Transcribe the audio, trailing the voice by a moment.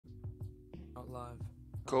live.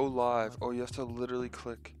 Go live. Oh, you have to literally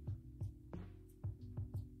click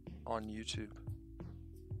on YouTube.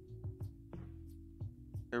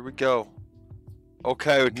 Here we go.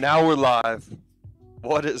 Okay, now we're live.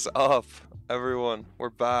 What is up, everyone? We're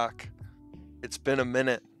back. It's been a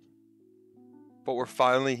minute, but we're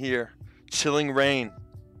finally here. Chilling Rain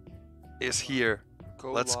is here.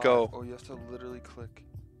 Let's go. Oh, you have to literally click.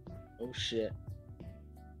 Oh shit.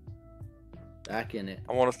 Back in it.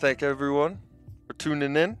 I want to thank everyone for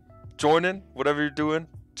tuning in, joining, whatever you're doing,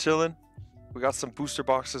 chilling. We got some booster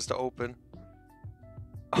boxes to open.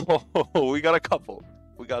 Oh, we got a couple.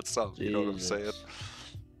 We got some, you know what I'm saying?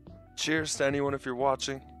 Cheers to anyone if you're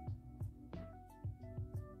watching.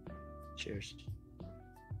 Cheers.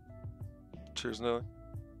 Cheers, Nelly.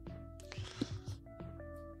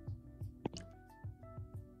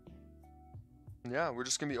 Yeah, we're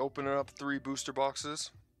just gonna be opening up 3 booster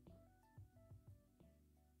boxes.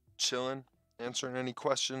 Chilling, answering any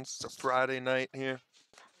questions. It's a Friday night here.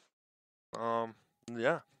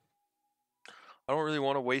 Yeah. I don't really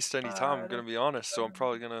want to waste any time, I'm gonna be honest, so I'm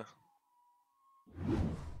probably gonna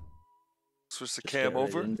switch the cam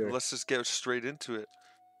over. Let's just get straight into it.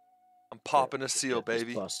 I'm popping a seal,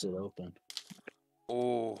 baby. Bust it open.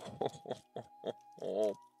 Oh,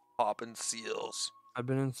 popping seals. I've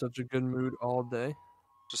been in such a good mood all day.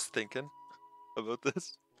 Just thinking about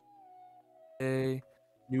this. A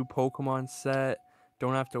new Pokemon set.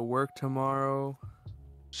 Don't have to work tomorrow.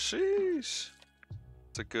 Sheesh.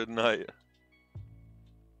 It's a good night.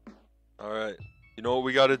 Alright. You know what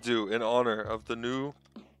we gotta do in honor of the new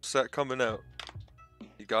set coming out?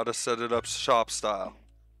 You gotta set it up shop style.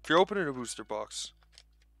 If you're opening a booster box,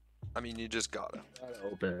 I mean, you just gotta.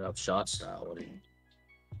 Open it up shop style. What do you mean?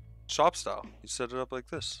 Shop style. You set it up like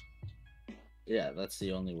this. Yeah, that's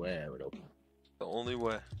the only way I would open it. The only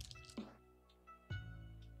way.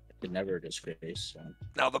 I could never disgrace. So.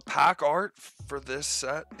 Now, the pack art for this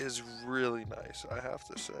set is really nice, I have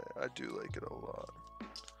to say. I do like it a lot.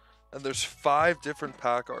 And there's 5 different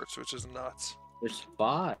pack arts, which is nuts. There's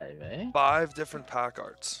 5, eh? 5 different pack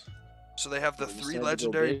arts. So they have the 3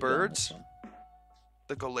 legendary birds.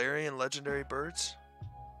 The Galarian legendary birds.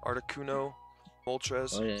 Articuno,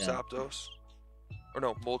 Moltres, Zapdos. Or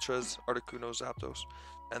no, Moltres, Articuno, Zapdos.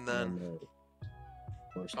 And then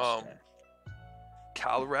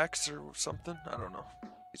Calyrex or something. I don't know.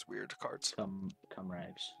 These weird cards. Cumrags,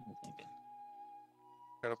 I think.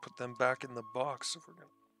 Gotta put them back in the box if we're gonna.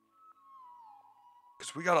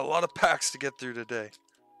 Because we got a lot of packs to get through today.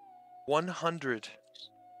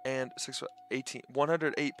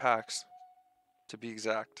 108 packs to be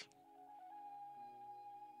exact.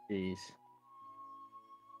 Jeez.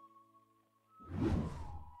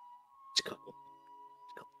 It's a couple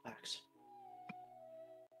packs.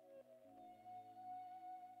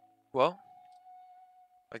 Well,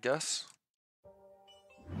 I guess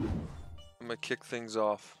I'm gonna kick things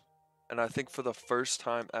off. And I think for the first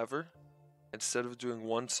time ever, instead of doing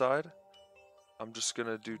one side, I'm just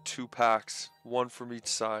gonna do 2 packs, 1 from each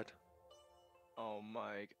side. Oh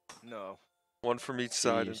my, no. 1 from each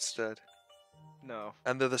side instead. No.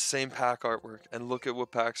 And they're the same pack artwork. And look at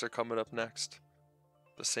what packs are coming up next.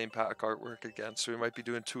 The same pack artwork again. So we might be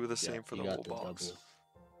doing 2 of the same for the whole box.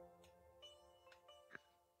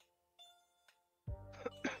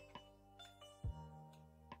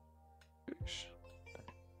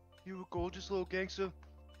 You a gorgeous little gangster.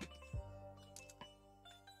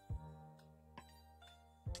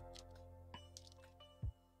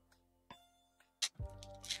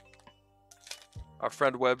 Our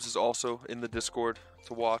friend Webbs is also in the Discord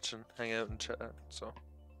to watch and hang out and chat. So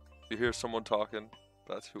if you hear someone talking,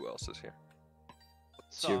 that's who else is here.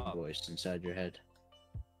 It's your voice inside your head.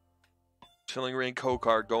 Chilling Rain code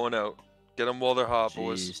card going out. Get them while they're hot,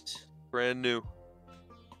 boys. Brand new.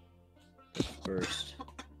 First.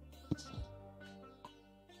 Here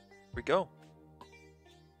we go.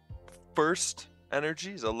 First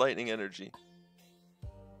energy is a lightning energy.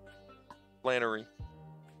 Flannery.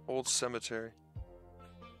 Old Cemetery.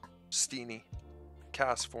 Steenie.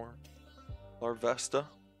 Castform. Larvesta.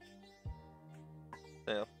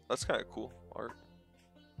 Yeah, that's kind of cool art.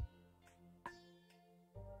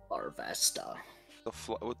 Larvesta.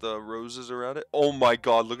 With the roses around it. Oh my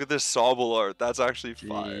god, look at this Sobble art. That's actually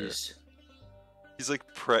fire. Jeez. He's like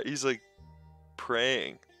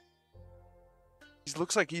praying. He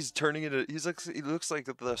looks like he's turning into. He looks like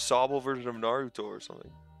the Sobble version of Naruto or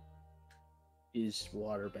something. He's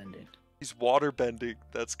water bending. He's water bending.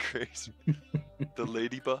 That's crazy. The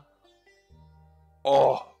ladybug.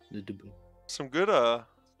 Oh, some good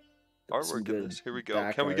artwork in this. Here we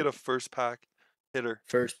go. Can we get a first pack hitter?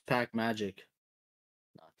 First pack magic.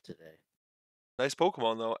 Not today. Nice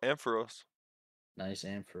Pokemon though, Ampharos. Nice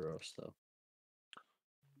Ampharos though.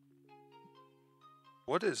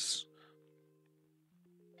 What is?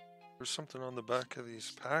 There's something on the back of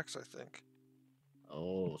these packs, I think.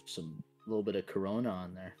 Oh, some little bit of Corona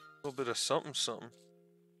on there. A little bit of something, something.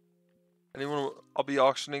 Anyone? I'll be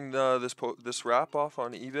auctioning this wrap off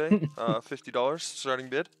on eBay. $50 starting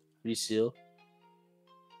bid. Reseal.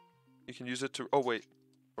 You can use it to. Oh wait,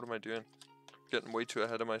 what am I doing? Getting way too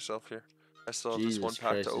ahead of myself here. I still have this one Jesus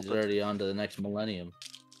pack Christ, to he's open. already on to the next millennium.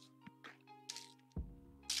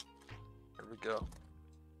 There we go.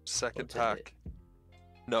 Second Don't take pack.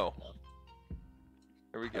 No. No.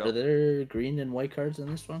 There we Are go. there green and white cards in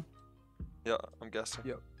this one? Yeah, I'm guessing.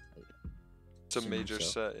 Yep. It's a Assuming major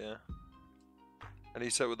so. set, yeah. Any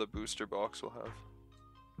set with a booster box will have.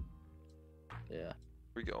 Yeah. Here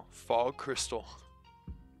we go. Fog Crystal.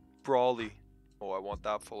 Brawly. Oh, I want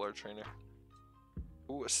that full art trainer.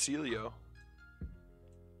 Ooh, a Celio.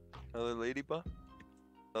 Another Ladybug.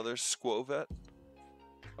 Another Squovet.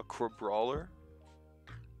 A Crabrawler.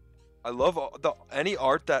 I love any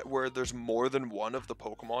art that where there's more than one of the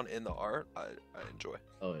Pokemon in the art. I enjoy.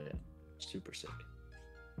 Oh yeah. Super sick.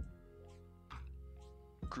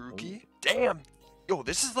 Grookey. Damn. Yo,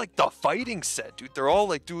 this is like the fighting set, dude. They're all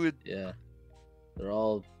like doing. Yeah. They're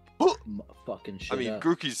all fucking shit I mean, up.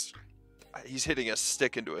 Grookey's. He's hitting a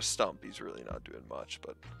stick into a stump. He's really not doing much,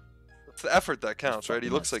 but it's the effort that counts, right? He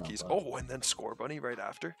fucking looks that like he's. stump up. Oh, and then Score Bunny right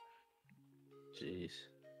after. Jeez.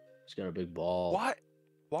 He's got a big ball. Why?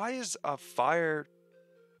 Why is a fire?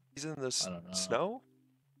 He's in the I don't know. snow.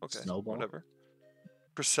 Okay. Snowball? Whatever. Maybe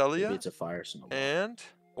Cresselia it's a fire snowball. and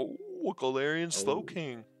a Galarian Oh.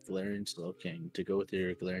 Slowking. Galarian Slowking to go with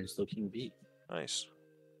your Galarian Slowking beat. Nice.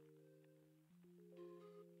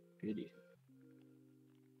 Beauty.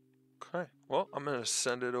 Okay. Well, I'm gonna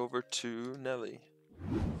send it over to Nelly.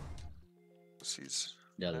 She's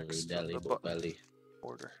Nelly, next on Nelly, the button Belly.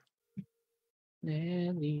 order.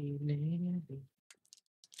 Nelly, Nelly.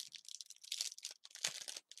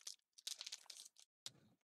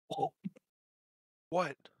 Oh,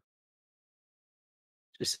 What?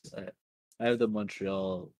 just I have the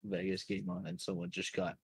Montreal Vegas game on, and someone just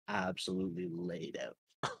got absolutely laid out.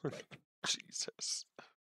 Like, Jesus.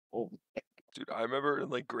 oh, Dude, I remember in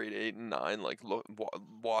like grade 8 and 9, like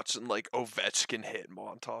watching like Ovechkin hit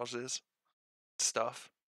montages,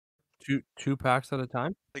 stuff. Two packs at a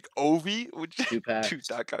time. Like Ovi, which Two packs. dude,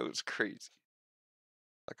 that guy was crazy.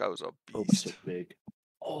 That guy was a oh, beast. so big.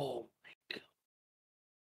 Oh my god.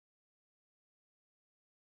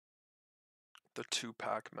 The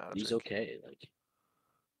 2-pack magic. He's okay. Like,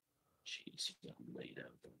 jeez, he got laid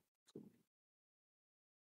out.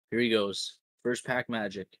 Here he goes. First pack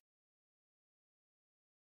magic.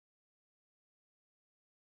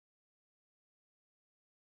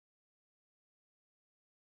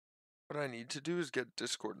 What I need to do is get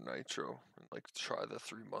Discord Nitro and like try the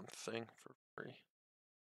 3-month thing for free.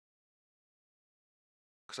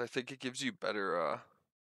 Because I think it gives you better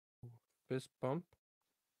Fist bump.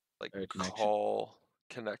 like Better connection. call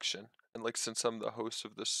connection. And like since I'm the host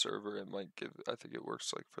of this server, it might give. I think it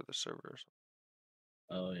works like for the servers.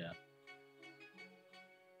 Oh yeah.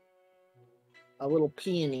 A little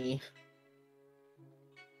peony.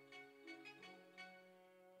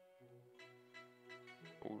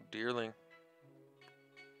 Oh, Deerling.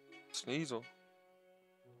 Sneasel.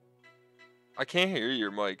 I can't hear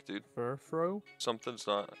your mic, dude. Furfro. Something's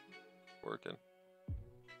not working.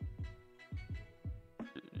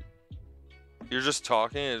 You're just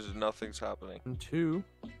talking and nothing's happening. And 2.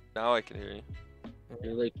 Now I can hear you.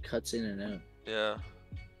 It like cuts in and out. Yeah.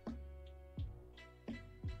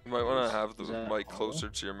 You might want to have the Is that mic hollow? closer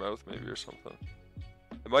to your mouth maybe or something.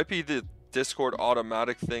 It might be the Discord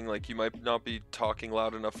automatic thing, like you might not be talking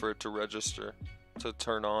loud enough for it to register, to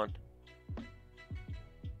turn on.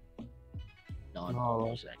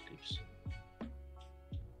 Non-voice actives.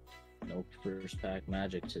 No first pack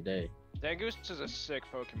magic today. Zangoose is a sick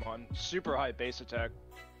Pokemon. Super high base attack.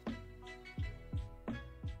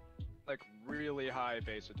 Like, really high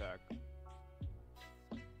base attack.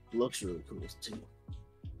 Looks really cool too.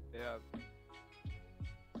 Yeah.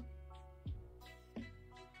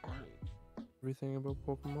 Everything about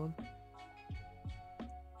Pokemon.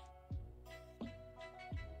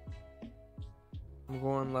 I'm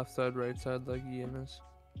going left side, right side like Ian is.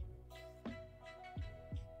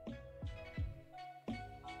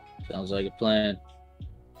 Sounds like a plan.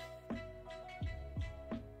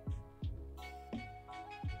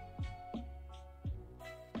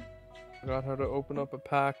 Forgot how to open up a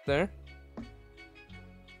pack there.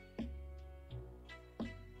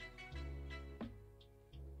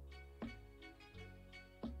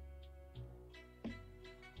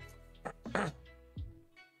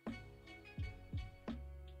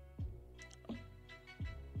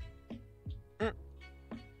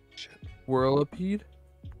 Shit. Whirlipede.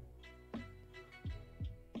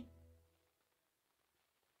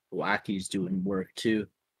 Wacky's doing work too.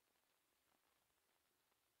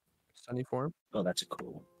 Sunny form. Oh, that's a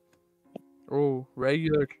cool one. Oh,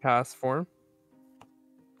 regular cast form.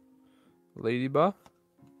 Ladybug.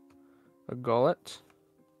 A gullet.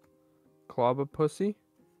 Clobbopus.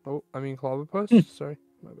 Oh, I mean Clobbopus. Sorry,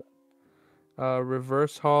 my bad.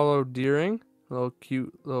 Reverse hollow deering. Little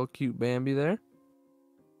cute Bambi there.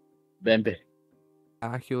 Bembe.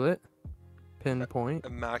 Immaculate. Pinpoint.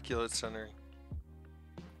 Immaculate centering.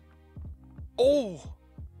 Oh!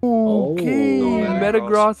 Okay, Oh, Metagross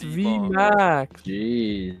Metagross V V-Bomb. Max.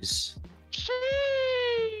 Jeez. Sheesh.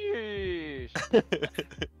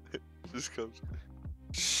 Just comes.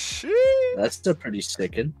 Shit! That's a pretty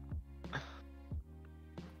sickin'.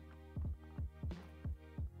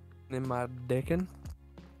 In my dickin'.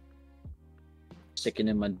 Sticking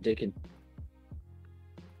in my dickin'.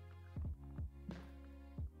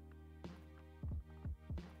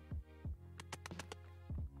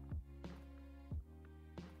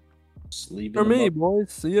 Sleeping For me,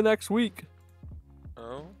 boys. See you next week.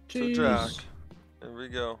 Oh, Jeez. to Jack. There we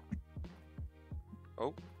go.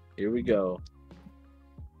 Oh, Here we go.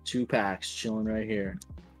 2 packs chilling right here.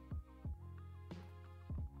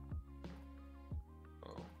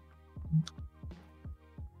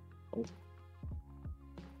 oh.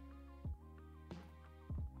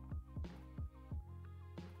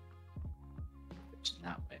 It's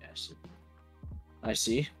not my acid. I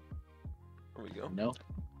see. There we go. No.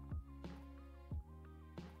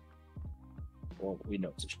 Well, we know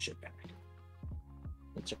it's a shit pack.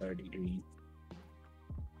 It's already green.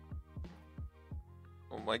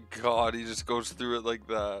 Oh my god, he just goes through it like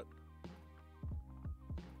that.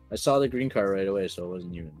 I saw the green card right away, so it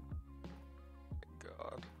wasn't even.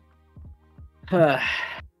 God.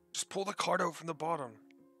 Just pull the card out from the bottom.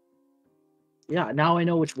 Yeah, now I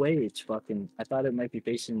know which way it's fucking. I thought it might be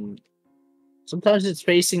facing. Sometimes it's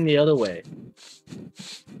facing the other way.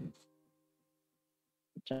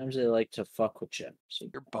 Sometimes they like to fuck with you. So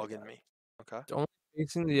You're bugging me. Okay. It's only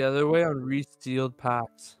facing the other way on resealed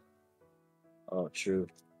packs. Oh, true.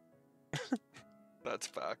 That's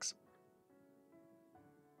facts.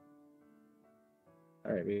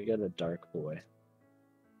 All right, we got a dark boy.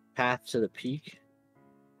 Path to the Peak.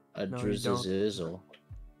 A No, you Drizzle don't. Zizzle.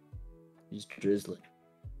 He's drizzling.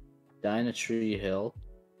 Dynatree Hill.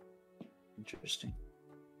 Interesting.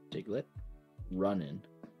 Diglett. Running.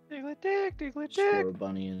 Diglett. Score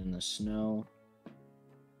Bunny in the Snow.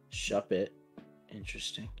 Shuppet.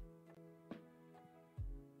 Interesting.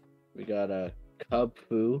 We got a Cub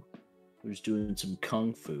Fu who's doing some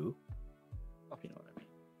Kung Fu. If you know what I mean.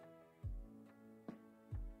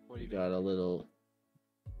 What do We you got a little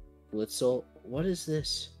Blitzel. What is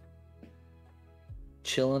this?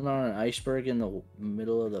 Chilling on an iceberg in the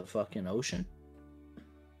middle of the fucking ocean?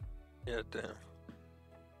 Yeah, damn.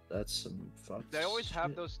 That's some fuck. They always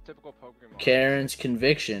have shit. those typical Pokemon. Karen's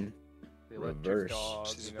conviction. They electric reverse.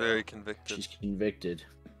 dogs, She's you know. very convicted. She's convicted.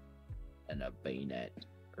 And a bayonet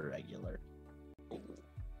regular.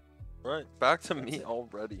 Right, back to That's me it.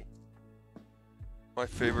 already. My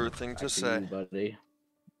favorite thing to Back say. you, buddy.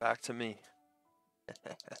 Back to me.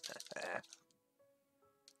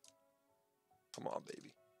 Come on,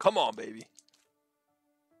 baby. Come on, baby.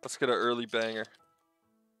 Let's get an early banger.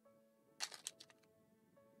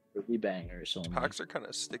 Early bangers only. Packs are kind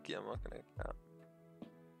of sticky. I'm not gonna cap.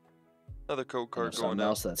 Another code You know, card going something out.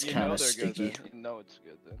 else that's You kind know of they're sticky. good then. You know it's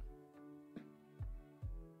good then.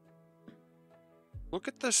 Look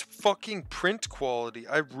at this fucking print quality.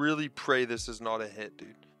 I really pray this is not a hit,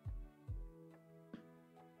 dude.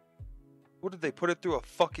 What did they put it through a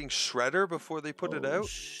fucking shredder before they put it Oh, out?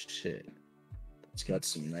 Shit. It's got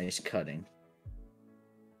some nice cutting.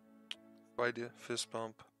 Idea, fist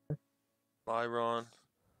bump, Lyron,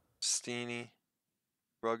 Steenie,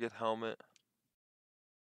 rugged helmet,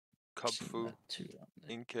 Cub Seen Fu, that too on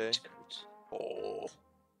the Inkay. cards. Oh,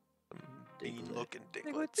 mean Diglett. looking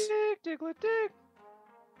Diglett Diglets. dick, Diglett dick.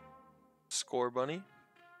 Score Bunny.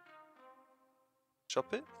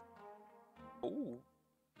 Shuppet. Oh,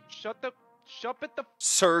 Shut it the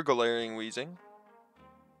Sir Galarian Weezing.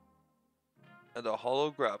 And a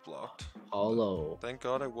hollow Graplocked. Hollow. Thank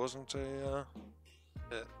God I wasn't a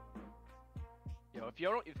hit. Yo, if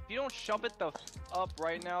you don't shove it the up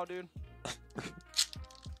right now, dude.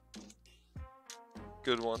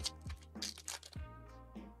 Good one.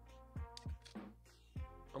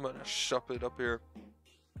 I'm gonna shove it up here.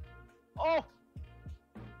 Oh!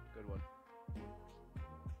 Good one.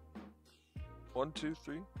 1, 2,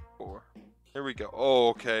 3, 4. Here we go. Oh,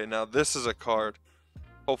 okay. Now this is a card.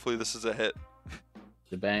 Hopefully this is a hit.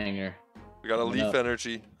 The banger. We got a Coming leaf up.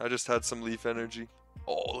 energy. I just had some leaf energy.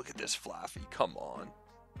 Oh, look at this Flaffy. Come on.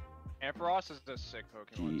 Ampharos is a sick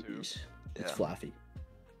Pokemon too. Jeez. It's Yeah. Fluffy.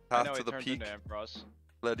 I Path know to he the turns peak. into Ampharos.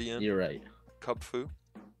 Ledian. You're right. Cubfu.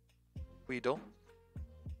 Weedle.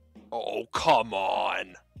 Oh, come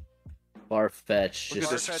on. Farfetch Look at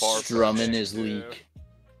just this Farfetch, strumming his dude. leak.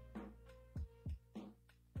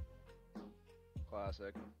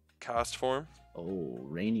 Classic. Cast form. Oh,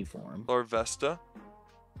 rainy form. Larvesta.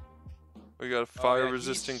 We got Oh, yeah, fire he's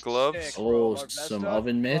resistant gloves. sick, Oh, bro. some Larvesta,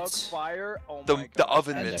 oven bug mitts. Fire. Oh The my the God,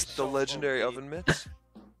 oven that is mitts, the so legendary OP. oven mitts,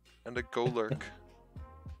 and a Golurk.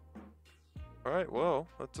 All right, well,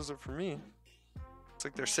 that does it for me. It's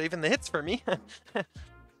like they're saving the hits for me.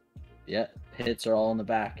 Yeah, hits are all in the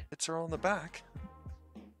back. Hits are all in the back.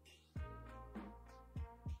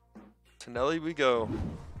 Tonelli, we go.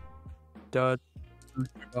 Dud.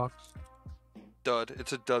 Booster box. Dud.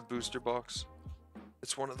 It's a dud booster box.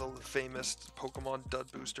 It's one of the famous Pokemon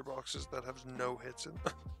dud booster boxes that have no hits in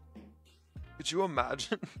them. Could you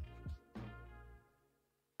imagine?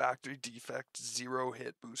 Factory defect, 0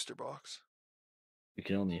 hit booster box. You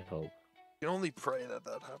can only hope. You can only pray that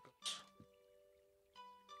that happens.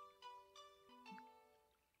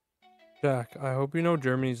 Jack, I hope you know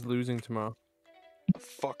Germany's losing tomorrow.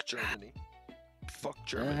 Fuck Germany. Fuck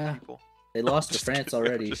German Yeah. people. They lost to Just France kidding, I'm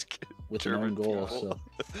already just kidding. with an German own goal, people.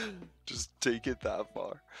 so Just take it that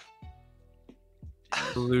far.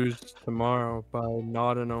 Lose tomorrow by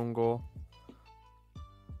not an own goal.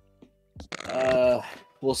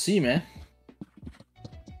 we'll see, man.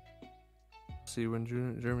 See when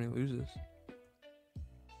Germany loses.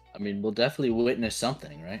 I mean, we'll definitely witness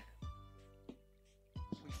something, right?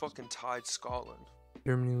 We fucking tied Scotland.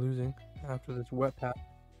 Germany losing after this wet patch.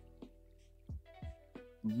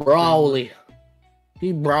 Brawly.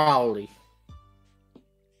 He Brawly.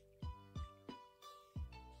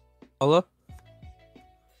 Ella.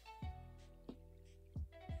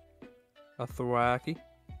 A Thwacky.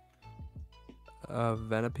 A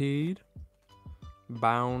Venipede.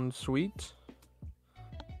 Bound Sweet.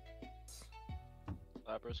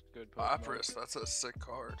 Lapras, good Pokemon. Lapras, that's a sick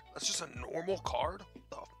card. That's just a normal card? What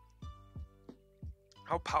the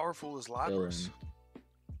How powerful is Lapras?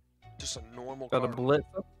 Just a normal Got a card. Blitz.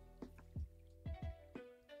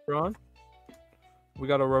 Ron. We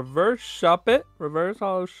got a reverse Shuppet. Reverse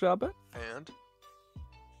hollow Shuppet. And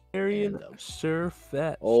Arian And,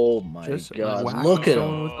 Surfetch. Oh my Just god, whack look at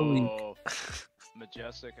someone him. with a leak. Oh,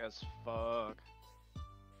 majestic as fuck.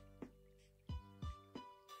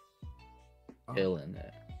 Killing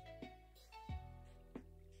it.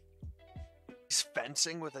 he's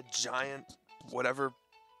fencing with a giant whatever.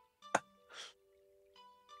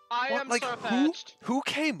 I What, am like, so who, fetched. who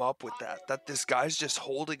came up with that? That this guy's just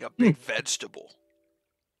holding a big vegetable.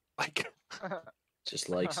 Like, Just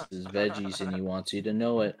likes his veggies and he wants you to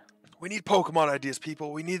know it. we need Pokemon ideas,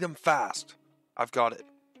 people. We need them fast. I've got it.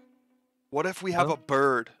 What if we have Huh? a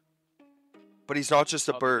bird? But he's not just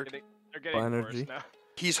a Oh, bird. They're getting worse Energy. now.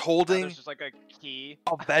 He's Now holding there's just like a key.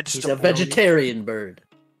 a He's vegetable. a vegetarian bird.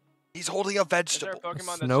 He's holding a Is there a vegetable. Pokemon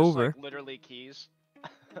that's just Snover. like literally keys?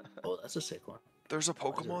 Oh, that's a sick one. There's a Why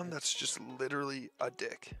is it Pokemon red? that's just literally a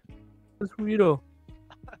dick. This Weedle.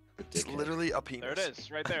 It's Dickhead. literally a penis. There it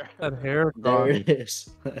is, right there. That hair There cross. it is.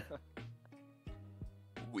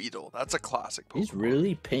 Weedle. That's a classic Pokemon. He's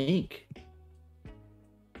really pink.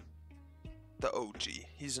 the OG.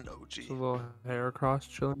 He's an OG. It's a little hair cross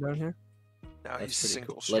chilling down here. Now That's he's pretty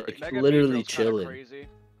single cool. strike. Like- Mega literally Beedrill's kinda chilling. Crazy.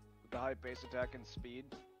 With the high base attack and speed.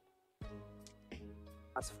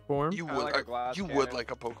 That's form. You Kinda would, like a glass you would cannon.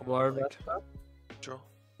 like a Pokemon Larva. like Joe.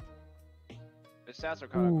 His stats are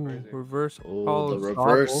kind of Ooh, crazy. reverse Oh, hollow the Sobble.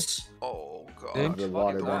 reverse. Oh god. Think? The Fuck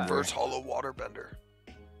water is The that? bender. reverse hollow waterbender.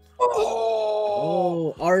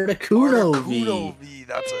 Oh, Oh, Articuno Articuno V. V.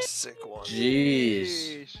 That's a sick one. Jeez.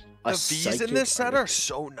 Sheesh. A The V's in psychic this set are Artic-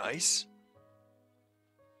 so nice.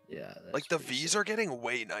 Yeah. That's Like the pretty V's sick. are getting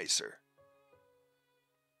way nicer.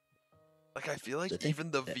 Like I feel like I think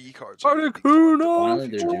even the that- V cards are gonna be Articuno! collectible Finally,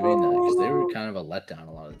 in they're future. doing that because they were kind of a letdown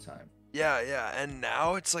a lot of the time. Yeah, and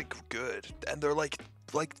now it's like good, and they're like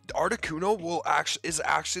Articuno is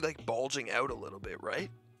actually like bulging out a little bit, right?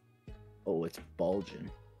 Oh, it's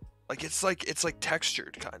bulging. Like it's like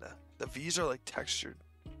textured kind of. The V's are like textured,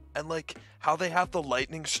 and like how they have the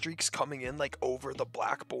lightning streaks coming in like over the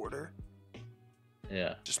black border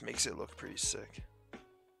Yeah. just makes it look pretty sick.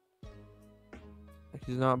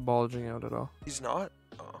 He's not bulging out at all. He's not.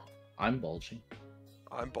 Oh, I'm bulging.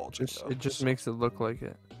 I'm bulging. Just, though, it just so- makes it look like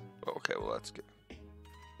it. Okay, well that's good.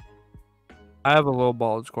 I have a little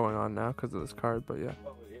bulge going on now because of this card, but yeah.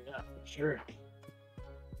 Oh yeah, for sure.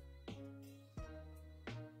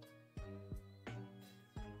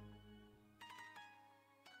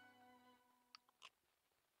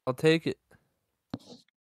 I'll take it.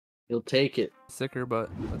 You'll take it. Sicker, but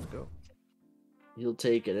let's go. You'll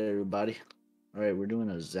take it, everybody. All right, we're doing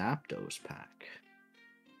a Zapdos pack.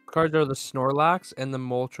 Cards are the Snorlax and the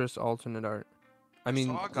Moltres alternate art. I mean,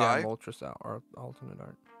 Saw a yeah, guy- Moltres alternate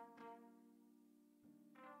art.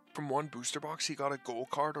 From one booster box, he got a gold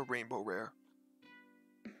card, a rainbow rare,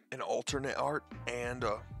 an alternate art, and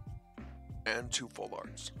 2 full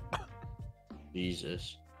arts.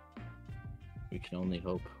 Jesus. We can only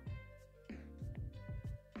hope.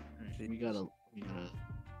 Alright, we got a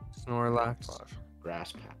Snorlax. 5.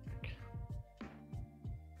 grass pack.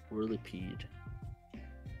 Whirlipede.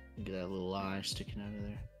 Get that little eye sticking out of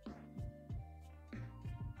there.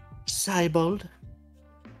 Cybold.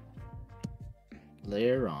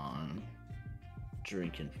 Layer on.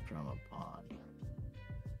 Drinking from a pond.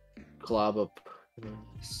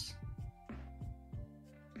 Clobopus.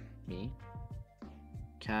 Me.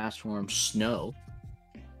 Castworm Snow.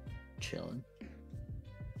 Chilling.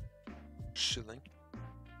 Shilling.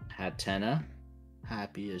 Hatena.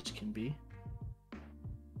 Happy as can be.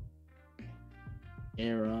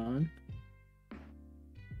 Aaron.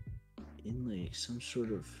 In like some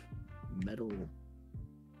sort of metal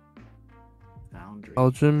foundry.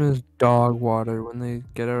 Belgium is dog water. When they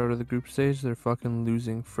get out of the group stage, they're fucking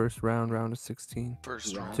losing first round of 16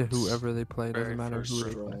 First Right. round. to whoever they play. Very Doesn't matter first who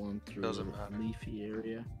they play. Strolling through Doesn't a matter. leafy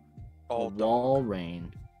area. All A wall dog.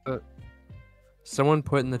 rain. Someone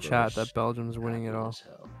put in the chat Reverse that Belgium's winning it happy all. as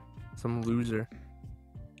hell. Some loser.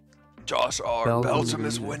 Josh R. Belgium Belgium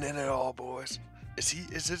is loser. winning it all, boys. Is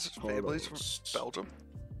his family's from Photos. Belgium?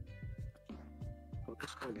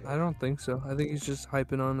 I don't think so. I think he's just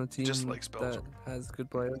hyping on a team Just likes that Belgium. has good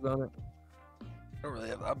players on it. I don't really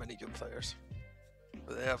have that many good players.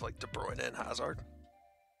 But they have like De Bruyne and Hazard.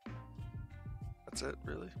 That's it,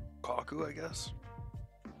 really. Kaku, I guess.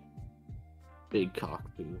 Big cock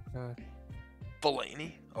boo.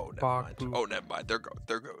 Fellaini. Oh, never Bog mind. boo. Oh, never mind. They're goaded.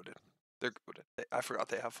 They're goaded. I forgot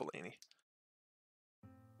they have Fellaini.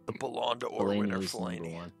 The Ballon d'Or winner, Fellaini is number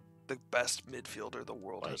Fellaini. one. The best midfielder the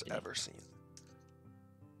world has Fellaini. ever seen.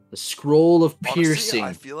 The scroll of Honestly, piercing.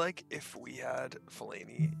 I feel like if we had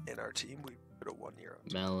Fellaini in our team, we would have won Euro.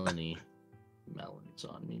 Melanie. Melanie's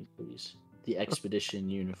on me, please. The expedition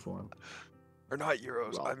uniform. Or not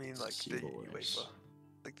Euros. I Rob mean, like the Seaboys. UEFA.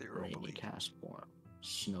 Like the Europa Rainy League. cast form.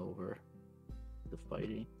 Snover. The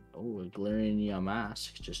fighting. Oh, a Galarian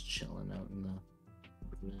Yamask just chilling out in the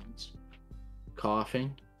ruins.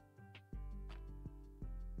 Coughing.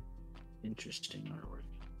 Interesting artwork.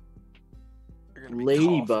 You're gonna be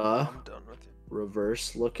Ladybug. coughing. I'm done with you.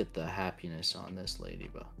 Reverse. Look at the happiness on this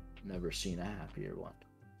ladybug. Never seen a happier one.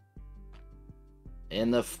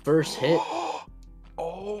 And the first hit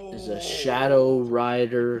Oh. is a Shadow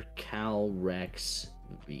Rider Calrex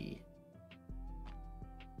V.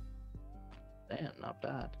 Damn, not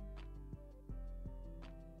bad.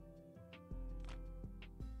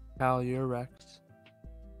 Cal, you're Rex.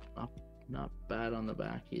 Not bad on the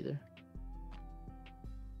back either.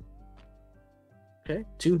 Okay,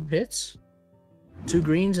 2 hits. 2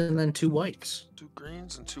 greens and then 2 whites. 2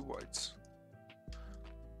 greens and 2 whites.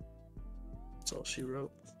 That's all she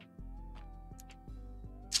wrote.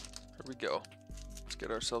 Here we go. Let's get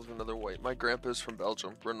ourselves another white. My grandpa's from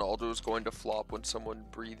Belgium. Ronaldo is going to flop when someone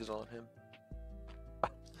breathes on him.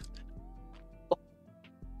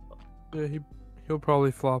 Yeah, he'll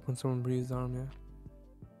probably flop when someone breathes on him. Yeah.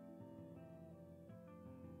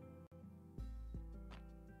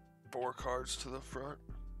 Four cards to the front.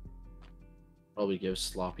 Probably give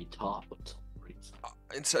sloppy top.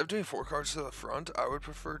 Instead of doing 4 cards to the front, I would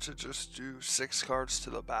prefer to just do 6 cards to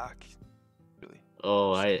the back. Really.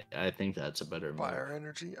 Oh, I think that's a better move. Fire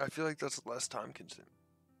energy. I feel like that's less time consuming.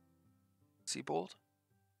 Seabold.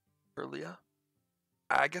 Perlia.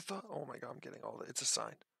 Agatha. Oh my god, I'm getting all that. It's a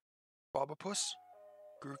sign. Bobopus.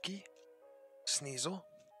 Grookey. Sneasel.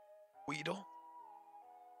 Weedle.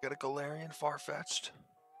 Got a Galarian Farfetch'd.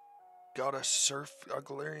 Got a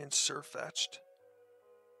Galarian Surfetch'd.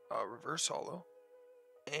 Reverse Hollow.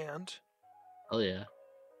 And Hell yeah.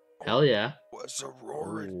 Hell yeah. was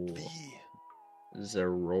Aurora Ooh. V.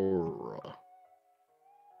 Zerora.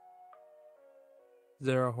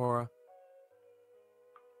 Zerahora.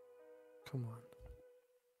 Come on.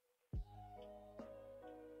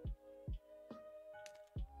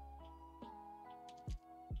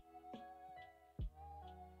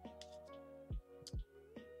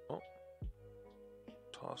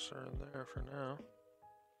 Toss her in there for now.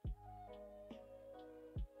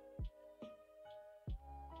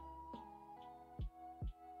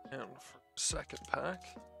 And for second pack.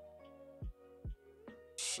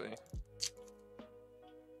 Let's see.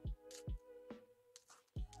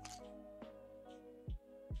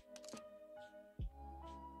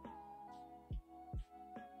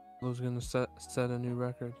 Who's gonna set a new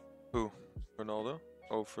record? Who? Ronaldo?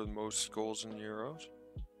 Oh, for the most goals in Euros?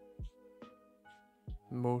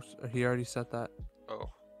 Most he already set that. Oh.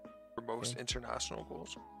 For most Okay. international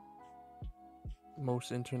goals?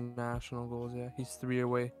 Most international goals, yeah. He's 3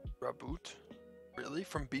 away. Raboot? Really?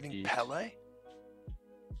 From beating Jeez. Pele?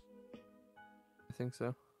 I think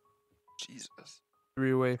so. Jesus.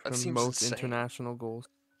 3 away That from seems most insane. international goals.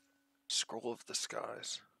 Scroll of the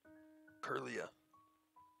Skies. Curlia.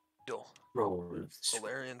 Dill.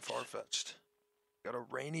 Valerian Farfetched. Got a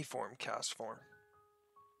Rainy form, cast form.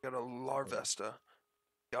 Got a Larvesta.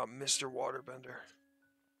 Got Mr. Waterbender.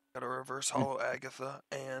 Got a Reverse Hollow Agatha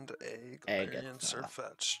and a Galarian Agatha.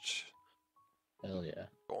 Surfetched. Hell yeah.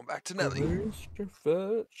 Going back to Nelly. Mr.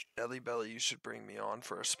 Fetch. Nelly Belly, you should bring me on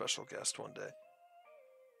for a special guest one day.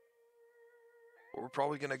 We're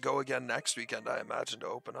probably going to go again next weekend, I imagine, to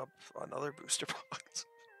open up another booster box.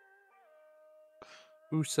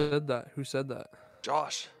 Who said that? Who said that?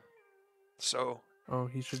 Josh. So, Oh,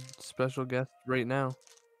 he should special guest right now.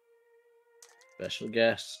 Special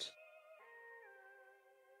guest.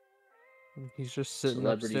 He's just sitting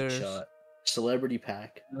Celebrity upstairs. shot. Celebrity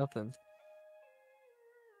pack. Nothing.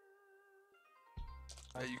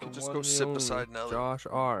 you The can just one go and the sit only beside Nelly. Josh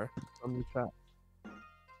R. on the chat.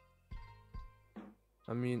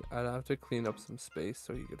 I mean, I'd have to clean up some space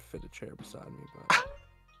so you could fit a chair beside me, but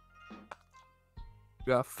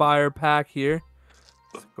we got fire pack here.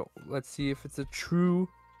 Let's go. Let's see if it's a true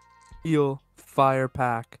steel fire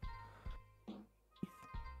pack.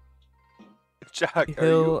 Jack,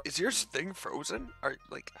 is your thing frozen?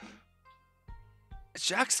 Is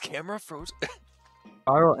Jack's camera frozen?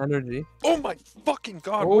 Viral energy. Oh my fucking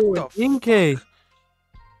god, Oh, what the Inkay. fuck?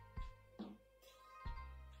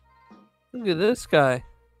 Look at this guy.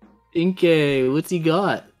 Inkay, what's he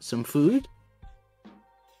got? Some food?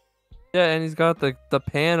 Yeah, and he's got the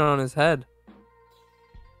pan on his head.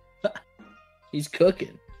 He's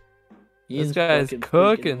cooking. This guy's fucking freaking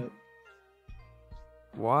cooking. out.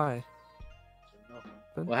 Why?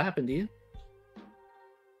 What happened, Ian?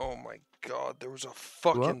 Oh my god, there was a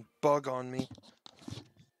fucking bug on me.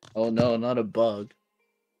 Oh no, not a bug.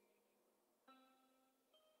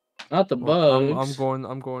 Not the Well, bugs.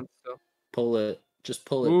 I'm going still. Pull it. Just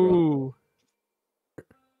pull it, bro. Ooh.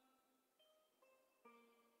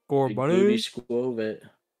 Score, Big buddy. booty squove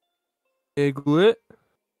Piglet.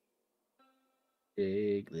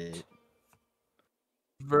 Piglet.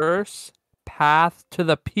 Verse. Path to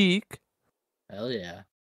the peak. Hell yeah.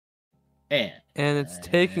 And it's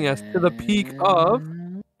taking us to the peak of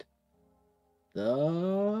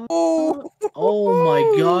the. Oh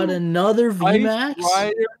my god, another VMAX? Ice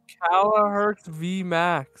Rider Calahertz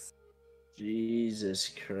VMAX. Jesus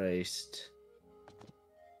Christ.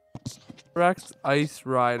 Rex Ice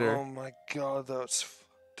Rider. Oh my god, that's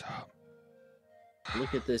fucked up.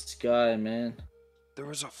 Look at this guy, man. There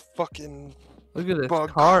was a fucking Look at this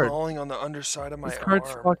bug card. crawling on the underside of my This card's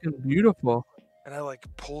arm. fucking beautiful. And I like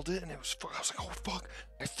pulled it and it was I was like, oh fuck.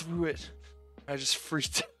 I threw it. I just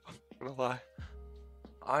freaked out. I'm not gonna lie.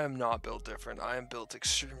 I am not built different. I am built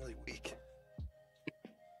extremely weak.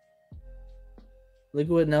 Look at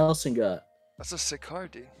what Nelson got. That's a sick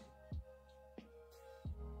card, dude.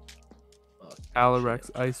 Fuck, Calarex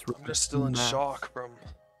shit. Ice I'm just still in VMAX. shock from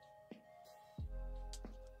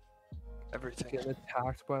everything. Getting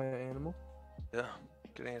attacked by an animal. Yeah,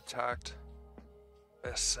 getting attacked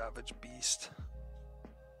by a savage beast.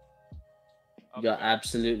 You got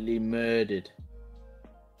absolutely murdered.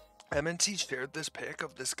 MNT shared this pic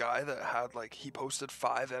of this guy that had like he posted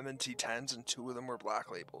 5 MNT 10s and 2 of them were black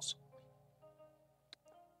labels.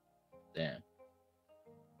 Damn.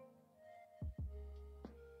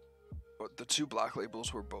 But the 2 black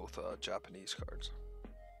labels were both Japanese cards.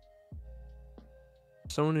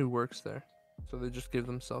 Someone who works there. So they just give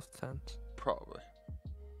themselves 10s. Probably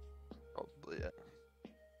it.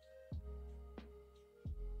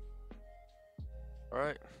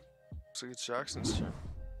 Alright. Looks like it's Jackson's turn.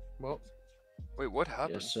 Well, Wait, what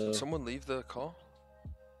happened? so. Did someone leave the call?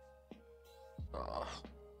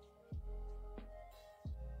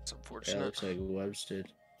 It's Yeah, unfortunate. looks like Webb's did.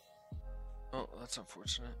 Oh, that's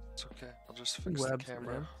unfortunate. It's okay. I'll just fix Webb's, the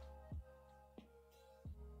camera. man.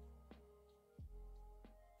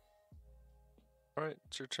 Alright,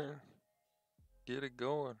 it's your turn. Get it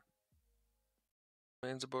going.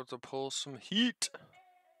 Man's about to pull some heat.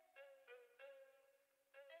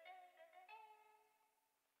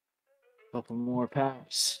 Couple more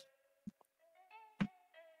packs.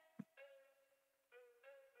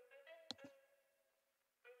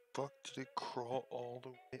 Fuck, did it crawl all the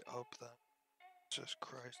way up that? Jesus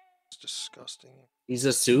Christ, it's disgusting. He's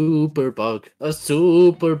a super bug. A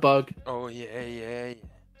super bug. Oh yeah.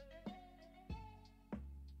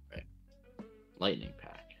 Lightning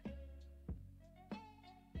pack.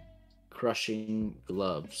 Crushing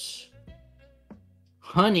gloves.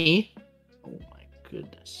 Honey. Oh my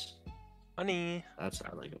goodness. Honey, That's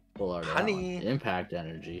not like a full art. Honey. Impact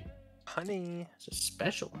energy. honey. It's a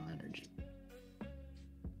special energy.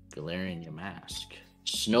 Galarian Mask.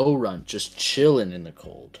 Snow Run, just chilling in the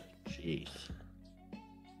cold. Jeez.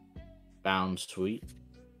 Bound Sweet.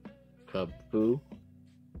 Kaboo.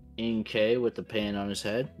 Inkay with the pain on his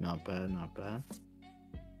head. Not bad, not bad.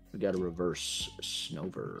 We got a reverse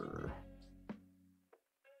Snover.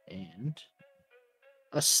 And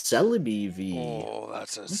a Celebi V. Oh,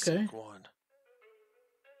 that's a sick one.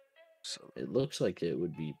 So It looks like it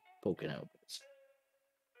would be poking out.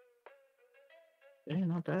 Okay,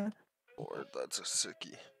 not bad. Lord, that's a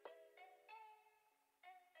sickie.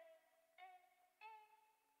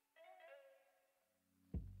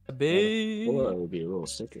 B. Well, it would be a little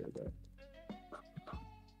sicker, but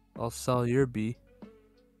I'll sell your B.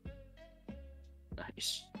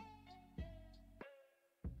 nice.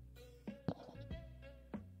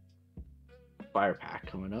 Fire pack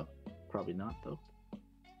coming up. Probably not, though.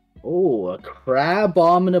 Oh, a crab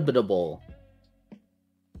abominable.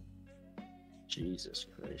 Jesus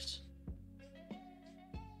Christ.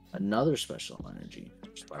 Another special energy.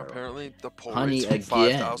 Spiral. Apparently, the pull Honey rates from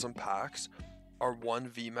again. 5,000 packs are 1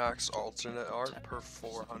 VMAX alternate art per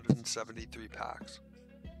 473 packs.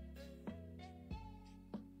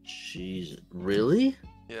 Jesus. Really?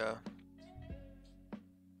 Yeah.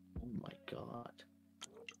 Oh my god.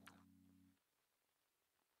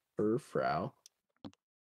 Furfrau.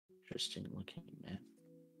 Interesting looking, man.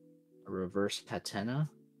 A reverse Hatena.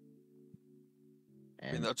 I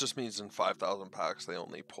mean, And that just means in 5,000 packs, they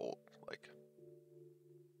only pulled, like,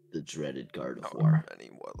 the dreaded however Gardevoir. many,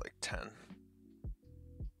 like 10.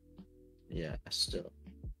 Yeah, still.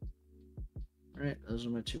 Alright, those are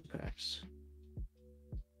my 2 packs.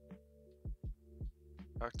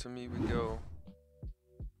 Back to me we go.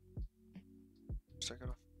 Second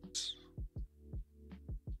off.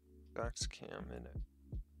 Dax cam in it.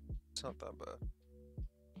 It's not that bad.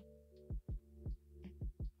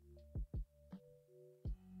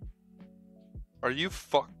 Are you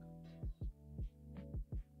fuck?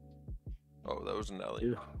 Oh, that was Nelly.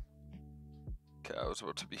 Ew. Okay, I was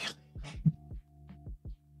about to be.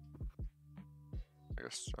 I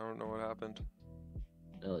guess I don't know what happened.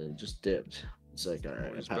 No, it just dipped. It's like,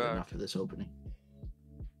 alright, He's I've had back. enough of this opening.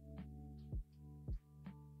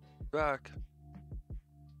 Back.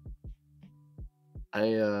 I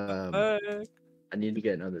Hey. I need to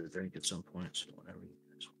get another drink at some point, so whenever you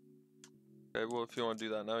guys want. Okay, well, if you want to do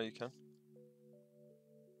that now, you can.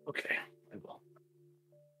 Okay, I will.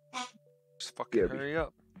 Just fucking BRB. hurry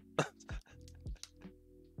up.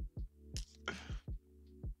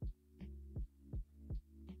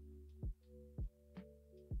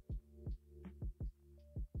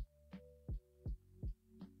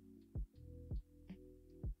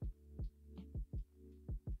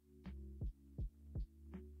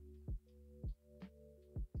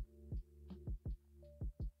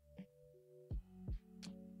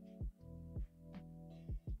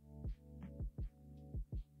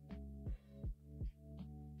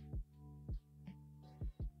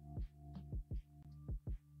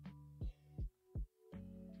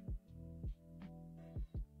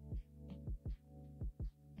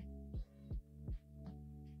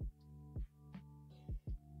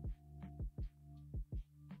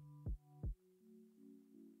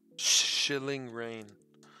 Shilling rain.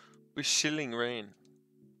 We shilling rain.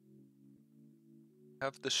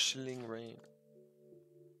 Have the shilling rain.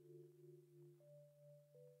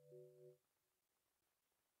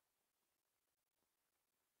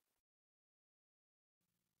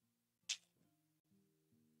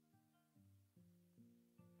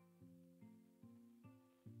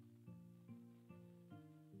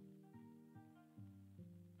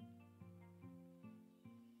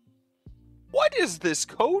 What is this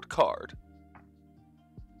code card?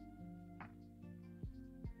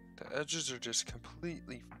 The edges are just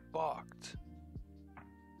completely fucked.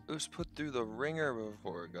 It was put through the ringer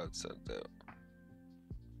before it got sent out.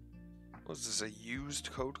 Was this a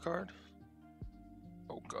used code card?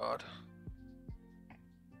 Oh god.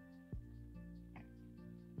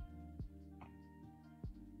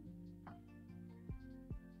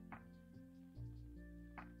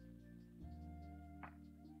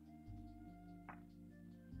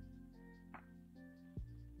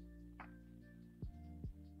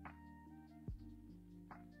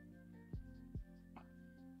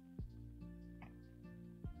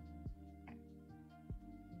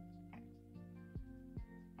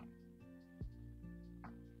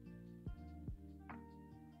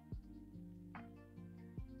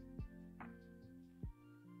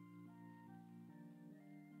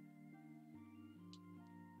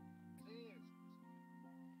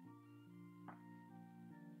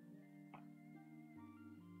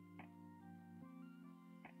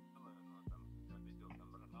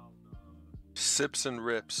 Sips and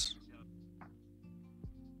rips.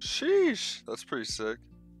 Sheesh, that's pretty sick.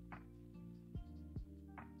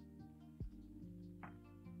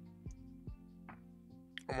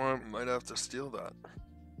 I might have to steal that.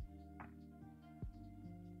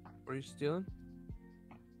 What are you stealing?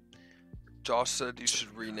 Josh said you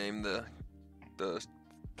should rename the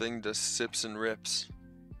thing to Sips and Rips.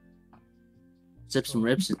 Sips and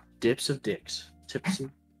rips and dips of dicks. Tipsy.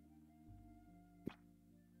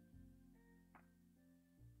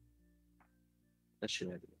 That shit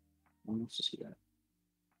I do. I want to see that.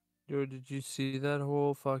 Dude, did you see that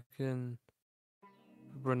whole fucking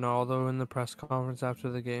Ronaldo in the press conference after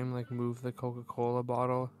the game, like move the Coca-Cola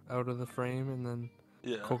bottle out of the frame and then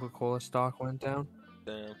Yeah. Coca-Cola stock went down?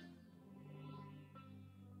 Damn.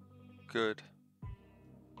 Good.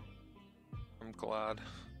 I'm glad.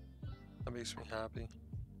 That makes me happy.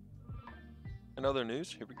 In other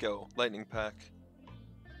news, here we go. Lightning pack.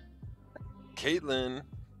 Caitlin,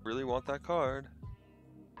 really want that card.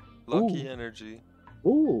 Lucky Ooh. energy.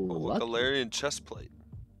 Ooh, Oh, a lucky. Galarian chest plate.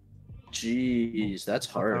 Jeez, that's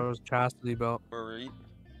That hard. was chastity belt. Marie.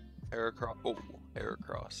 Heracross. Oh,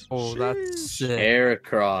 Heracross. Oh, that's Sheesh. sick.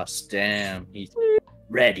 Heracross, damn, he's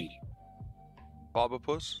ready.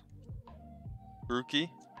 Bobapus. Grookey.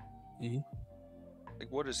 E.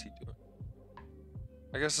 Like, what is he doing?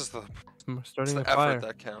 I guess it's the Starting a effort fire.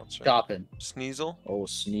 that counts, right? Stopping. Sneasel. Oh,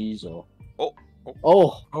 Sneasel. Oh.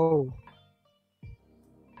 Oh, Oh.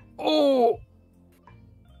 Oh!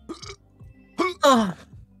 ah.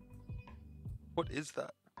 What is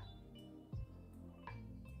that?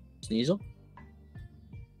 Sneasel?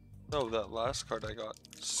 No, that last card I got.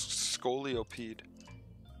 Scoliopede.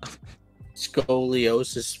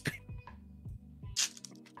 Scoliosis.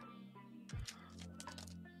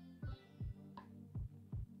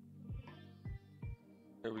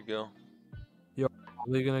 There we go.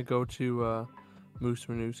 Probably gonna go to Moose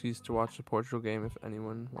Manuski's to watch the Portugal game if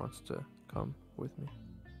anyone wants to come with me.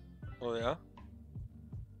 Oh yeah?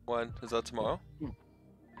 When? Is that tomorrow?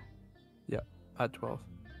 At 12.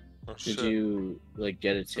 Oh Did shit. you like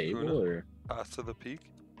get a table Lacuna? or? Path to the peak?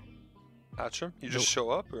 Hatch 'em? You Nope. just show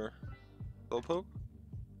up or slowpoke?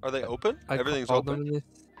 Are they open? I Everything's called open? them and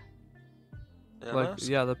Yeah, like, nice.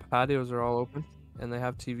 yeah, the patios are all open, and they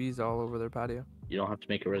have TVs all over their patio. You don't have to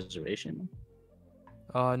make a reservation.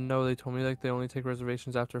 No, they told me like they only take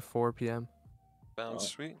reservations after 4 p.m. Bounce Oh.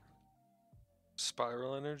 Sweet.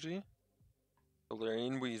 Spiral Energy.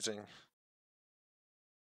 Valerian Wheezing.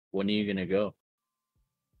 When are you gonna go?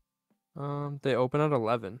 They open at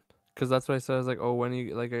 11, cause that's what I said. I was like, oh, when are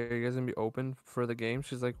you guys gonna be open for the game?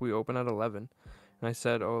 She's like, we open at 11, and I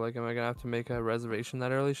said, oh, like, am I gonna have to make a reservation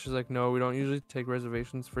that early? She's like, no, we don't usually take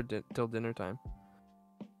reservations for till dinner time.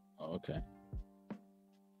 Oh, okay.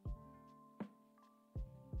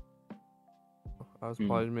 I was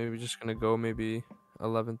probably maybe just gonna go maybe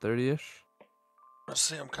 11:30ish.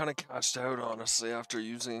 Honestly, I'm kind of cashed out, honestly, after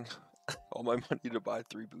using all my money to buy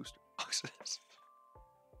 3 booster boxes.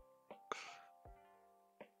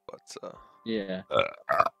 But, Yeah.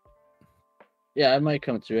 Yeah, I might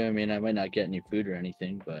come through. I mean, I might not get any food or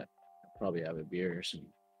anything, but I'll probably have a beer or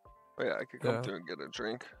something. oh yeah, I could come Yeah. through and get a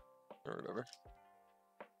drink or whatever.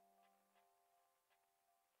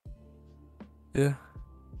 Yeah,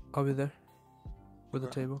 I'll be there with a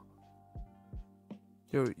Okay. table.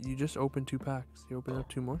 Yo, you just opened 2 packs. You opened Oh. up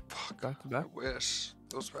 2 more Fuck, back to I back. wish.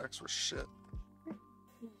 Those packs were shit.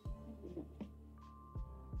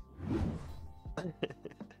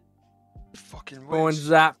 Fucking Going wish.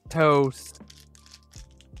 Zapdos.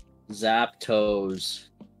 Zapdos.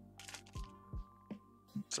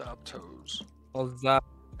 Zap toes. All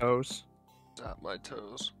Zapdos. Zap my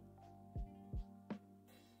toes.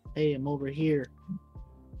 Hey, I'm over here.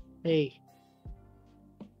 Hey.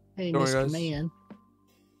 Hey, Don't worry, Mr. guys. Man.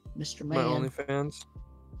 Mr. My Man, OnlyFans.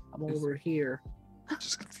 I'm is- over here.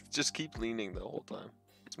 Just keep leaning the whole time.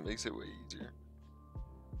 It makes it way easier.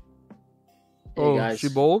 Hey, Oh, guys. she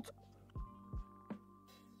bold?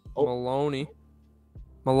 Oh. Milani.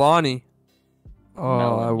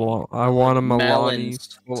 Oh, I want a Milani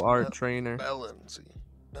Melons. full art trainer. Melonsy.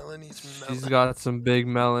 Melanie's She's melon. got some big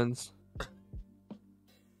melons.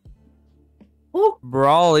 Woo.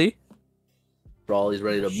 Brawly. Brawly's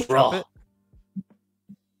ready to Shove brawl. it.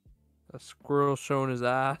 A squirrel showing his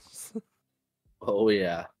ass. Oh,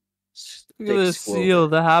 yeah. Look at this seal,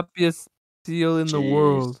 the happiest seal in the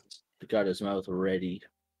world. He got his mouth ready.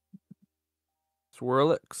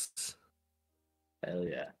 Swirlix. Hell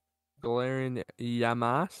yeah. Galarian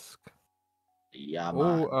Yamask. Yeah,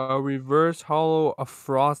 Oh, man. a reverse hollow, a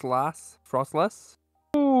Frostless.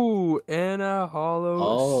 Oh, and a hollow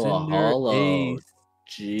Oh, a Cinder hollow. Ace.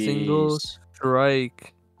 Single Jeez.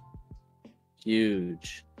 strike.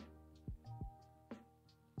 Huge.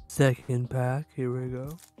 Second pack. Here we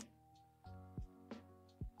go.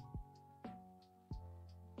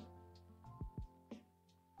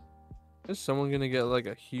 Is someone gonna get like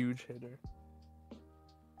a huge hitter?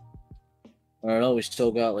 I don't know. We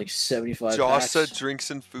still got like 75 Josh packs. said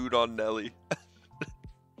drinks and food on Nelly.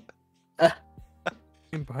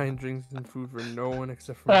 I'm buying drinks and food for no one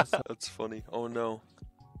except for myself. That's funny. Oh no.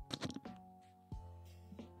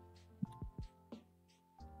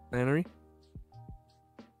 Flannery?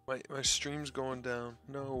 My stream's going down.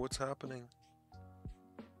 No, what's happening?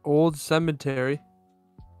 Old Cemetery.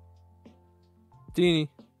 Deanie.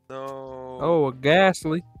 No. Oh, a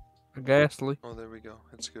Ghastly. A Ghastly. Oh, there we go.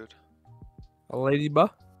 It's good. A Ladybug.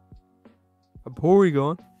 A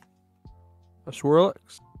Porygon. A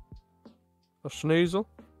Swirlix. A Sneasel.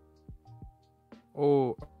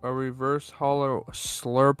 Oh, a reverse hollow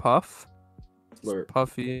Slurpuff. Slurp.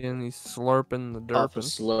 Puffy and he's slurping the Puff a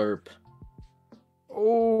derping. slurp.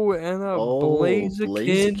 Oh, and a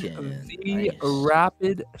Blaziken V Nice.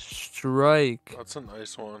 Rapid Strike. That's a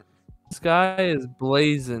nice one. This guy is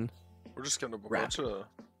blazing. We're just getting a Wrap. bunch of.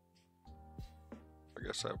 I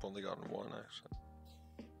guess I've only gotten one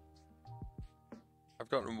actually. I've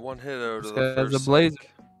gotten one hit out This of the guy's a first. blazer.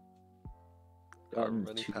 Got Gotten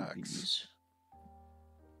many 2 packs. Vs.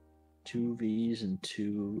 2 Vs and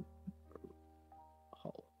 2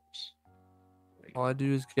 hollows. All I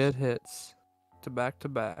do is get hits to back to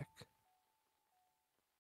back.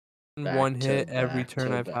 Back One to hit every back turn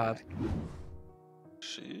to I've had. back.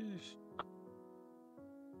 Sheesh.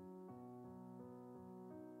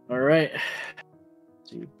 All right.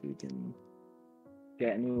 See if we can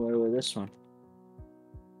get anywhere with this one.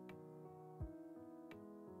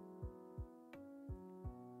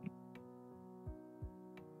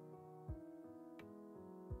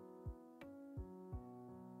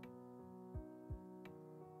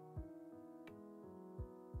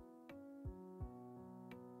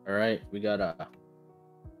 All right, we got a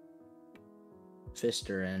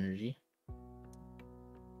Fister Energy,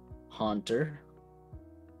 Haunter,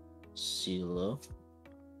 CeeLo,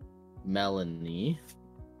 Melanie,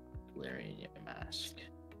 Galarian Mask,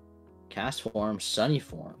 Cast Form, Sunny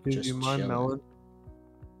Form, Do just you mind chilling. melon?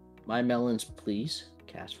 My melons, please.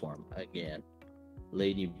 Cast Form again.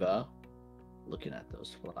 Ladybug, looking at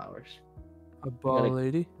those flowers. A ball Gotta-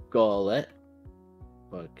 lady? Gauntlet,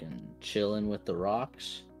 fucking chilling with the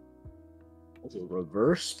rocks. That's a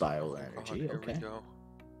reverse spiral God, energy. here Okay, we go.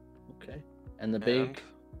 okay. And the big, And...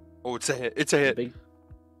 Oh, it's a hit. It's a the hit. big.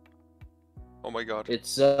 Oh my god.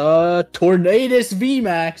 It's Tornadus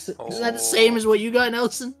VMAX. Isn't that the same Oh. as what you got,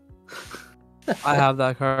 Nelson? I have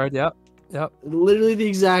that card. Yep. Yep. Literally the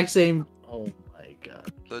exact same. Oh my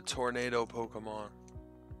god. The tornado Pokemon.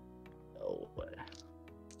 No way.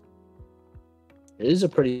 It is a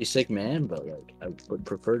pretty sick man, but like I would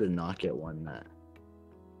prefer to not get one that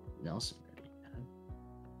Nelson already had.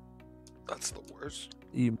 That's the worst.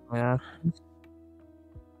 Eat my ass.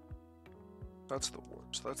 That's the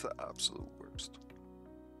worst. That's the absolute worst.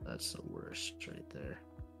 That's the worst right there.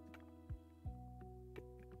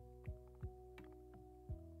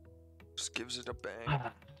 Just gives it a bang.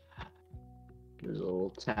 There's a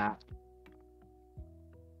little tap.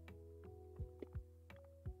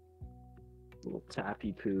 Little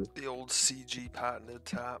tappy poo. The old CG patented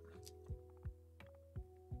tap.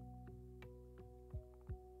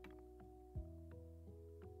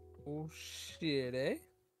 Oh shit, eh?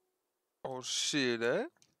 Oh shit, eh?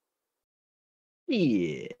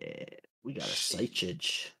 Yeah. We got a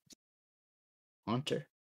Sychage. Haunter.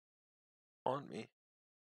 Haunt me.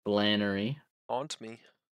 Flannery. Haunt me.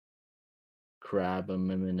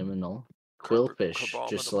 Crabaminiminal. Quillfish.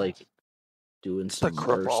 Just Crabominable. like doing It's the some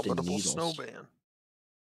bursting Crabominable needles. snowman.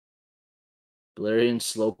 Galarian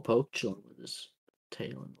Slowpoke chilling with his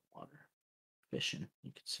tail in the water. Fishing,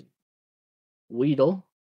 you can see. Weedle.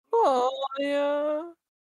 Oh yeah.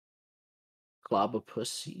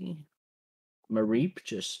 Clobbopusy. Mareep,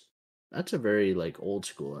 just that's a very like old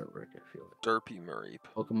school artwork, I feel like. Derpy Mareep.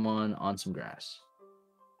 Pokemon on some grass.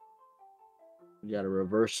 We got a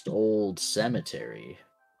reversed old cemetery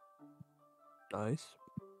Nice.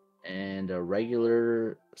 and a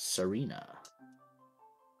regular Serena.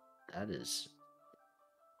 That is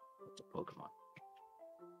that's a Pokemon.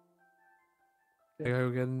 I gotta go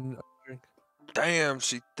get a drink. Damn,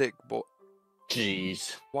 she thick, boy.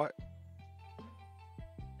 Jeez. What?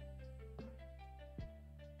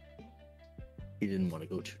 He didn't want to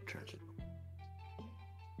go to church.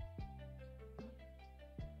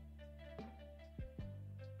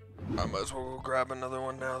 I might as well go grab another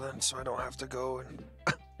one now then, so I don't have to go and.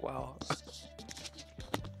 Wow.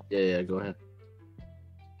 Yeah, go ahead.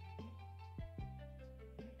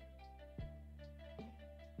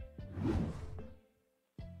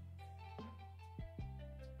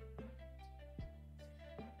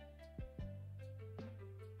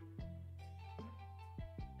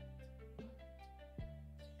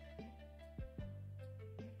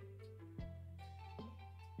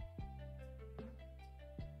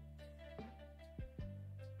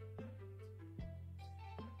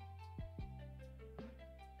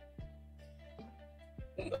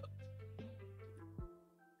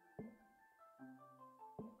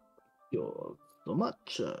 Yo, so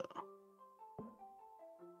much.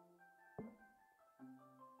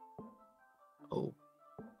 Oh,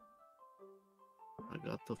 I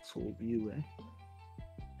got the full view, eh?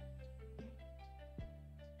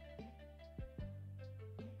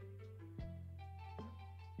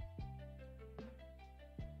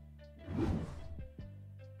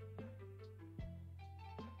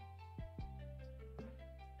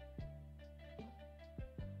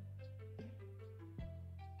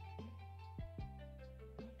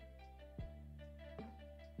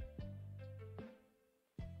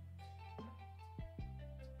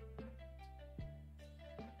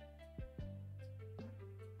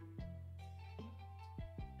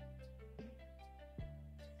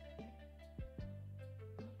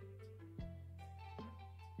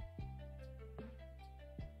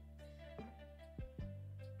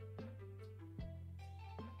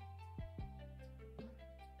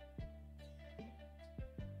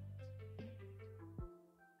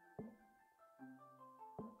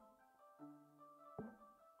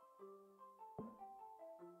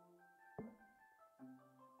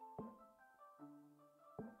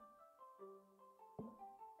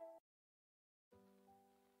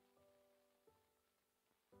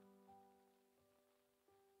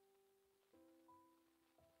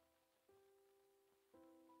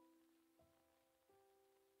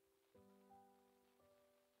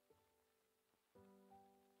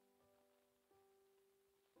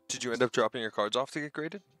 Did you end up dropping your cards off to get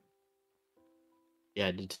graded? Yeah,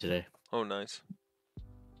 I did today. Oh, nice.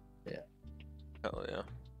 Yeah. Hell yeah.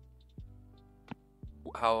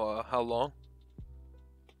 How long?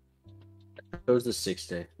 It was the 6th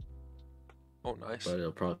day, Oh, nice. but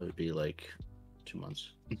it'll probably be like 2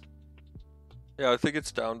 months. Yeah, I think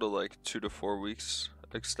it's down to like 2 to 4 weeks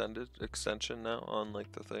extension now on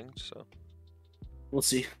like the thing, so We'll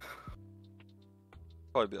see.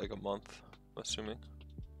 probably be like a month, assuming.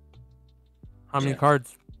 How many Yeah.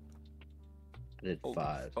 cards? I did Holy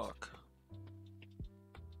 5. fuck.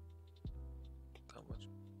 How much?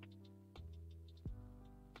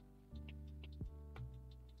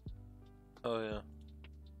 Oh yeah.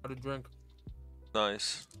 How to drink?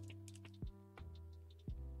 Nice.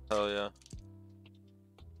 Hell yeah.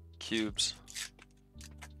 Cubes.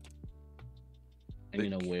 I'm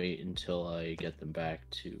gonna wait until I get them back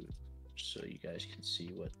so you guys can see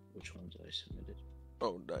which ones I submitted.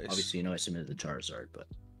 Oh, nice. Obviously, you know I submitted the Charizard, but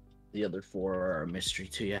the other 4 are a mystery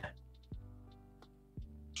to you.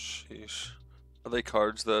 Sheesh. Are they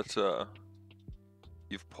cards that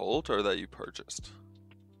you've pulled or that you purchased?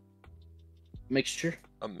 Mixture.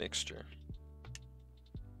 A mixture.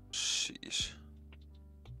 Sheesh.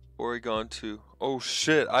 Oregon 2. Oh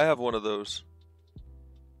shit, I have one of those.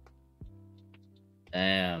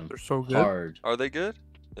 Damn. They're so good. Hard. Are they good?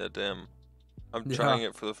 Yeah, damn. I'm Yeah. trying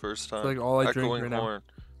it for the first time. like all I drink Echoing right now. Horn.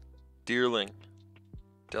 Deerling.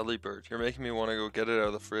 Delibird. You're making me want to go get it out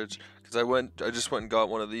of the fridge. Because I just went and got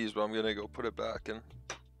one of these, but I'm going to go put it back and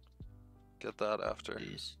get that after,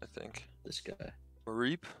 Jeez, I think. this guy.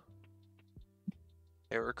 Reap.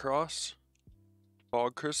 Heracross.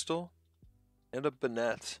 Bog Crystal. And a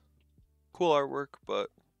Banette. Cool artwork, but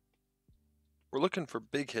we're looking for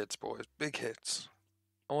big hits, boys. Big hits.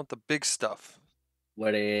 I want the big stuff.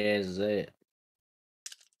 What is it?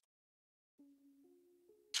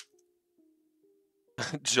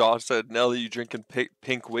 Josh said, Nelly, you drinking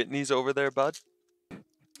pink Whitneys over there, bud?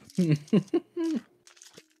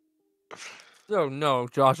 Oh no,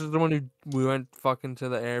 Josh is the one who we went fucking to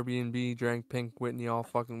the Airbnb, drank Pink Whitney all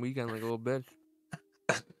fucking weekend like a little bitch.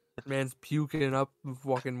 Man's puking up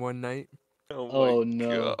fucking one night. Oh,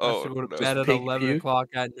 no. I have to go to bed at pink 11 puke? o'clock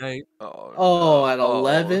at night. Oh, Oh, no. at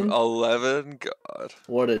 11? 11? God.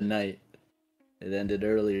 What a night. It ended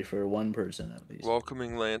early for one person at least.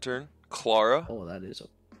 Welcoming Lantern. Clara. Oh, that is a...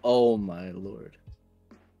 Oh, my lord.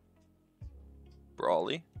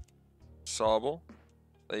 Brawly. Sobble.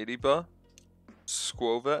 Ladybug.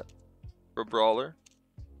 Squovet. Brawler.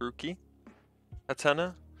 Rookie.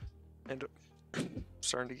 Hatena. And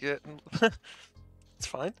starting to get... it's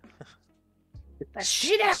fine. Get that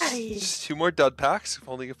shit out of here. Just 2 more dud packs. I've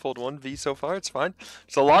only pulled 1 V so far. It's fine.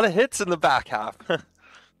 There's a lot of hits in the back half. A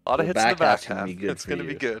lot of hits in the back half's gonna half. be good It's for gonna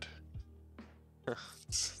be you. good.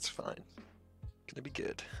 It's fine. Gonna be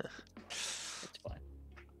good. It's fine.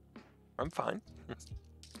 I'm fine.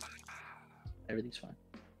 Everything's fine.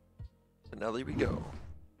 And now here we go.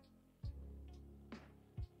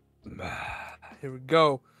 Here we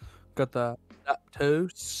go. Got the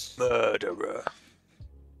Aptos. Murderer.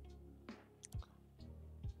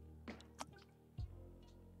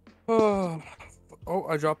 Oh,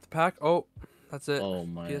 I dropped the pack. Oh, that's it. Oh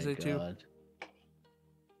my PSA 2. god.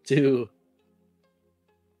 2.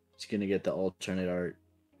 He's gonna get the alternate art.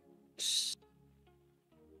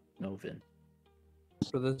 Novin.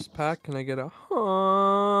 For this pack, can I get a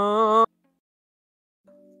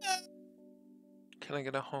Can I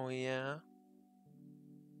get a oh yeah?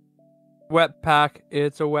 wet pack?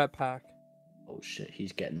 It's a wet pack. Oh shit,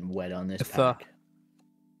 he's getting wet on this Agatha. pack.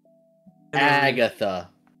 Agatha.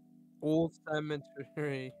 Old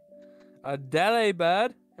Cemetery. A deli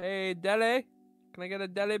bed. Hey, deli. Can I get a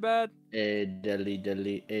deli bed? Deli.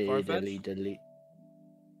 Farfetch? Deli.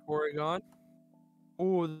 Oregon.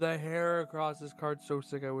 Oh, the hair across this card's so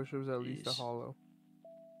sick. I wish it was at least a Jeez. hollow.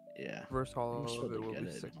 Yeah. Reverse hollow sure of it they'll will get be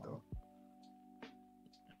it sick in though.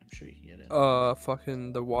 I'm sure you can get it.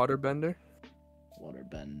 Fucking the waterbender.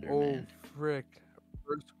 Waterbender, Oh, man. frick.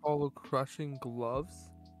 Reverse hollow crushing gloves.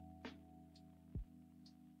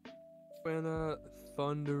 And a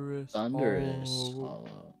thunderous. Thunderous. Oh,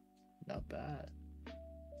 Hollow. Not bad.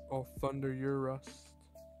 oh, thunder your rust.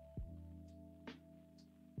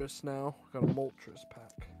 Just now, got a Moltres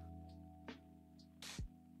pack.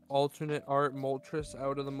 Alternate art Moltres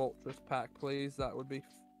out of the Moltres pack, please. That would be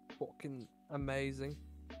fucking amazing.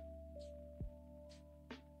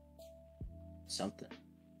 Something.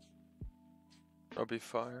 That'll be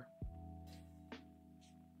fire.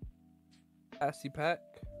 Assy pack.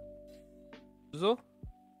 Zizzle.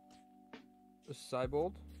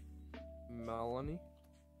 Cybold. Melanie.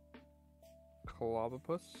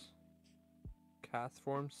 Clobopus.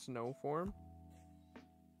 Castform, Snowform.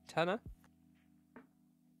 Tenna.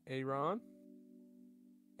 Aaron.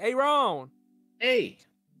 Hey!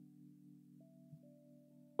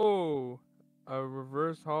 Oh, a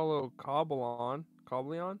reverse hollow Cobblon.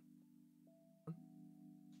 Something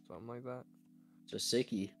like that. It's a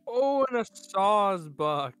sickie. Oh, and a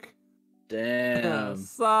Sawsbuck. Damn.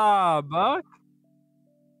 Sawbuck.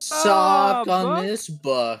 Sock on buck. this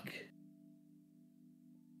buck.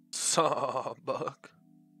 Sawbuck.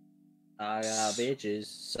 I got bitches.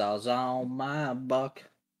 Saws on my buck.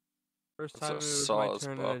 First It's a time it was my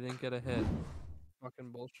turn and I Sawsbuck. didn't get a hit.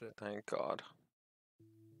 Fucking bullshit. Thank God.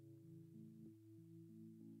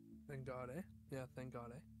 Thank God, eh? Yeah, thank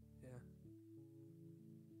God, eh? Yeah.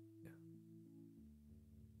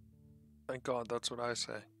 Thank God, that's what I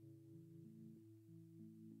say.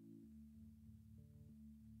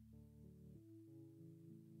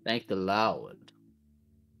 Thank the Lord.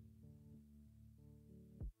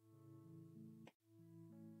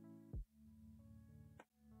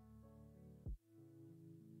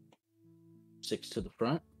 Six to the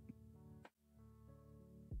front.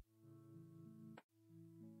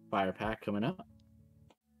 Fire pack coming up.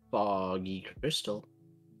 Foggy Crystal.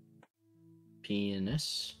 Peony.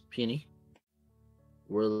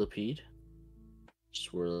 Whirlipede.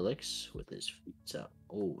 Swirlix with his feet up.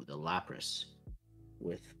 Oh, the Lapras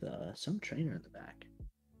with some trainer in the back.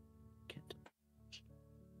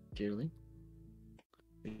 Dearly.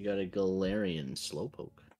 We got a Galarian Slowpoke.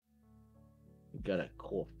 We got a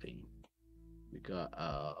Coughing. We got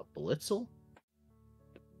a Blitzel.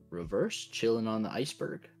 Reverse, chilling on the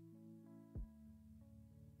iceberg.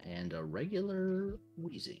 And a regular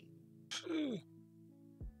Wheezing.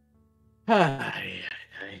 Ay.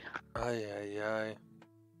 Ay.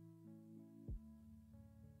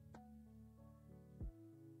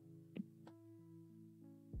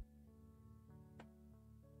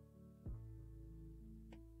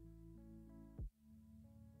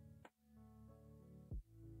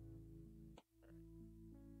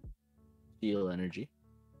 Steel Energy.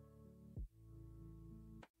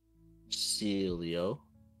 Celio,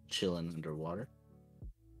 chilling underwater.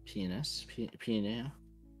 Pina.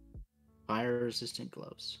 Fire resistant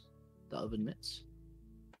gloves. The oven mitts.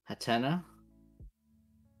 Hatena.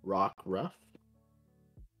 Rock Ruff.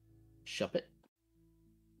 Shuppet.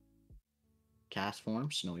 Cast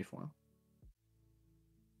form, snowy form.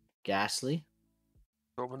 Ghastly.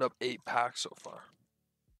 Opened up 8 packs so far.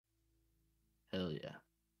 Hell yeah.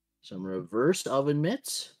 Some reverse oven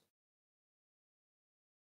mitts.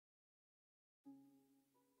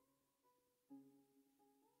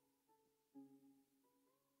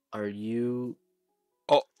 Are you?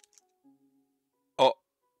 Oh, oh,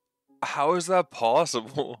 how is that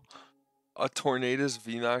possible? A Tornadoes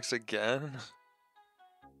VMAX again?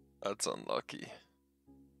 That's unlucky.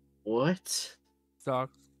 What?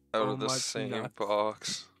 Sucks Out so of the much same nuts.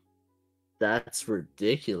 box. That's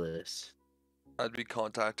ridiculous. I'd be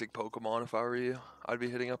contacting Pokemon if I were you. I'd be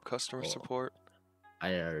hitting up customer Oh. support.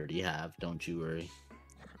 I already have. Don't you worry.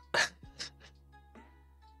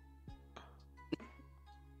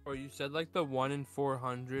 Or you said like the 1 in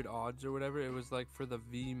 400 odds or whatever. It was like for the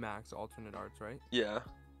V Max alternate arts, right? Yeah.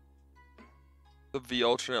 The V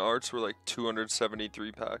alternate arts were like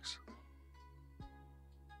 273 packs.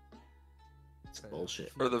 It's Okay.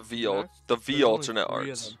 bullshit. Or the V V Max? the V There's only alternate 3 of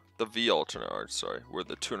arts. them. The V alternate arts, sorry, were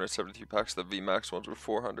the 273 packs. The V Max ones were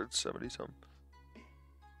 470 some.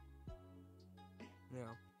 Yeah.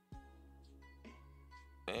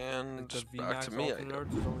 And Like the V back Max to me, I alternate guess.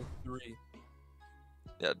 arts is only 3.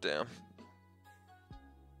 Yeah, damn.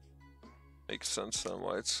 Makes sense then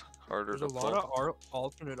why it's harder There's to a lot pull. of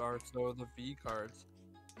alternate arts though, the V cards.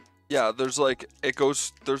 Yeah, there's like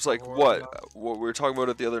there's like Or, what we were talking about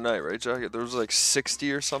it the other night, right, Jack? There's like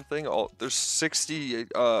 60 or something. There's 60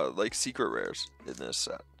 like secret rares in this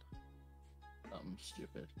set. Something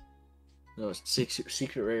stupid. No, six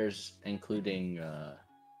secret rares, including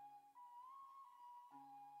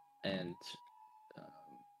and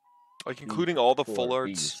Like including all the full 4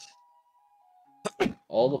 arts. Vs.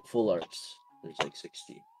 All the full arts. There's like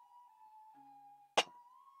 60.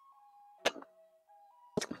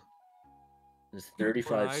 There's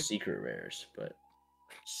 35 I- secret rares, but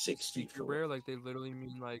 60 secret full. rare, like they literally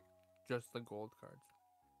mean like just the gold cards.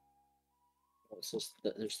 So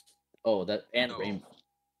there's that and No. rainbow.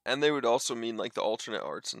 And they would also mean like the alternate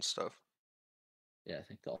arts and stuff. Yeah, I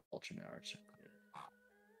think the alternate arts are included.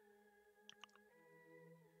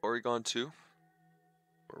 Oregon 2.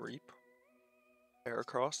 Reap.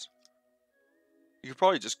 Heracross. You could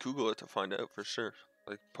probably just Google it to find out for sure.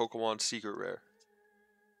 Like Pokemon Secret Rare.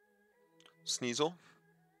 Sneasel.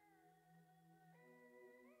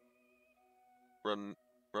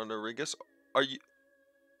 Runerigus. Are you...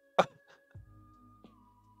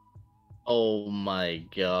 Oh my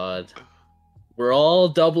god. We're all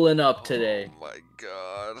doubling up today. Oh my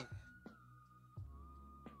god.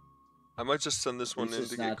 I might just send this one least in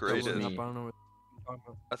it's to get not Doubling graded. me. up, I don't know what you're talking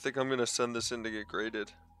about. I think I'm gonna send this in to get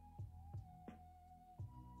graded.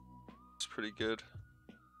 It's pretty good.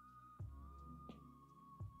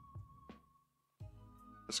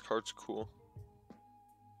 This card's cool.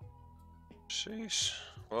 Sheesh.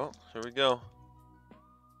 Well, here we go.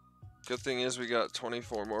 Good thing is we got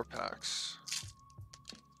 24 more packs.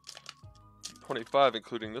 25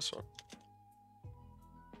 including this one.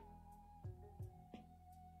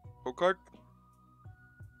 Go card.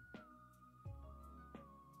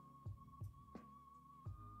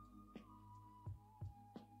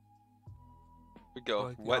 We go.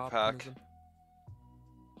 Like the Wet pack. optimism.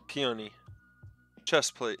 Peony.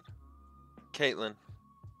 Chestplate. Caitlin.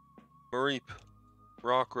 Mareep.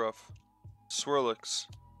 Rockruff. Swirlix.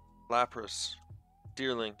 Lapras.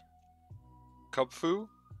 Deerling. Cubfu.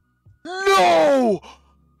 No!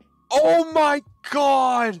 Oh my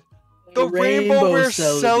god! The Rainbow Rare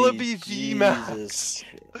Celebi VMAX.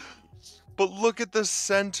 But look at the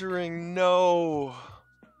centering. No.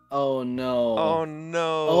 Oh no. Oh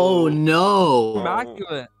no. Oh no.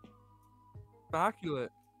 Immaculate.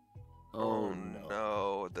 Immaculate. Oh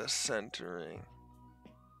no. The centering.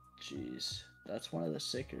 Jeez. That's one of the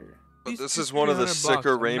sicker. But These this two is one of the 300 bucks,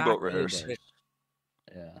 sicker rainbow immaculate rares. shit.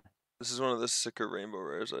 Yeah. This is one of the sicker rainbow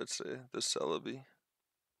rares, I'd say. The Celebi.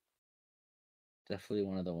 Definitely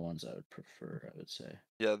one of the ones I would prefer, I would say.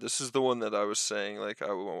 Yeah, this is the one that I was saying, like,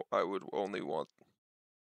 I would only want.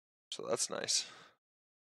 So that's nice.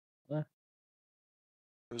 Yeah.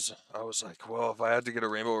 I was like, well, if I had to get a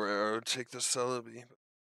rainbow rare, I would take the Celebi.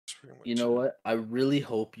 That's pretty much You know it. what? I really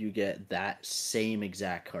hope you get that same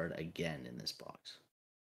exact card again in this box.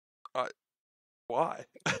 Why?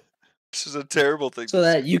 This is a terrible thing So to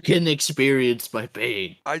that say. you can experience my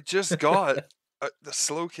pain. I just got the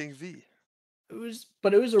Slow King V. It was a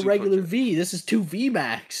regular Duplicate. V. This is 2 V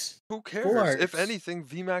Max. Who cares? If arts. anything,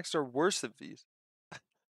 VMAX are worse than Vs.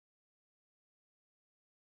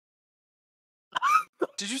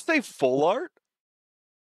 Did you say full art?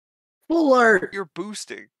 Full art. You're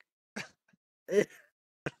boosting.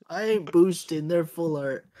 I ain't boosting. They're full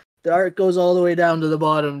art. The art goes all the way down to the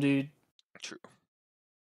bottom, dude. True.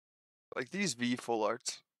 Like these V full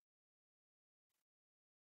arts.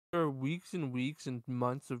 There are weeks and weeks and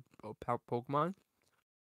months of Pokemon.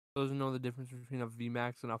 Doesn't know the difference between a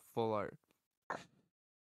VMAX and a full art.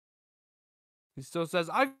 He still says,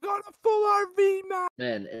 "I got a full RV, man."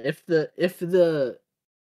 Man, if the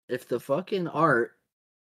fucking art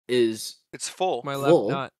is It's full. My left full,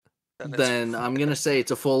 nut. And it's then I'm gonna say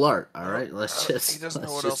it's a full art. All No, right, let's he just doesn't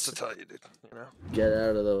know let's what else to just tell you, dude. You know, get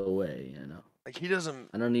out of the way. You know, like he doesn't.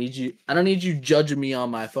 I don't need you. I don't need you judging me on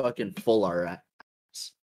my fucking full art.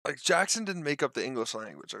 Like Jackson didn't make up the English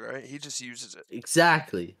language, all right? He just uses it.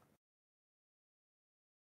 Exactly.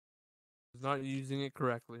 He's not using it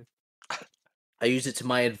correctly. I use it to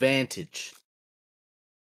my advantage.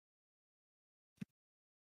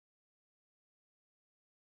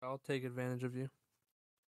 I'll take advantage of you.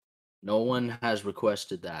 No one has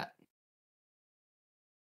requested that.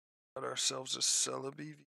 Got ourselves a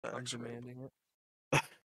Celebi I'm Max ring. demanding it.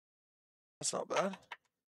 That's not bad.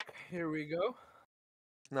 Here we go.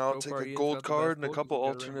 Now I'll So take far, a Ian's gold got the card best and a gold, couple you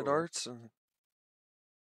can get a alternate rainbow. arts, and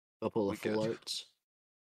Couple We of full good. arts.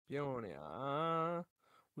 Peonia.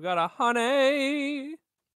 We got a honey.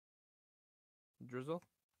 Drizzle.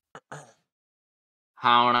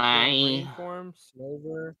 How Rainform.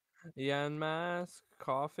 Snover. Yan mask.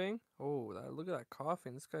 Coughing. Oh, look at that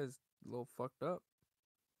coughing. This guy's a little fucked up.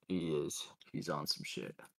 He is. He's on some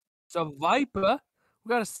shit. Savipa. We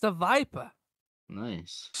got a Savipa.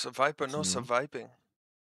 Nice. Savipa, no Mhm. Saviping.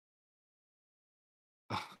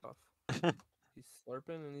 Puff. He's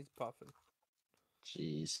slurping and he's puffing.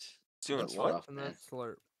 Jeez. He's doing That's what? rough, And man. that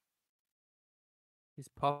slurp. He's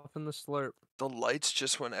puffing the slurp. The lights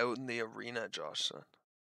just went out in the arena, Josh said.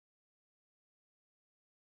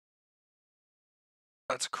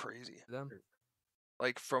 That's crazy. Them.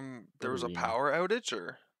 Like from there was a arena? power outage,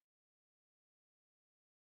 or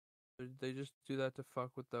They just do that to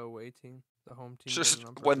fuck with the away team. The home team. just does it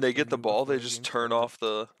on when they purpose get the you ball, before they the just game turn started. off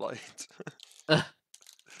the lights.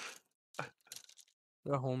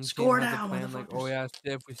 The home Score team has now, a plan like, oh motherfuckers.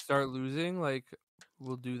 yeah, if we start losing, like,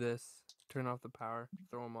 we'll do this. Turn off the power.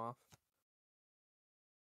 Throw them off.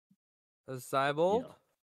 A Cybold. Yeah.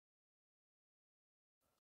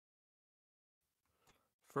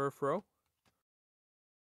 Furfro.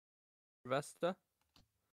 Vesta.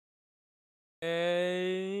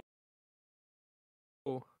 A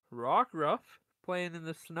Rock Ruff playing in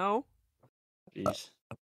the snow. Jeez.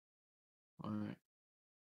 All right.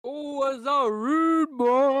 Oh, was a rude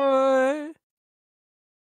boy.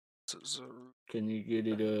 Can you get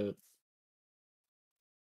it up?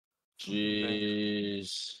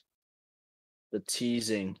 Jeez. The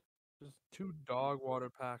teasing. Just 2 dog water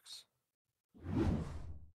packs.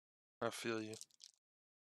 I feel you.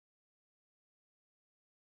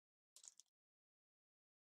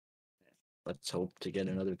 Let's hope to get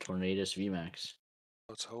another Tornadus VMAX.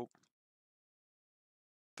 Let's hope.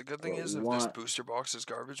 The good thing What is, we if this want- booster box is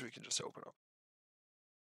garbage, we can just open up.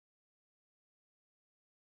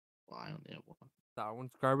 Well, I only have one. That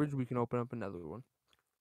one's garbage. We can open up another one.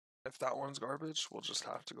 If that one's garbage, we'll just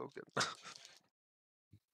have to go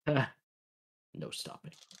get. No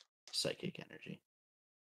stopping. Psychic energy.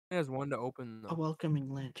 He has one to open A though. welcoming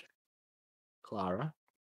lantern. Clara.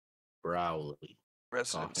 Browley.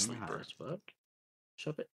 Resident Coughing high sleeper. as fuck.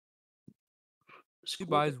 Shove it. He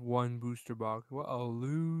buys one booster box. What a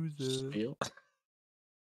loser. Spiel.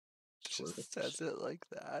 Just says it like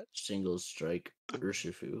that. Single strike.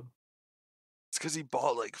 Urshifu. It's because he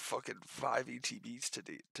bought like fucking 5 ETBs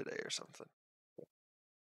today or something.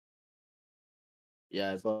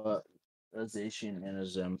 Yeah, I bought a Zacian and a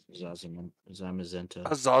Zamazenta.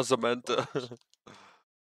 Azazamenta.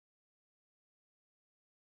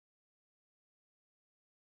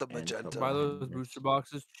 The And magenta. Buy those Magenta. booster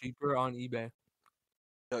boxes cheaper on eBay.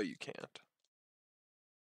 No, you can't.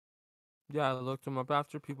 Yeah, I looked them up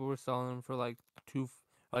after. People were selling them for like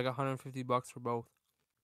 $150 for both.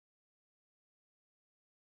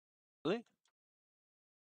 Really?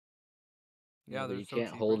 Yeah, but they're you so can't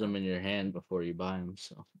cheap hold right them now. in your hand before you buy them.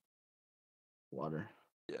 So, water,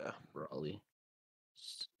 Yeah. Raleigh,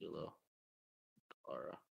 Skillo,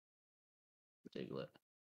 Clara, Diglett,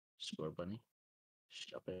 Score Bunny,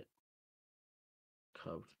 Shuppet,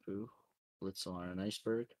 Cubfu, Blitzel on an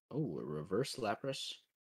Iceberg. Oh, a reverse Lapras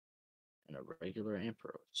and a regular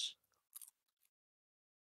Ampharos.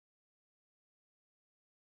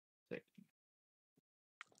 Sick.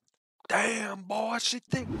 Damn, boy, she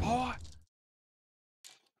thick, boy.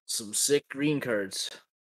 Some sick green cards.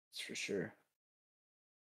 That's for sure.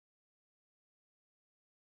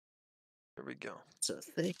 Here we go. It's a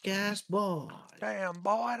thick ass boy. Damn,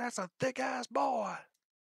 boy, that's a thick ass boy.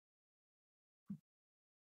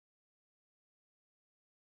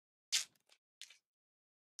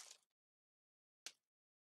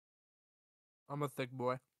 I'm a thick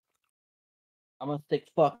boy. I'm a thick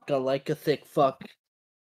fuck. I like a thick fuck.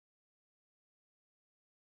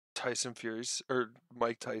 Tyson Fury's or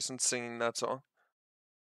Mike Tyson singing that song.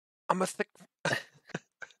 I'm a thick.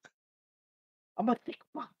 I'm a thick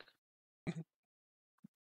fuck.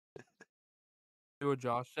 Do what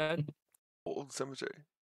Josh said. Old cemetery.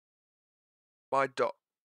 My dog.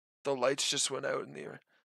 The lights just went out in the air.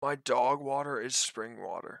 My dog water is spring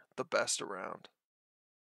water, the best around.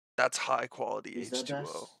 That's high quality Is that H2O.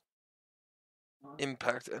 best?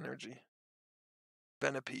 Impact energy.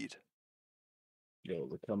 Venipede. Yo,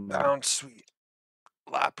 look how many. Bound Sweet.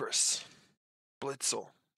 Lapras. Blitzel.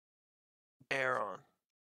 Aeron.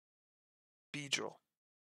 Beedrill.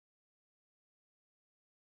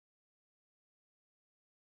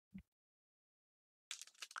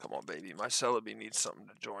 Come on, baby. My Celebi needs something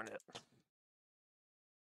to join it.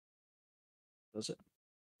 Does it?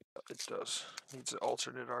 It does. Needs an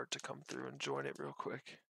alternate art to come through and join it real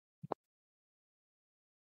quick.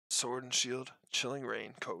 Sword and Shield. Chilling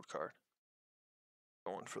Rain code card.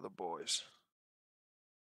 Going for the boys.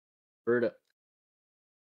 Birda.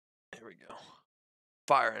 Here we go.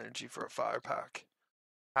 Fire Energy for a fire pack.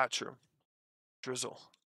 Hatchroom. Drizzle.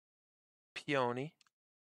 Peony.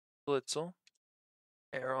 Blitzel.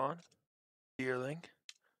 Aeron. Deerling.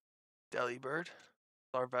 Delibird.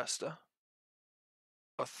 Larvesta.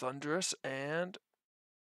 A Thundurus and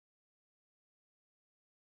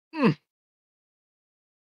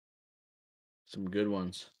Some good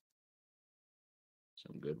ones.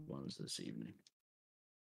 Some good ones this evening.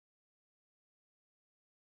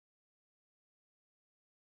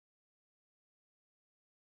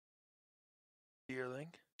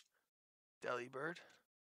 Deerling. Delibird.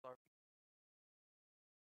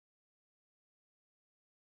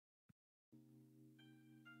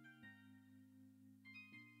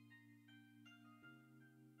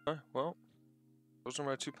 Well, those are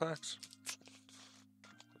my 2 packs.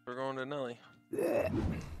 We're going to Nelly.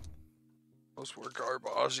 Those were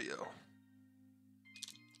Garbaggio.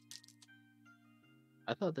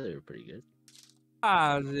 I thought they were pretty good.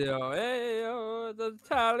 Asio, io, the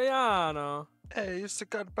Italiano. Hey, it's the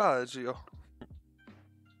Garbaggio.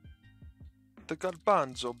 The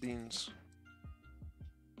Garbanzo beans.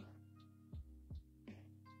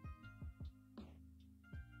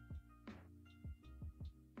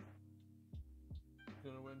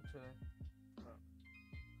 Gonna win today.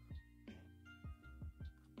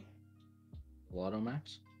 Lotto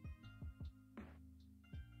Max?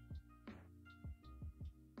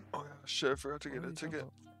 Oh yeah, shit, I forgot to What get are a you talking ticket.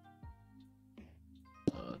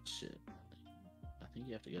 about? Oh, shit. I think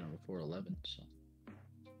you have to get them before 11, so.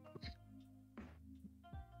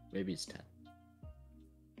 Maybe it's 10.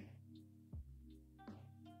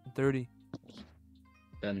 30.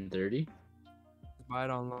 10:30? Buy it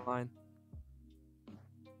online.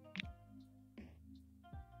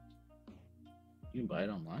 You can buy it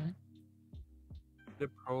online? The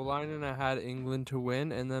pro line, and I had England to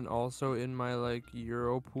win, and then also in my like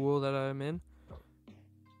Euro pool that I'm in,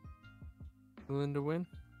 England to win.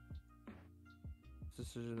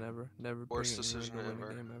 Decision ever. Never bring Worst England decision to win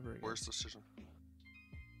ever. a game ever again. Worst decision.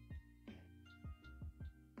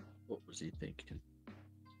 What was he thinking?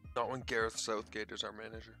 Not when Gareth Southgate is our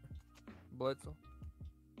manager. Blitzel.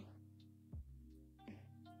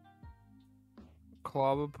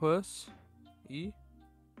 Clobopus. E.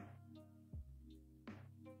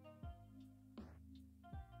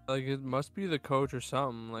 Like, it must be the coach or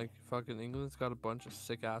something. Like, fucking England's got a bunch of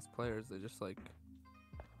sick ass players. They just like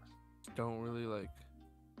don't really like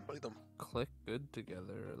Play them. click good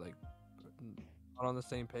together, or like not on the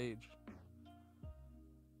same page.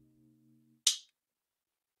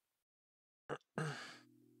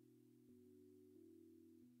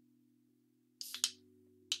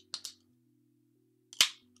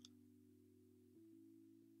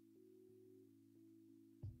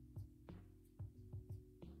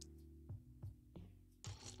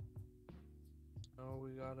 Oh,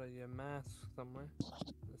 we got a mask somewhere.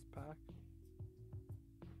 This pack.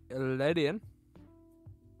 Eledian.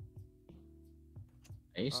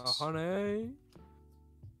 Ace? Honey.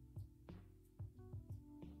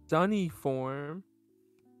 Sunny form.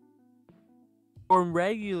 Or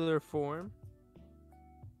regular form.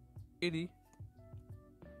 80.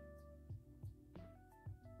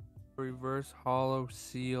 Reverse hollow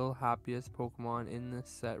seal. Happiest Pokemon in this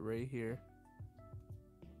set right here.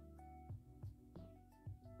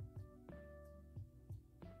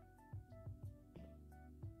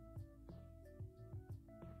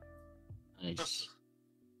 Nice.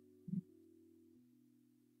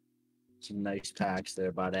 Some nice packs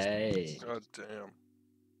there, buddy. God damn.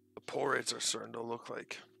 The pull rates are starting to look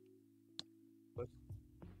like.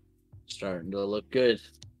 Starting to look good.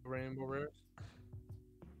 Rainbow rares.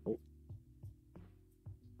 Oh.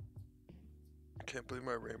 Can't believe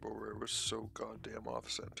my rainbow rare was so goddamn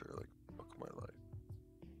off center. Like, fuck my life.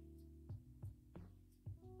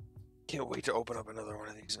 Can't wait to open up another one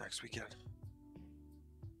of these next weekend.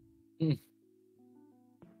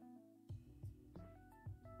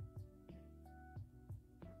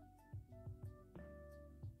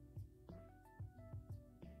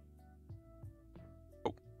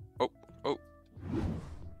 Oh.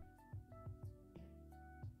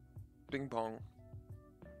 Bing bong.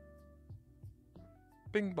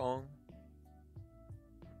 Bing bong.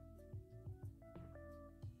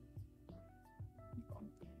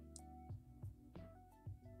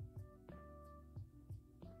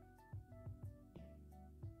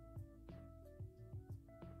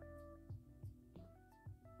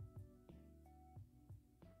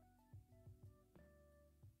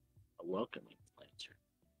 A welcoming planter.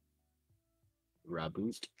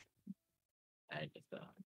 Raboot. Agatha.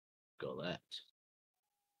 Golette.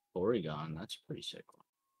 Oregon, that's a pretty sick one.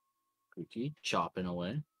 Cookie, chopping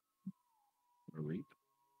away. Reap.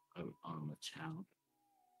 Out on the town.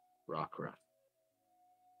 Rockruff.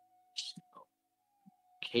 Snow.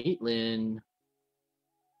 Caitlin.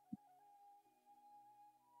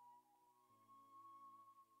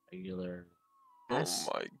 Regular. Oh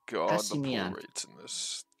my god, the passing me pull on. rates in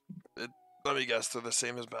this. Let me guess, they're the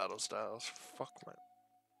same as Battle Styles. Fuck my.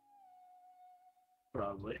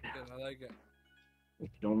 Probably. Good, I like it. We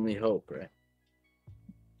can only hope, right?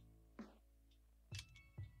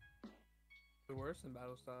 The worse than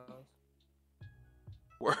Battle Styles.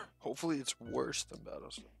 Hopefully it's worse than Battle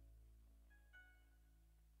Styles.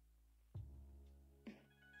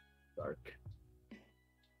 Dark.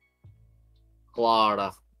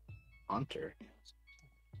 Florida. Hunter.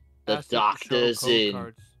 The Has to show doctor's code in.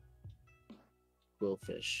 cards.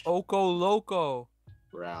 Quillfish. Oko Loco.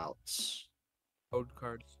 Routes. Code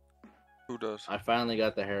cards. Who does? I finally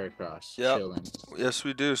got the Heracross. Yep. Chilling. Yes,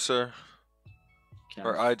 we do, sir.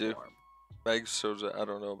 Or I do. Counterform. Meggs shows it. I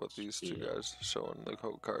don't know about these two Yeah. guys showing the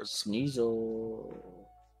code cards. Sneasel.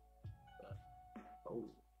 Oh.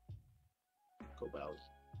 Go Bowser.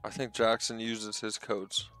 I think Jackson uses his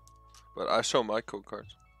codes, but I show my code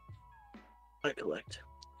cards. I collect.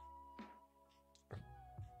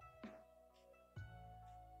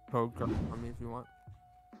 Code card for me if you want.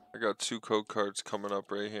 I got 2 code cards coming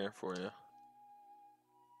up right here for you,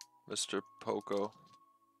 Mr. Poco.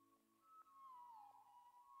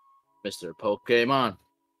 Mr. Pokemon.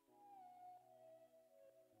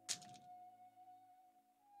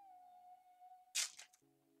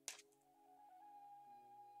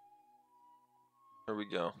 Here we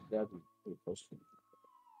go. That'd be pretty close to me.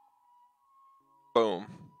 Boom.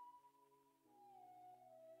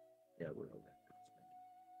 Yeah, we're over.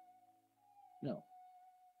 No.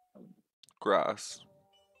 Grass.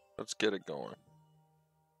 Let's get it going.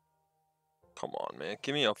 Come on, man.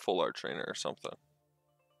 Give me a full art trainer or something.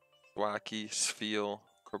 Wacky, Spheal,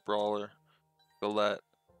 Crabrawler, Galette,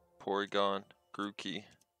 Porygon, Grookey,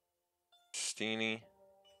 Steenie,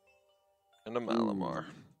 and a Malamar. Ooh.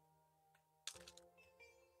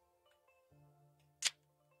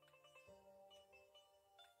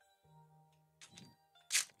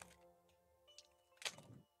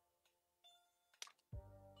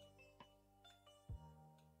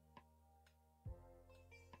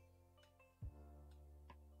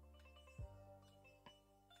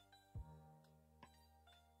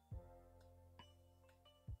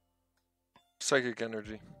 Psychic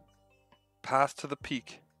Energy. Path to the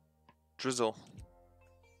Peak. Drizzle.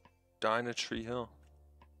 Dynatree Hill.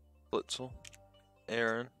 Blitzel.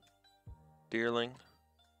 Aaron. Deerling.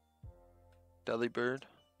 Delibird.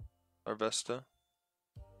 Arvesta.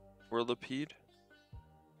 Whirlipede.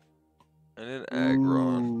 And an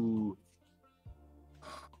Aggron. Ooh.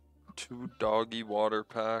 2 doggy water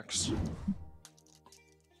packs.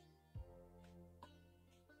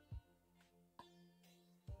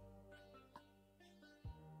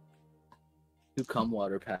 Two cum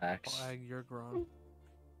water packs. Flag, you're grown.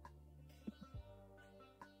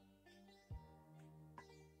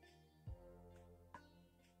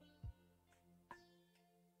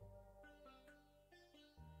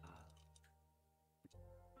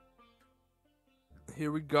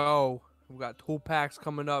 Here we go. We got 2 packs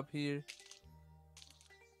coming up here.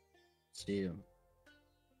 See you.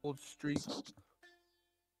 Old streak.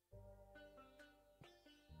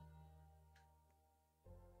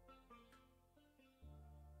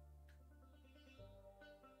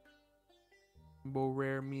 Bo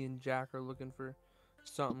Rare, me and Jack are looking for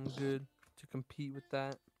something good to compete with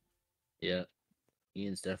that. Yeah.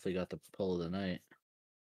 Ian's definitely got the pull of the night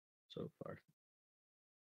so far.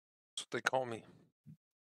 That's what they call me.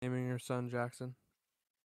 Naming your son Jackson.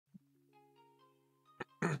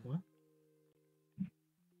 What?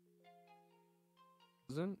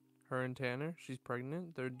 Isn't her and Tanner? She's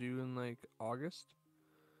pregnant. They're due in like August.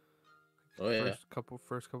 Oh yeah. First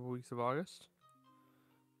couple weeks of August.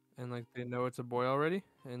 And like they know it's a boy already,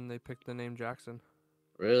 and they picked the name Jackson.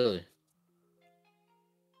 Really?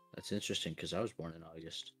 That's interesting because I was born in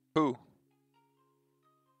August. Who?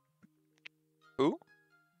 Who?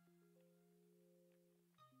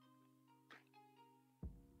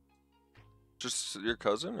 Just your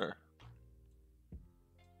cousin, or?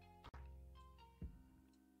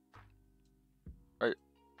 Right.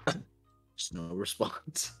 Just no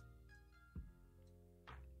response.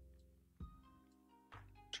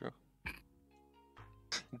 True.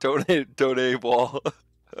 Donate wall.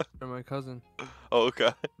 They're my cousin. Oh,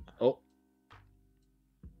 okay. Oh,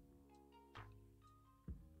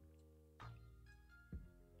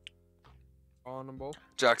 Honorable.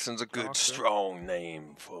 Jackson's a good, Doctor. strong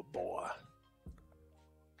name for a boy.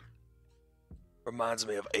 Reminds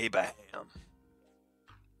me of Abraham.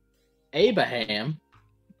 Abraham.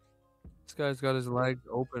 This guy's got his legs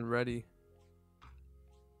open, ready.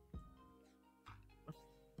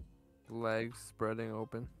 Legs spreading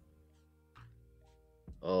open.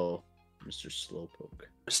 Oh, Mr. Slowpoke.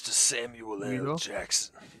 Mr. Samuel L. Weedle?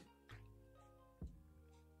 Jackson.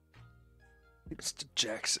 Mr.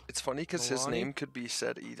 Jackson. It's funny because his Milani? name could be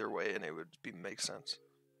said either way and it would make sense.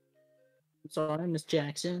 I'm sorry, Miss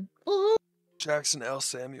Jackson. Oh. Jackson L.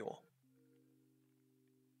 Samuel.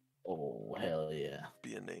 Oh, hell yeah.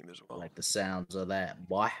 Be a name as I well. like the sounds of that,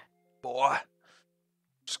 boy. Boy.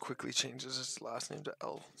 Just quickly changes his last name to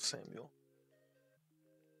L. Samuel.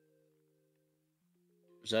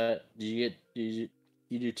 Was that, did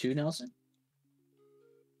you do two, Nelson?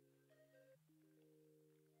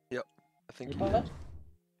 I think You he did?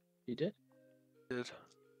 You did? did.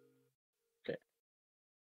 Okay.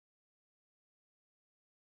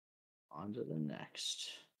 On to the next.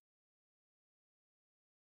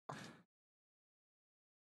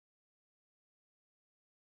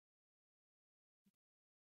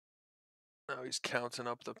 Now he's counting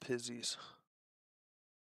up the pizzies.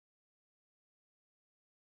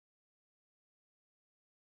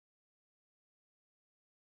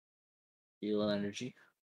 Heal energy.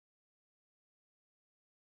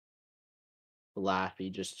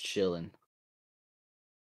 Laffy just chilling.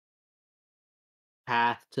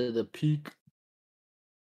 Path to the peak.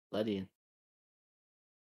 Letty.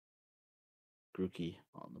 Grookey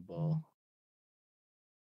on the ball.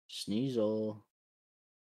 Sneasel.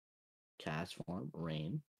 Cast form.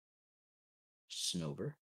 Rain.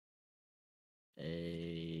 Snover.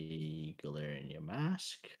 A Galarian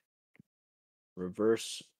Mask.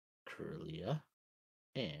 Reverse Curlia.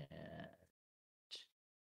 And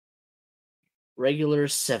regular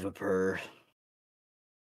Sevapur.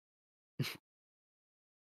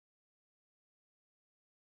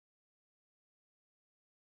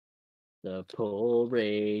 The pull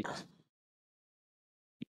rates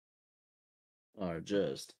are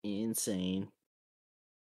just insane.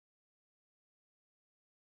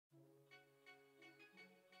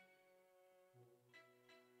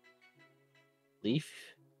 Leaf.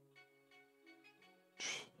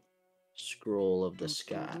 Scroll of the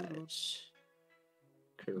Skies.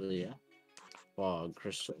 Curlia. Fog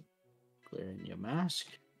Crystal. Galarian Mask.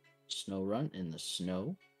 Snow Run in the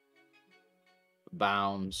Snow.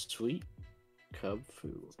 Bounds Sweet. Cub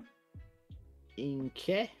Fu.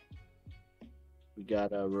 Inke. We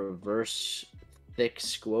got a reverse thick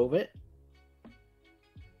Squovit.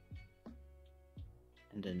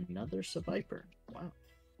 And another Seviper. Wow.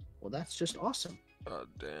 Well, that's just awesome. God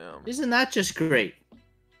damn. Isn't that just great?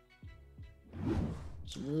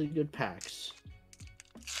 Some really good packs.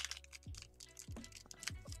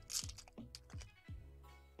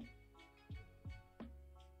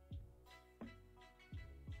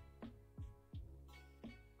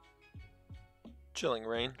 Chilling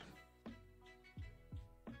Rain.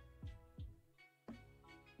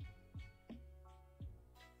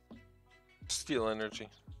 Steel Energy.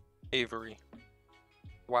 Avery.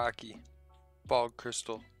 Wacky. Fog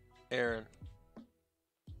Crystal. Aaron.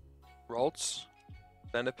 Ralts.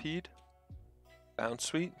 Venipede. Bounce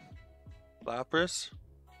Sweet. Lapras.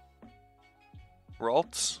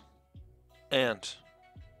 Ralts. And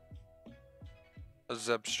a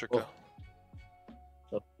Zebstrika.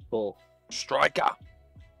 The full. Striker.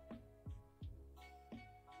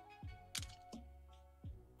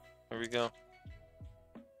 There we go.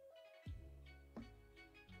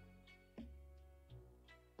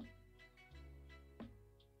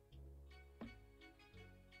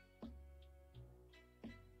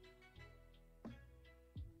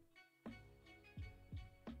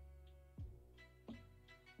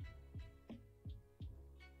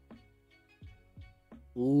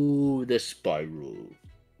 Ooh, the spiral.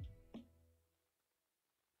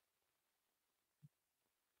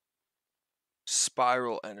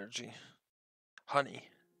 Spiral energy. Honey.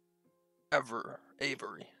 Avery.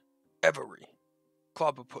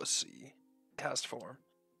 Clobbopusy. Cast form.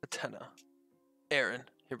 Atenna. Aaron.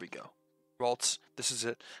 Here we go. Ralts. This is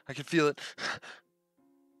it. I can feel it.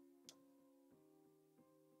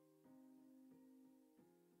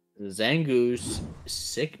 Zangoose,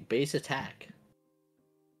 sick base attack.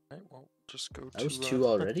 Alright, well, just go to... That was 2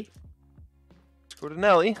 already? Let's go to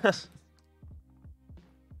Nelly.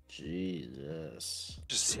 Jesus.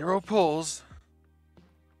 Just 0 pulls.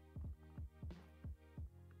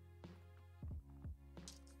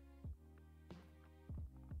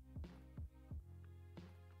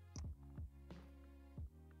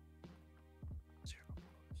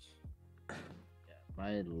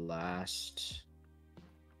 My last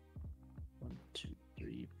 1, 2,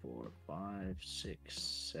 3, 4, 5, 6,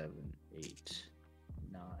 7, 8,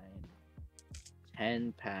 9,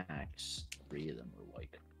 10 packs. 3 of them were white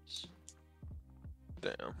cards.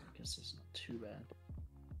 Damn. Guess it's not too bad.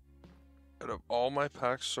 Out of all my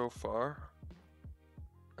packs so far,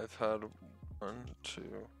 I've had 1, 2,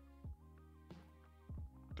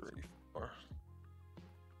 3, 4,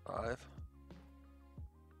 5,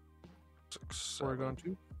 6, We're 7. going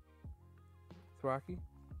to Thwacky.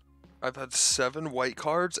 I've had 7 white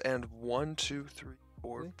cards and 1, 2, 3,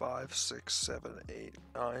 4, 5, 6, 7, 8,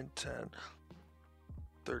 9, 10,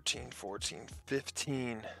 13, 14,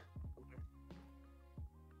 15.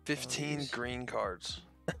 15 Nice. green cards.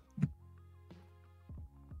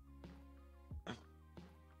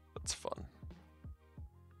 That's fun.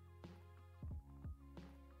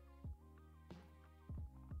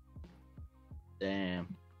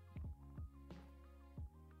 Damn.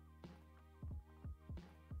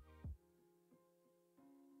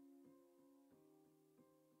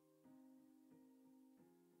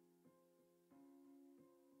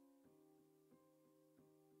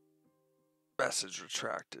 Message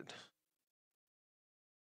retracted.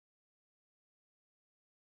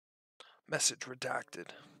 Message redacted.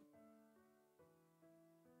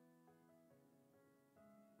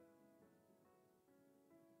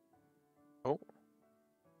 Oh.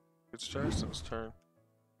 It's Jackson's turn.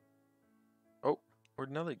 Oh,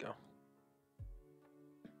 where'd Nelly go?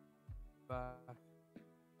 Back.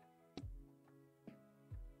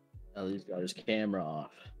 Now he's got his camera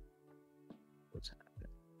off. What's happening?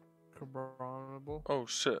 Carbonable. Oh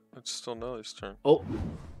shit, it's still Nelly's turn. Oh,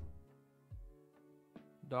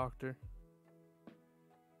 Doctor.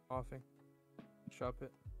 Coughing. Shuppet.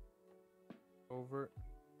 Overt.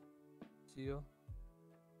 Seal.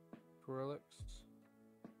 Twirlix.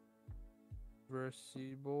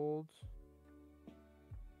 Versibold.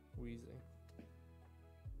 Wheezing.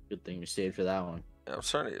 good thing you stayed for that one. Yeah, I'm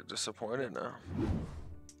starting to get disappointed now.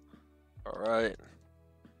 Alright.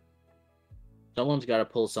 Someone's got to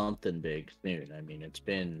pull something big soon. I mean, it's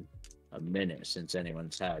been a minute since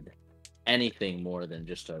anyone's had anything more than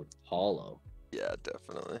just a hollow. Yeah,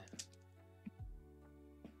 definitely.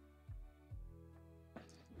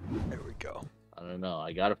 There we go. I don't know.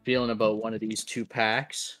 I got a feeling about one of these 2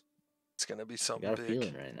 packs. It's gonna be I something got a big.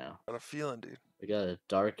 feeling right now. Got a feeling, dude. We got a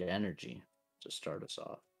dark energy to start us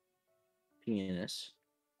off. Penis.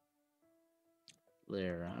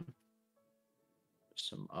 Laron.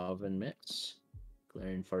 Some oven mitts.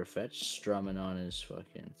 Glaring Farfetch strumming on his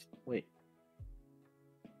fucking. Wait.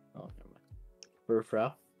 Oh, never mind.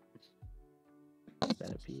 Furfrau.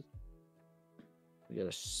 Centipede. We got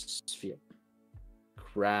a sphere.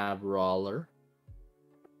 Crab Roller.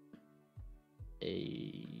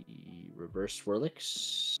 A reverse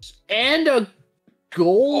Swirlix. And a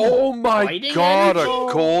gold. Oh my fighting god, energy?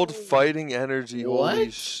 a gold fighting energy. Holy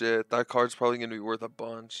What? shit. That card's probably gonna be worth a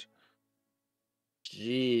bunch.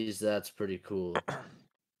 Jeez, that's pretty cool.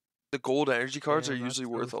 The gold energy cards Damn, are that's usually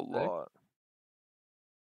so worth a sick. lot.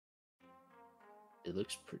 It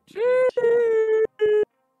looks pretty good too.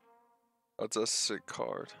 That's a sick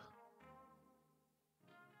card.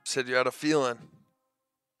 Said you had a feeling.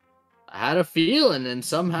 I had a feeling, and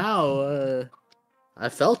somehow I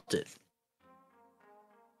felt it.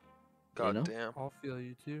 God know? damn. I'll feel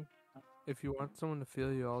you too. If you want someone to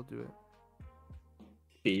feel you, I'll do it.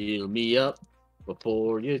 Feel me up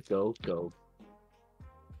before you go.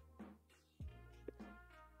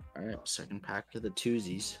 All right, second pack to the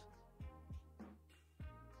twosies.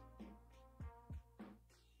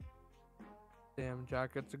 Damn,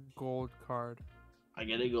 Jack gets a gold card. I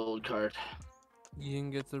get a gold card.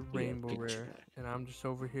 Ian gets a rainbow big rare, check. and I'm just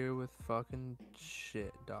over here with fucking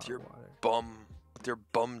shit dog Your water. Bum. With your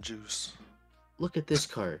bum juice. Look at this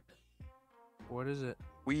card. What is it?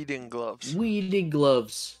 Weeding gloves. Weeding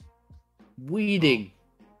gloves. Weeding.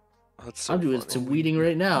 That's so I'm doing funny. some weeding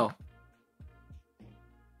right now.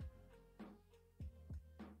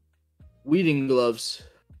 Weeding gloves.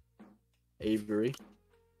 Avery.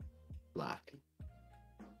 Black.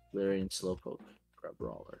 Larian Slowpoke. Grub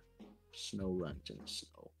Roller. Snow Runt in the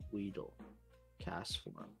Snow. Weedle. Cast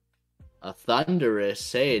Form. A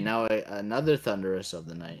Thunderous. Hey, now another Thunderous of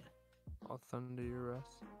the night. I'll thunder your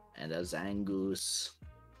ass. And a Zangoose.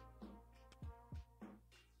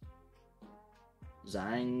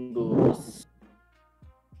 Zangoose.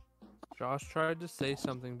 Josh tried to say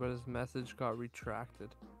something, but his message got retracted.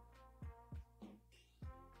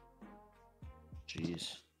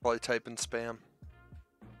 Jeez. Probably typing spam.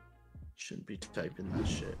 Shouldn't be typing that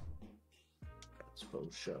shit. That's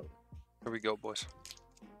faux show. Here we go, boys.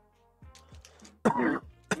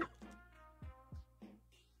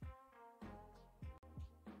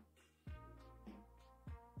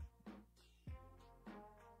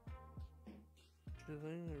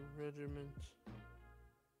 Chilling regiment.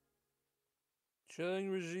 Chilling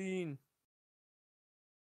regime.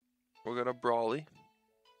 We got a Brawly,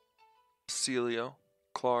 Celio,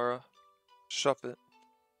 Clara, Shuppet,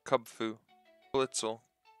 Cubfu, Blitzel,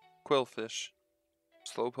 Quillfish,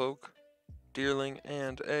 Slowpoke, Deerling,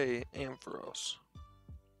 and a Ampharos.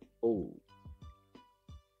 Oh,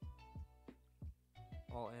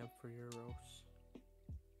 All amp for Euros.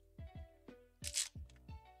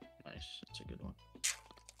 nice. That's a good one.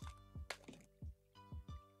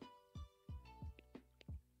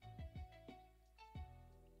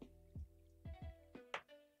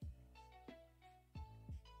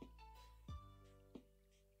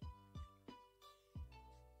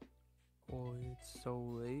 Oh, it's so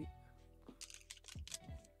late.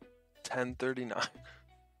 10:39.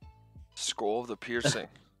 Scroll of the Piercing,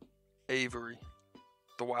 Avery,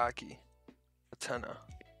 Thwacky, Atena,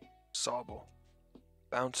 Sobble,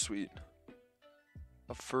 Bounce Sweet,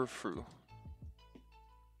 a Furfrou,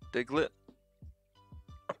 Diglett,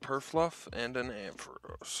 a Purfluff, and an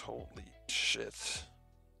Ampharos. Holy shit.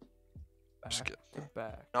 Just Back get to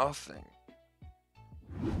back. nothing.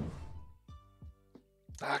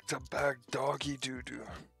 Back to back doggy doo doo.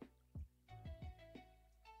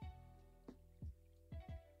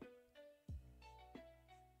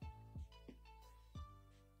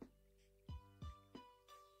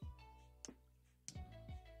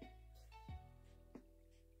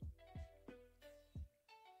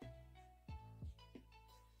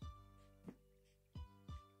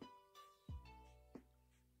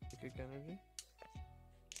 Kick energy.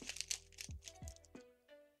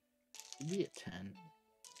 Be a 10.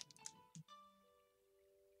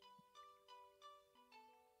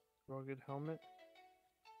 Rugged helmet.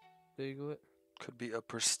 Diglett. Could be a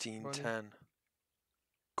pristine 20. 10.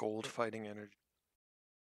 Gold fighting energy.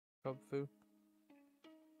 Cubfu.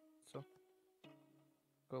 So.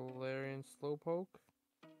 Galarian Slowpoke.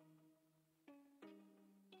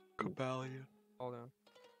 Cabalia. All down.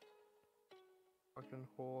 Fucking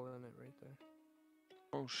hole in it right there.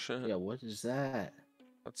 Oh shit. Yeah, what is that?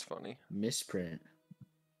 That's funny. Misprint.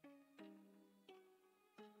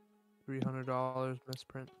 $300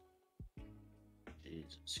 misprint.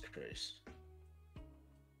 Jesus Christ.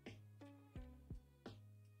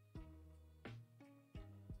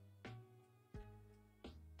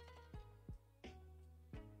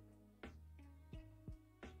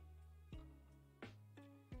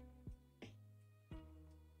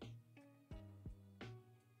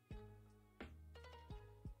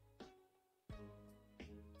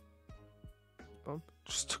 Bump.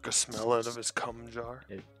 Just took a smell out of his cum jar.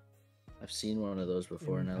 I've seen one of those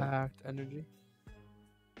before now. Impact energy.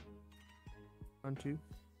 1-2.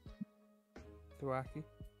 Thwacky.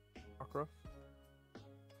 Rockruff.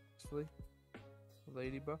 Sleigh.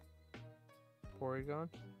 Ladybug. Porygon.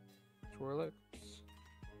 Swirlix.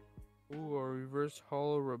 Ooh, a reverse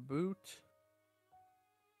hollow reboot.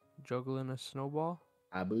 Juggling a snowball.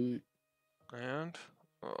 Abu. And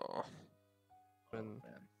oh, And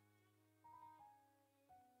Man.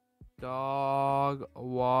 dog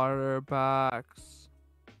water packs.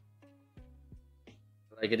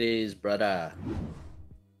 Like it is, brother.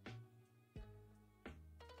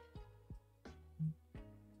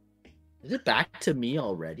 Is it back to me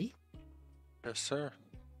already? yes sir.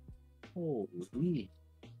 Holy.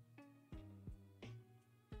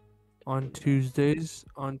 On Tuesday,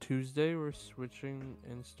 we're switching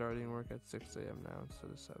and starting work at 6 a.m. now instead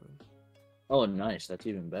of 7. Oh, nice. That's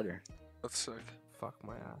even better. That's sick. Fuck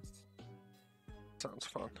my ass. Sounds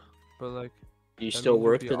fun. But like, Do you That still means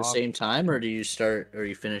we'll work be for the off- same time, or do you start, or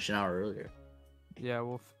you finish an hour earlier? yeah,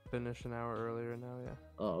 we'll finish an hour earlier now. Yeah.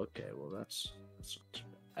 Oh, okay. Well, that's not too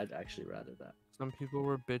bad. I'd actually rather that. Some people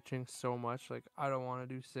were bitching so much, like I don't want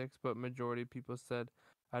to do 6, but majority of people said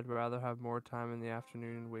I'd rather have more time in the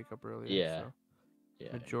afternoon and wake up earlier. Yeah. So Yeah. I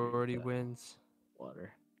agree with majority that. wins.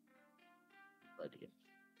 Water. Blood.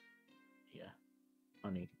 Yeah.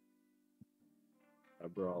 Honey. A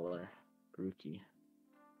brawler. Grookey.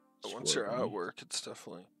 But once you're Squirmy, at work, it's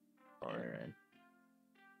definitely fine. Aaron.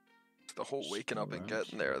 The whole waking up and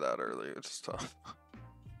getting there that early, it's tough.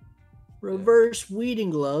 Reverse weeding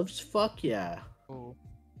gloves. Fuck yeah. Oh.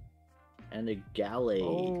 And a Gallade.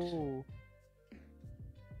 Oh.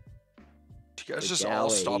 Do you guys The just all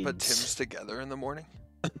stop at Gallades. Tim's together in the morning?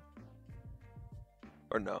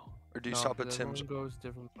 Or no? Or do you No, stop at 'cause Tim's? everyone goes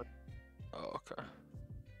different. Oh, okay.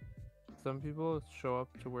 Some people show up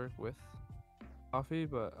to work with coffee,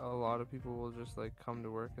 but a lot of people will just like come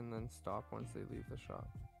to work and then stop once they leave the shop.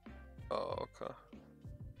 Oh, okay.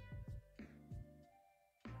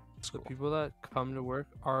 That's The cool. people that come to work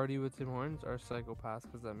already with Tim Hortons are psychopaths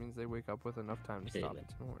because that means they wake up with enough time to stop Caleb.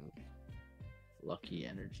 at Tim Hortons. Lucky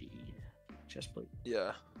Energy. Chestplate.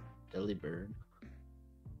 Yeah. Delibird.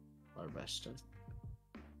 Larvesta.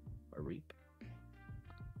 A Reap.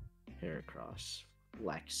 Heracross.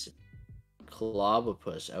 Lex.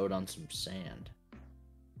 Clobopus out on some sand.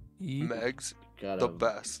 Eat. Meggs, Got the a,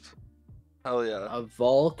 best. Hell yeah. a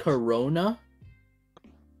Volcarona.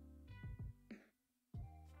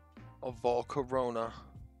 A Volcarona.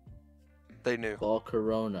 They knew.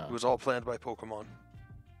 Volcarona. It was all planned by Pokemon.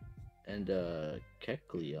 And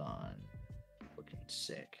Kecleon. Looking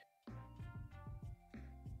sick.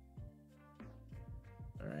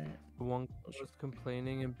 Alright. The one who was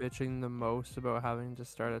complaining and bitching the most about having to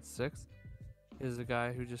start at 6 is the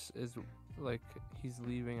guy who just is like he's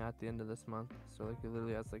leaving at the end of this month. So like he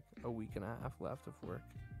literally has like a week and a half left of work.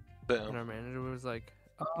 And Damn. our manager was like,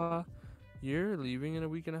 you're leaving in a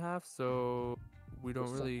week and a half, so we don't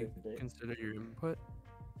What's up, really Dave? consider your input.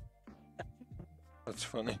 That's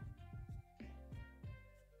funny.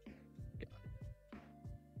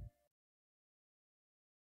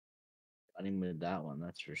 I didn't move that one,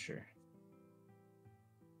 that's for sure.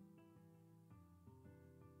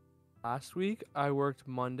 Last week I worked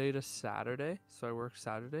Monday to Saturday, so I worked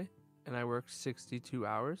Saturday and I worked 62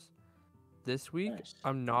 hours. This week Nice.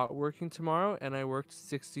 I'm not working tomorrow and I worked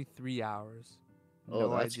 63 hours. Oh,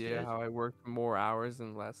 No that's idea good. how I worked more hours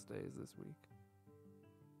and less days this week.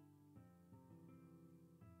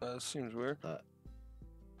 That seems weird. That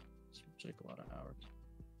seems like a lot of hours.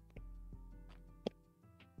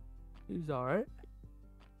 He's alright.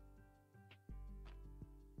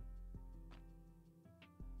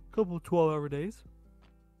 Couple 12-hour days.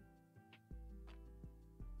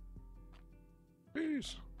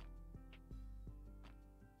 Jeez.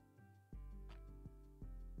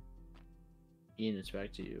 Ian, it's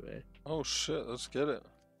back to you, eh? Oh shit, let's get it.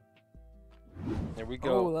 Here we Oh,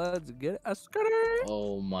 go. let's get it. Scooter!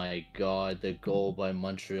 Oh my god, the goal by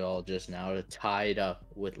Montreal just now tied up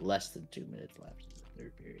with less than 2 minutes left in the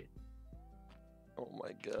third period. Oh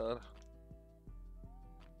my god.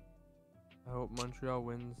 I hope Montreal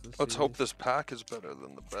wins this Let's hope series. this pack is better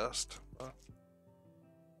than the best.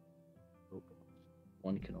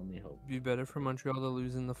 One can only hope. It'd be better for Montreal to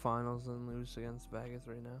lose in the finals than lose against Vegas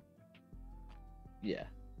right now. Yeah.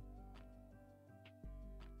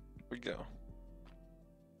 Here we go.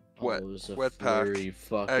 Oh, Wet- it was a wet pack. flurry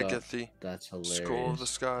fuck up. Agathy. That's hilarious. Skull of the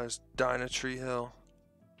Skies. Dynatree Hill.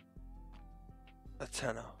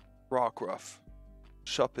 Athena. Rockruff.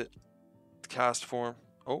 Shuppet. Cast Form.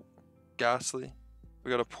 Oh. Ghastly. We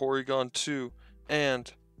got a Porygon 2.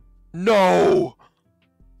 And. No!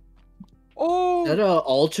 Oh! Is that an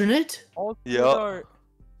alternate? Yep. Art.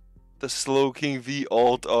 The Slow King V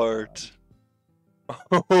alt art.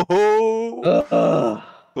 Oh! Ugh.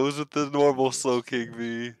 Goes with the normal Slow King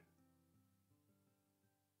V.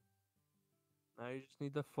 Now you just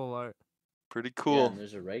need the full art. Pretty Yeah, cool. and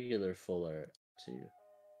there's a regular full art too.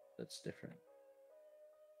 That's different.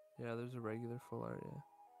 Yeah, there's a regular full art, yeah.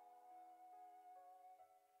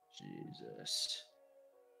 Jesus.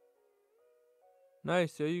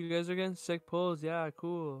 Nice, yo, you guys are getting sick pulls. Yeah,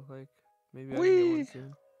 cool. Like, maybe I can get Whee! one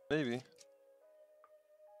soon. Maybe.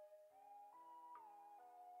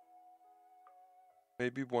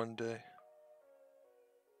 Maybe one day.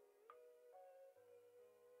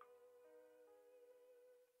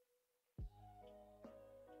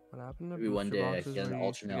 What happened to Maybe one booster day I boxes can get where an you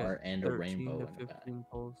used to alternate get art and a 13 rainbow to in a, 15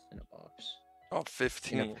 pulls? in a box. Oh, In a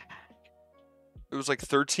 15. pack. It was like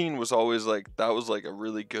 13 was always like, that was like a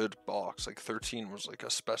really good box. Like 13 was like a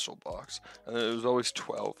special box. And then it was always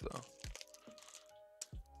 12 though.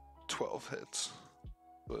 12 hits.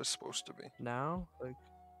 What it's supposed to be. Now, like,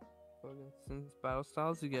 Since battle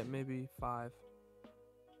styles, you get maybe 5.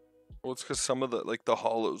 Well, it's because some of the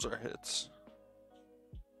hollows are hits.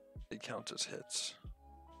 They count as hits.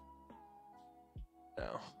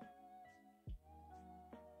 Now.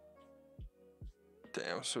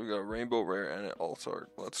 Damn, so we got a rainbow rare and an alt art.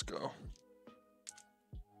 Let's go.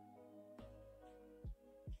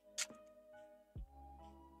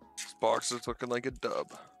 This box is looking like a dub.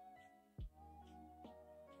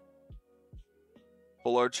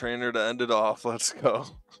 Pull our trainer to end it off. Let's go.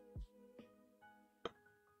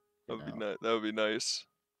 That would be nice.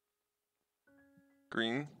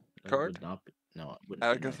 Green card. Would not be, no, it wouldn't be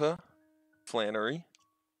nice. Agatha. Flannery.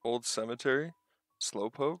 Old Cemetery.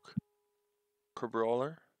 Slowpoke.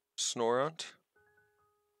 Cabrawler. Snorunt.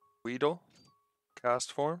 Weedle.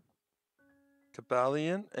 Castform.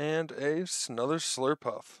 Cabalion. And another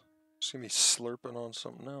Slurpuff. Just gonna be slurping on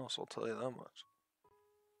something else, I'll tell you that much.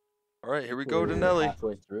 Alright, here we go to Nelly.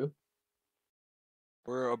 Halfway through.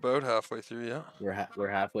 We're about halfway through, yeah. We're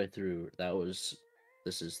halfway through. This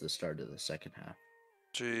is the start of the second half.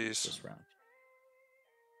 Jeez. This round.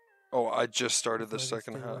 Oh, I just started the Like it's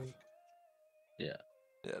second too half. late. Yeah.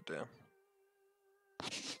 Yeah, damn.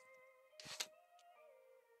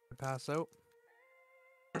 Pass out.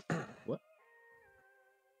 What?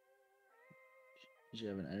 Did you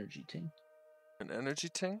have an energy ting? An energy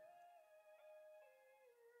ting?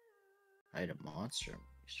 I had a monster when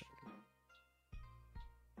we started.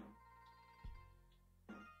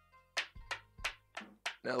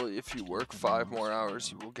 Nelly, if you work 5 more hours,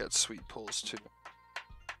 you will get sweet pulls too.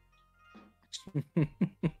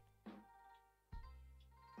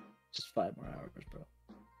 Just 5 more hours, bro.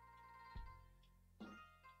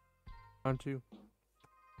 Round 2.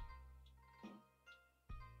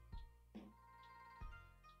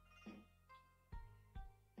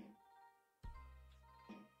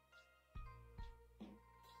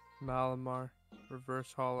 Malamar,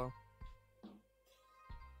 reverse hollow.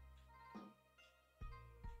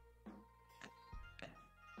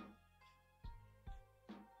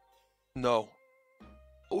 No.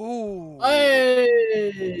 Ooh.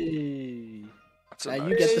 Hey! That's a Now nice,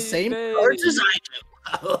 you get the same Baby. cards as I do.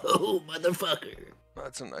 Oh, motherfucker.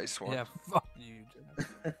 That's a nice one. Yeah, fuck you, Jeff.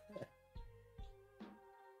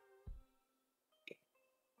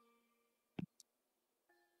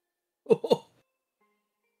 Oh.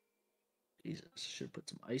 Jesus, should put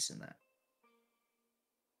some ice in that.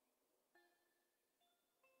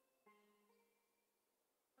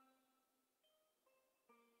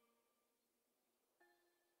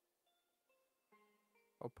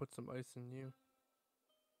 I'll put some ice in you.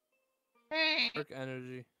 Dark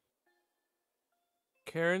energy.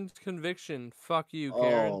 Karen's conviction. Fuck you,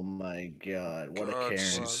 Karen. Oh my god, what a God, Karen.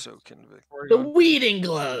 she's Gloves. so convicted. The Oregon weeding mask.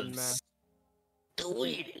 gloves! The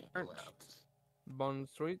weeding gloves. Bon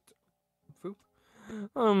sweet. Foop.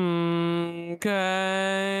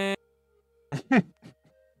 Okay.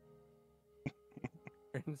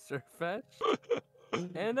 Insert fetch.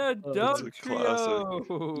 And a Oh, dub that's a classic.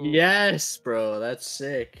 trio. Yes, bro, that's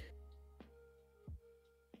sick.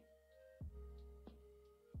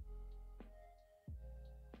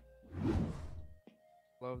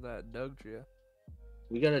 Love that Doug trio.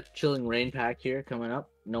 We got a Chilling Rain pack here coming up.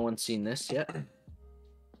 No one's seen this yet.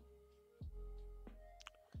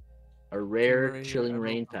 A rare Right here, Chilling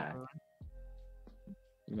everyone. Rain pack.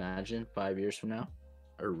 Imagine 5 years from now.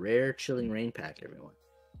 A rare Chilling Rain pack, everyone.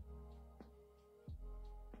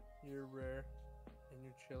 You're rare. And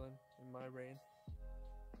you're chilling in my rain.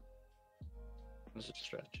 This is a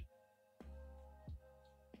stretch.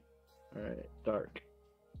 Alright, Dark.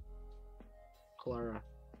 Clara.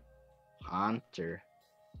 Haunter.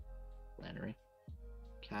 Flannery.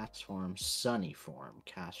 Cat's form, Sunny form.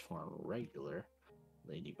 Cast form, regular.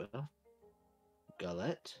 Ladybug.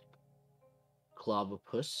 Gullet.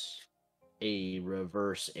 Clobopus. A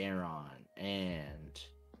reverse Aeron. And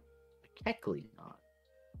a Kecleon.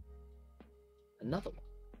 Another one.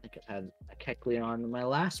 I think I had a Kecleon in my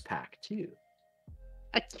last pack, too.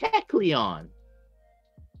 A Kecleon!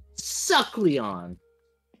 Suckleon!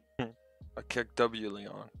 I kicked W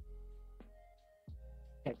Leon.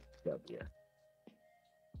 W.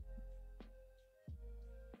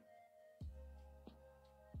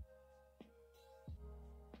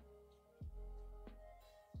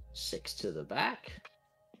 Six to the back.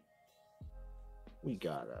 We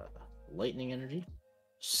got a lightning energy.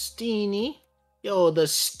 Steenie. Yo, the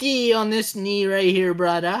stee on this knee right here,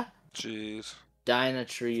 brother. Jeez. Dyna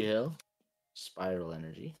Tree Hill. Spiral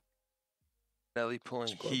energy. Nelly pulling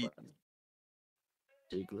Score heat. button.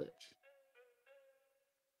 Diglett.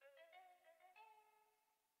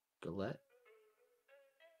 Galette.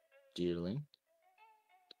 Deerling.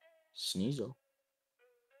 Sneasel.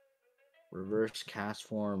 Reverse cast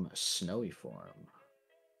form, Snowy form.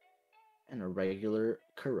 And a regular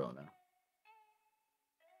Corona.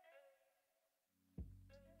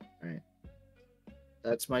 Alright.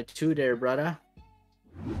 That's my 2 there, brother.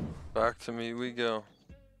 Back to me we go.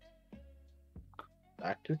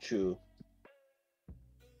 Back to Chew.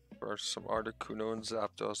 For some Articuno and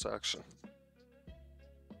Zapdos action.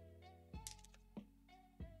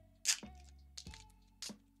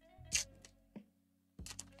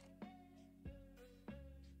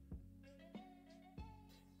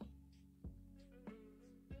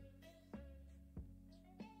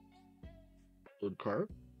 Good card.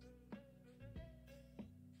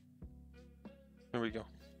 Here we go.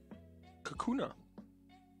 Kakuna.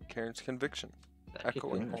 Karen's Conviction. That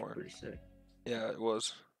Echoing Kakuna's Horn. pretty sick. Yeah, it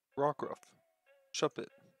was. Rockruff. Shuppet.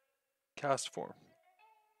 Cast Form.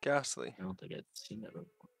 Ghastly. I don't think I'd seen that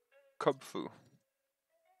before. Cubfu.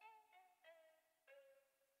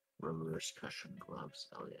 Reverse cushion gloves.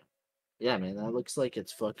 Hell yeah. Yeah, man, that looks like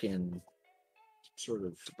it's fucking sort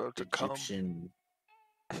of It's about to come. Egyptian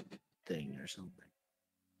thing or something.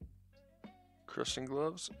 Crushing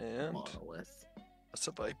Gloves and Monolith. a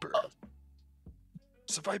Seviper.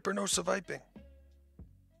 Seviper, no Seviping.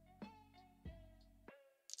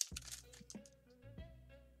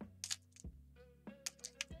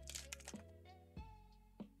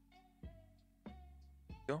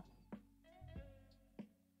 Go.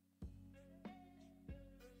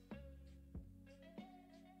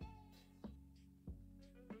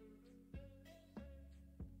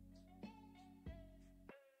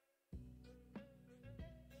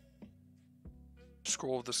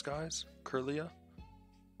 Scroll of the Skies, Curlia,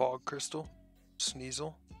 Bog Crystal,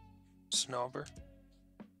 Sneasel, Snobber,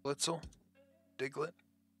 Blitzel, Diglett,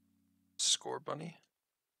 Score Bunny,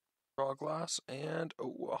 Froglass, and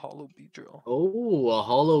a Hollow Beedrill. Oh, a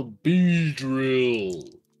hollow Beedrill.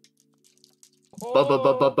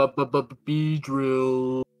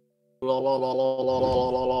 Beedrill.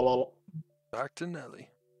 Back to Nelly.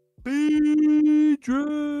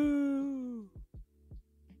 Beedrill.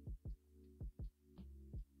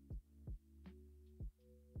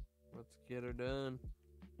 Let's get her done.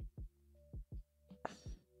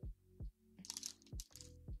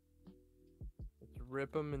 Let's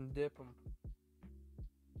rip 'em and dip 'em.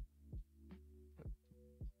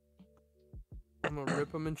 I'm gonna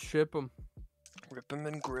rip 'em and ship 'em. Rip him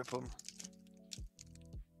and grip him.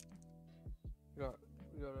 We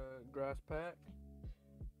got a grass pack.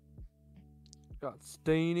 Got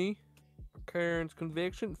Steeny. Karen's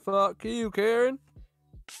Conviction. Fuck you, Karen.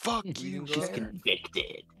 Fuck We you, can go She's ahead.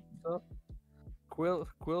 convicted.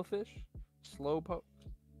 Quillfish. Slowpoke.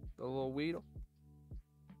 The little Weedle.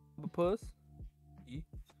 The puss.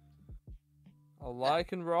 A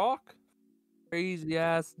Lichen Rock. Crazy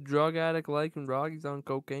ass drug addict Lichen Rock. He's on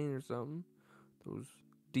cocaine or something. Those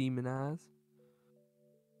demon eyes.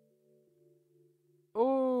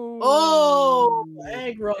 Oh,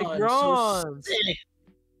 Aggron. So Aggron. sick.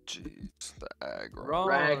 Jeez, the aggro.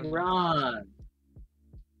 Ragron.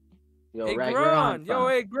 Yo, Aggron. Yo,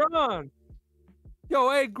 fam. Aggron. Yo,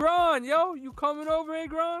 Aggron. Yo, you coming over,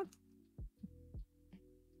 Aggron?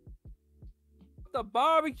 The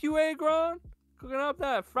barbecue, Aggron? Cooking up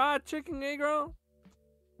that fried chicken, Aggron?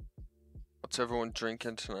 What's everyone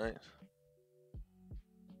drinking tonight?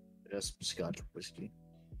 Just Scotch whiskey.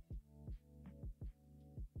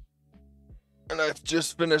 And I've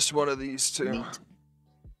just finished one of these too. Neat.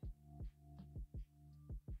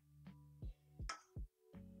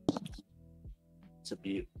 It's a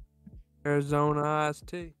beaut. Arizona iced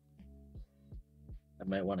tea. I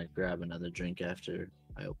might want to grab another drink after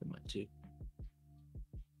I open my two.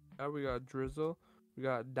 We got Drizzle. We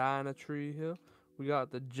got Dynatree Hill. We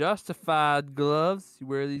got the Justified gloves. You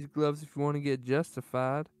wear these gloves if you want to get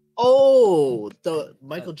justified. Oh, the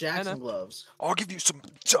Michael Jackson Anna. gloves. I'll give you some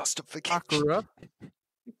justification. Sakura.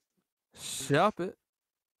 Shop it. No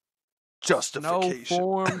Justification.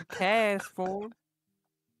 form, cast form.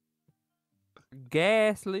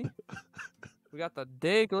 Ghastly. We got the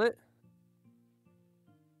Diglett.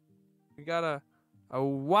 We got a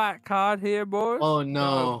white card here, boys. Oh Got a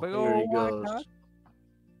no! big Here old he white goes. card.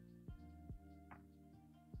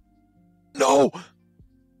 No!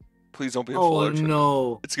 Please don't be a full Oh art trainer.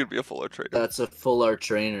 no! It's gonna be a full art trainer. That's a full art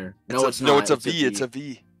trainer. No, it's No, not. it's a V. It's a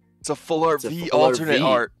V. It's a full art It's a V full art alternate V.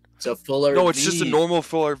 art. It's a full art. No, it's just a V. normal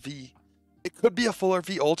full art V. It could be a full art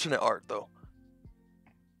V alternate art though.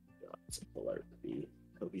 It's a full art V.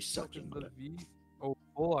 It'll be What is sucking. the V? Oh,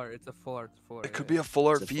 full art. It's a full art. Full art. It could be a full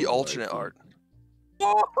art It's a V full art alternate V. art.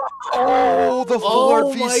 Oh, the full Oh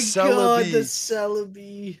art V my god, the Celebi.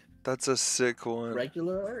 Celebi. That's a sick one.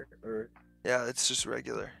 Regular art, or Yeah, it's just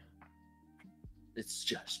regular. it's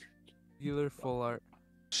just Regular full art.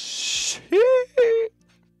 Shit.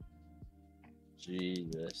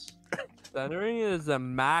 Jesus. Centering is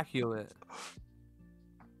immaculate.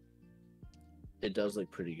 It does look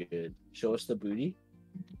pretty good. Show us the booty.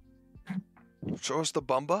 Show us the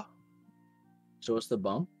bumba. Show us the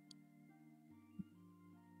bump.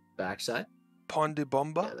 Backside. Pon de Yeah,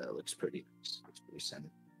 bumba. that looks pretty nice. Looks pretty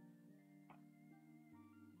centered.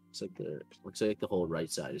 Looks like the whole right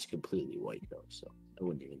side is completely white though, so I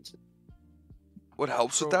wouldn't even say. What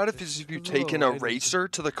helps with So, that it's if you just a take little an lighter. eraser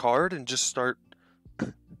to the card and just start.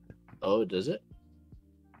 Oh, does it?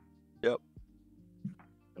 Yep.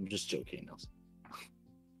 I'm just joking, Nelson.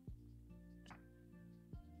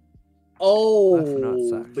 Oh,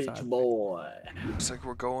 bitch sad. boy. Looks like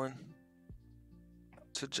we're going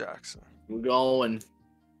to Jackson. We're going.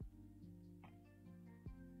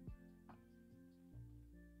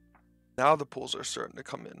 Now the pools are starting to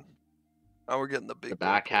come in. Now we're getting the big The boy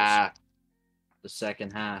back pools. half. The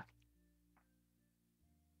second half.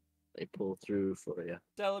 They pull through for you.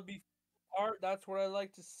 Celebi art, that's what I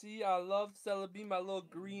like to see. I love Celebi, my little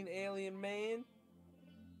green alien man.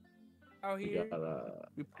 Out We here, got a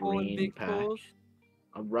we pulling green big pack. pulls.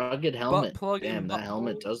 A rugged helmet. plug and Damn, that butt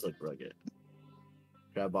helmet pulls. does look rugged.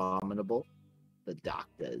 Abominable. The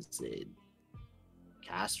doctor's in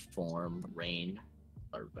cast form, rain,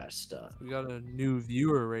 Arvesta. We got a new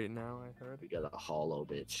viewer right now, I heard. We got a hollow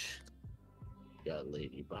bitch. We got a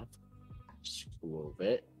ladybug.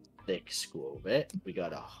 Squovit. Thick Squovit. We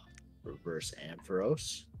got a reverse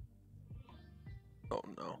Ampharos. Oh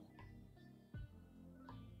no.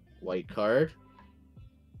 White card.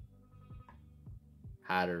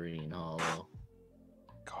 Hatterene hollow.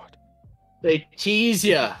 God. They tease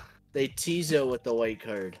ya. They tease you with the white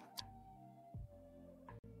card.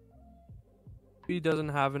 He doesn't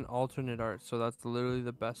have an alternate art, so that's literally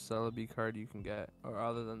the best Celebi card you can get, or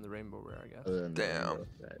other than the rainbow rare, I guess. Other than the Damn. rainbow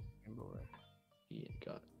that Rainbow rare. he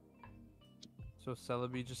got. So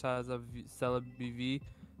Celebi just has a Celebi V,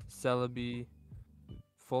 Celebi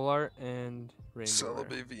full art, and rainbow rare.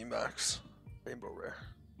 Celebi V Max. Rainbow rare.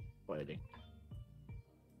 Fighting.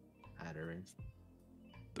 Hatterene.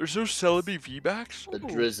 There's no Celebi V Max? The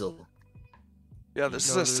drizzle. Yeah,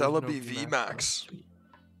 this No, is a there's no Celebi V V Max. Max. Sweet.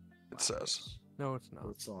 It says. No, it's not.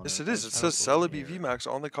 What's on Yes, it? it is. It That's says out Celebi here. V Max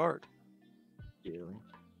on the card. Dealing.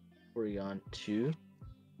 Porygon 2.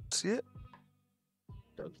 See it?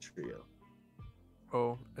 Doug Trio.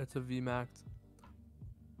 Oh, it's a V Max.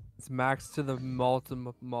 It's max to the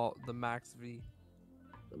the max V.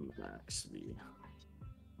 The Max V.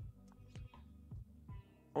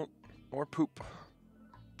 More poop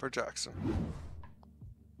for Jackson.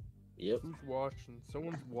 Yep. Who's watching?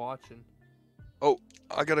 Someone's watching.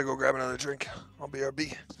 I gotta go grab another drink. I'll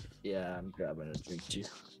BRB. Yeah, I'm grabbing a drink too.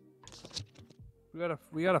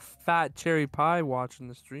 We got a fat cherry pie watching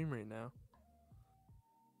the stream right now.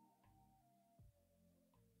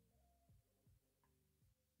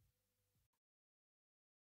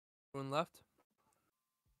 Anyone left?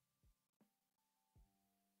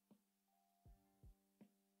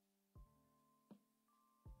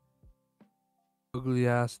 Ugly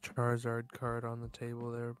ass Charizard card on the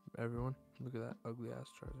table there, everyone. Look at that ugly ass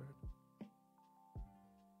Charizard.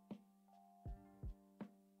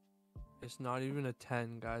 It's not even a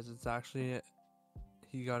 10, guys. It's actually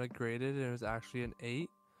he got it graded and it was actually an 8.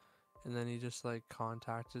 And then he just like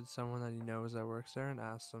contacted someone that he knows that works there and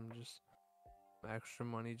asked them just extra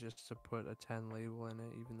money just to put a 10 label in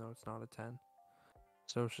it, even though it's not a 10.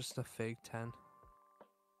 So it's just a fake 10.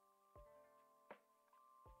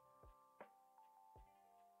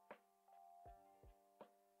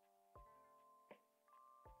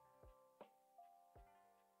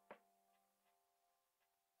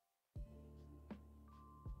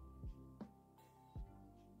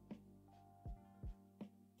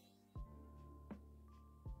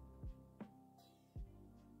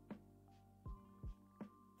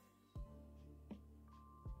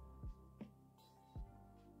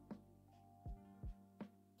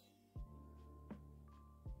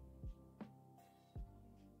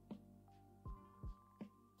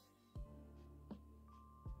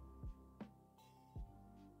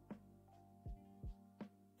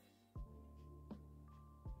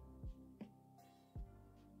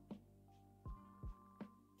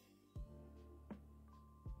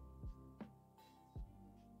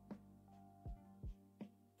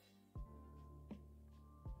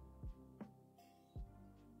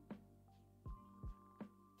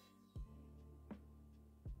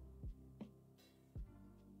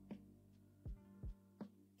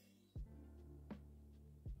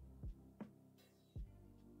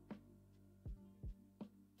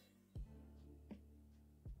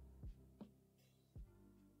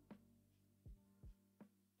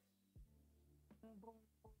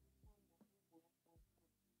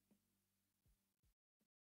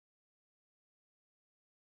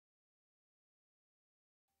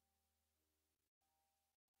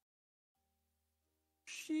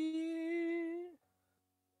 Shit.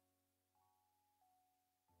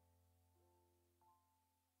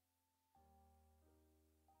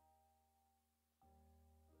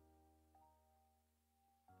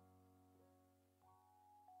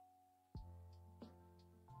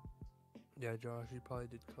 Yeah, Josh, you probably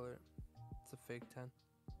did color it. It's a fake 10.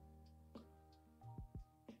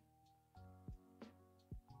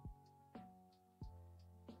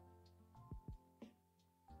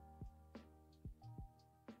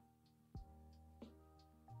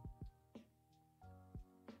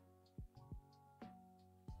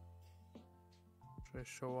 Should I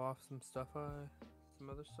show off some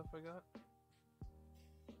other stuff I got?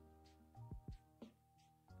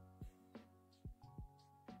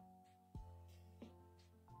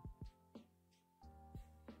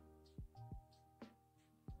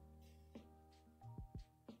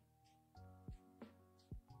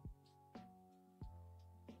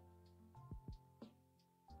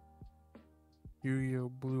 Yu-Gi-Oh!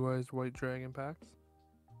 Blue Eyes White Dragon packs.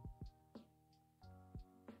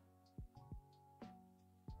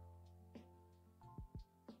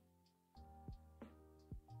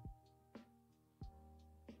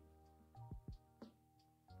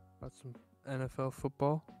 Got some NFL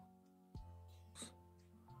football.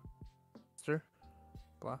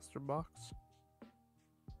 Blaster box.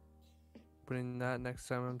 Putting that next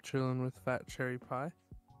time I'm chilling with Fat Cherry Pie.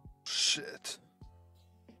 Shit.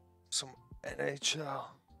 Some NHL.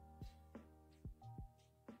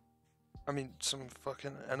 I mean, some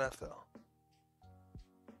fucking NFL.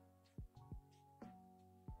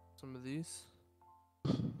 Some of these.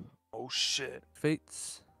 Oh shit.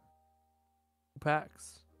 Fates.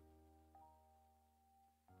 Packs.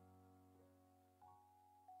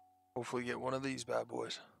 Hopefully get one of these bad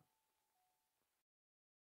boys.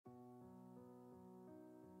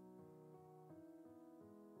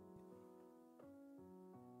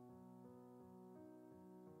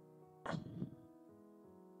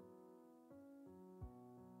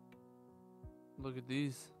 Look at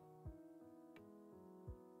these.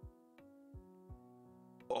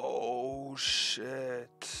 Oh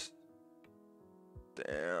shit.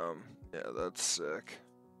 Damn. Yeah, that's sick.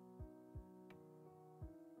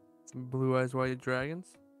 Some Blue Eyes White Dragons.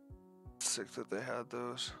 Sick that they had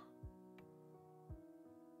those.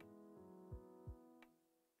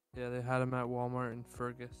 Yeah, they had them at Walmart in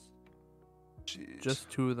Fergus. Jeez. Just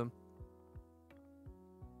 2 of them.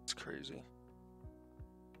 It's crazy.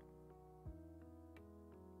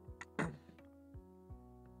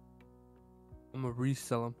 I'm gonna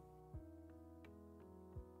resell them.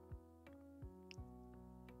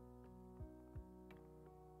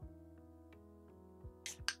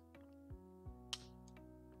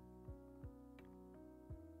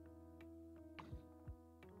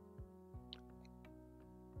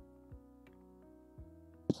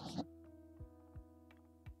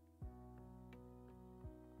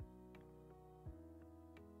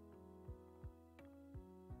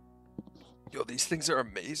 Yo, these things are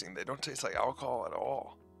amazing. They don't taste like alcohol at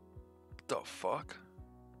all. What the fuck?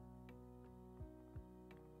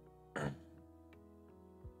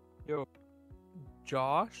 Yo,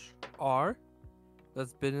 Josh R,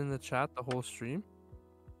 that's been in the chat the whole stream,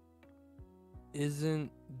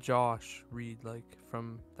 isn't Josh Reed, like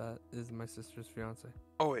from that is my sister's fiance.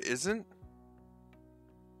 Oh, it isn't?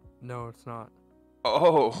 No, it's not.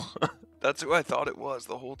 Oh, that's who I thought it was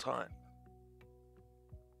the whole time.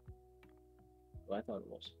 Well, I thought it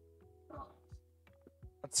was.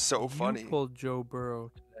 That's so funny. You pulled Joe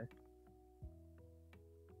Burrow today.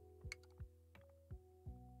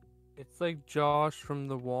 It's like Josh from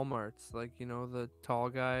the Walmarts, like, you know, the tall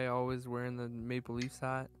guy always wearing the Maple Leafs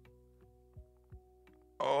hat.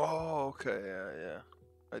 Oh, okay, yeah.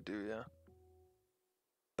 I do, yeah.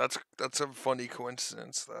 That's a funny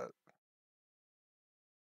coincidence that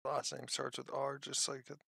last name starts with R, just like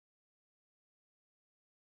the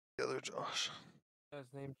other Josh. His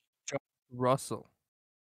name's Josh Russell.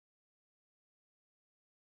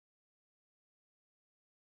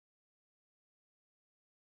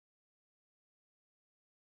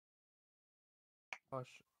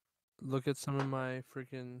 Gosh, look at some of my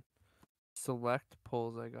freaking select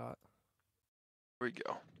pulls I got. Here we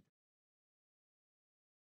go.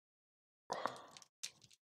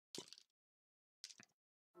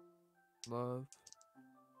 Love.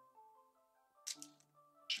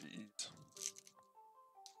 Jeez.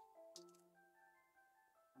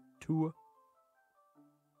 Tua.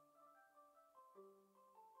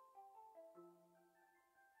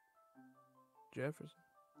 Jefferson.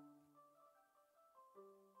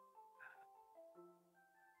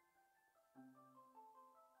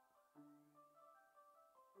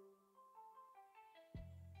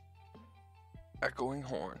 Echoing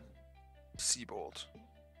Horn, Seabold,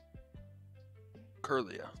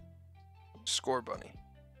 Curlia, Score Bunny,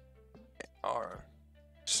 Aron,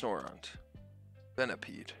 Snorunt,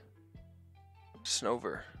 Venipede,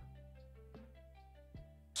 Snover,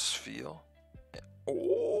 Sfeel.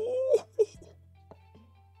 Oh!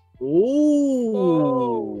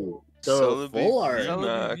 Ooh, the Celebi full art.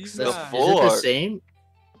 VMAX, the Is Is full it the art. same?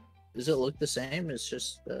 Does it look the same? It's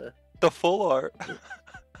just The full art.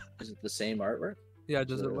 is it the same artwork? Yeah,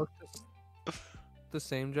 does it The- look the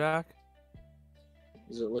same, Jack?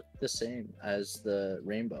 Does it look the same as the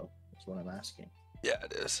rainbow? That's what I'm asking. Yeah,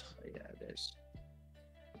 it is. Oh, yeah, it is.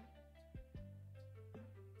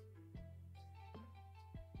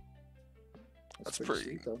 That's pretty-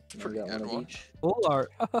 sweet, though. it's You pretty got good one of one. each. Full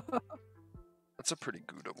art. That's a pretty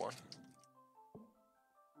good one.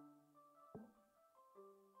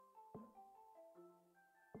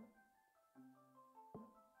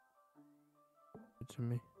 To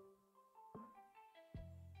me.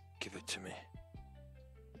 Give it to me.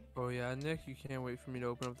 Oh yeah, Nick, you can't wait for me to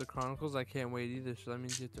open up the Chronicles. I can't wait either. So that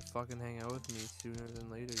means you have to fucking hang out with me sooner than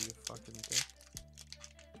later. You fucking dick.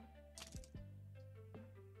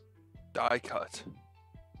 Die cut.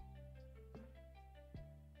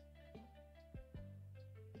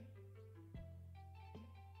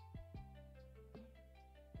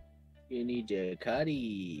 You need your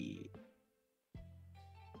cutty.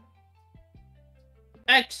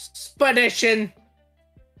 Expedition.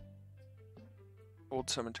 Old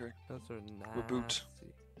Cemetery. Those are Reboot.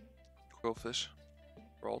 nasty. Quillfish.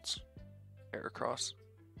 Ralts. Heracross.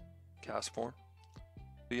 Castform.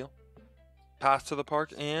 Feel. Path to the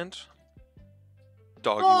Park and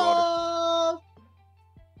Doggy Water. Oh!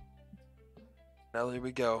 Now here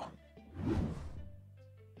we go.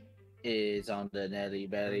 It's on the Nelly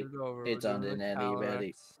belly. Turn it over. It's We're on doing the Nelly Calyrex.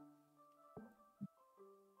 belly.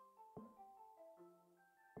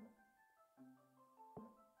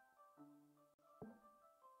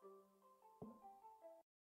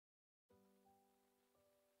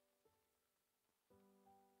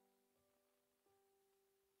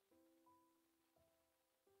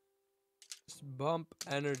 Just bump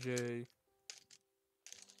energy.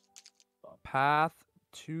 Path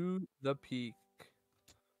to the peak.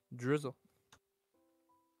 Drizzle.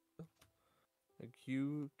 A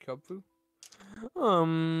Q Cubfu.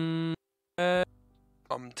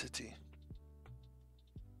 Titty.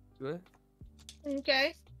 Good.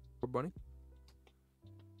 Okay. Or bunny.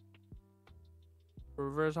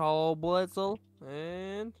 Reverse Hollow Blitzel.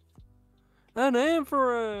 And an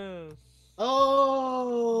Ampharos.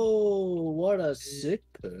 Oh, what a sick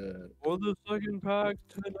pick. For the second pack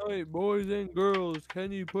tonight, boys and girls,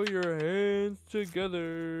 can you put your hands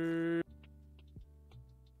together?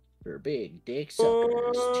 For big dick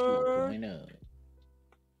suckers Oh. 2.0.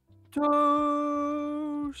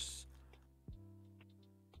 Toast.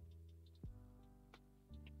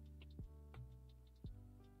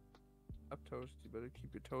 Zap Toast, you better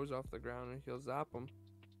keep your toes off the ground or he'll zap them.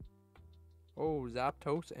 Oh,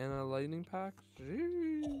 Zapdos and a lightning pack?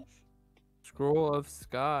 Sheesh. Scroll of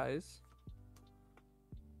Skies.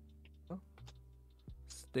 Oh.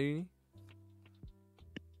 Stany.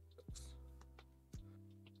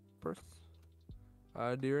 Purse.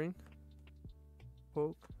 Deering.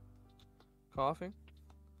 Poke. Coughing.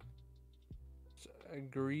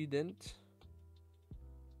 Gradient.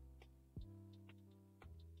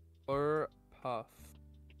 Puff.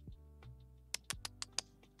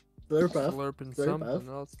 Slurpuff. Slurping Slurpuff. something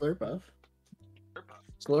else. Slurpuff.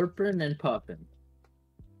 Slurping and popping.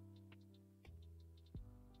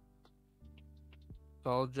 That's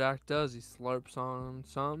all Jack does. He slurps on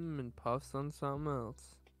something and puffs on something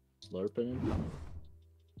else. Slurping and popping.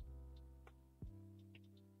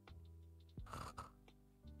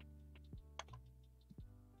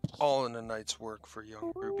 All in a night's work for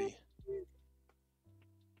young Ruby.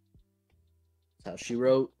 That's how she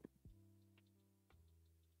wrote.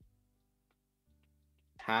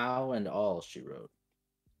 How and all she wrote.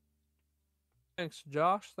 Thanks,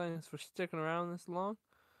 Josh. Thanks for sticking around this long.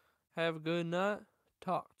 Have a good night.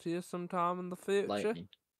 Talk to you sometime in the future. Lightning.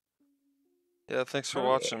 Yeah, thanks for Oh.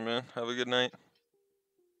 watching, man. Have a good night.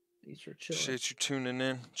 These are chilling. Appreciate you tuning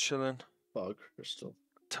in, chilling, Fog Crystal.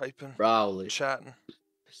 typing, Rowley. chatting.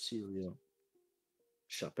 Facilio.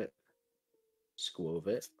 Shuppet.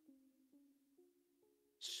 Squovit.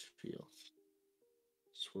 Spiel.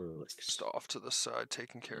 Swirlix. Just off to the side,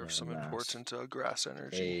 taking care of Yeah, some nice. important grass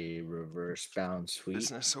energy A reverse bound sweet.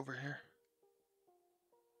 business over here.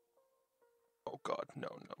 God,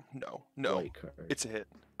 no. White card. It's a hit.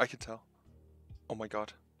 I can tell. Oh my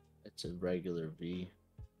God. It's a regular V.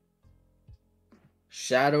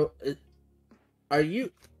 Shadow. Are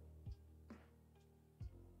you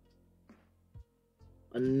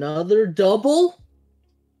another double?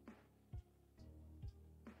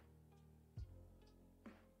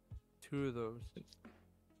 Two of those.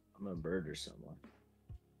 I'm gonna murder someone.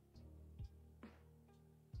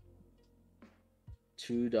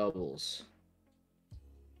 Two doubles.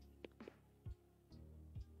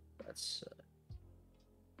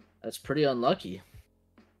 That's pretty unlucky.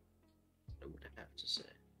 I would have to say.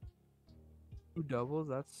 Two doubles?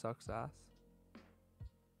 That sucks ass.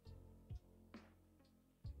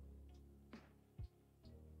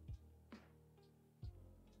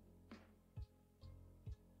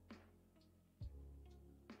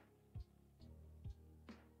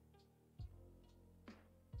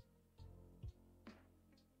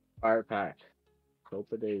 Fire pack.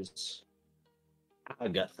 Copa Days.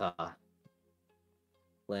 Agatha.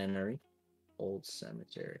 Flannery. Old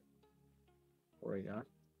Cemetery. Oregon.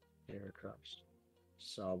 Aircraft.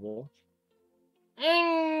 Sobel.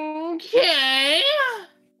 Okay.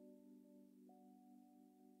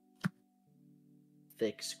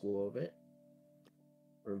 Thick Squovit.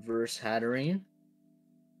 Reverse Hatterene.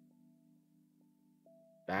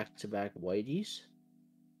 Back-to-back Whiteys.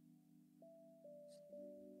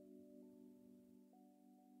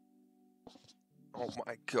 Oh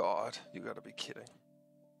my God. You gotta be kidding.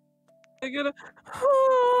 I get a.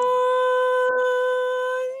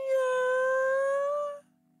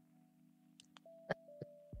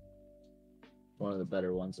 One of the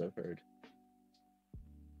better ones I've heard.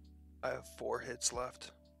 I have 4 hits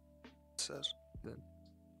left. It says.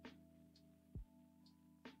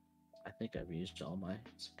 I think I've used all my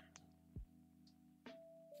hits.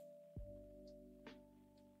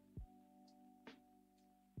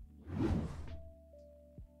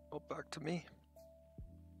 Oh, back to me.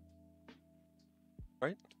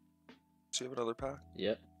 Right? So you have another pack?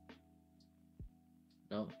 Yep.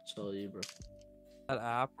 No, it's all you, bro. That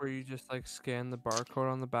app where you just like scan the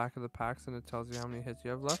barcode on the back of the packs and it tells you how many hits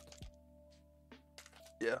you have left.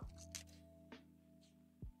 Yeah.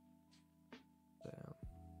 Damn.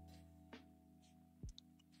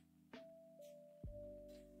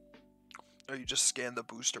 Or you just scan the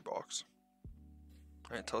booster box.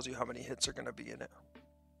 And it tells you how many hits are gonna be in it.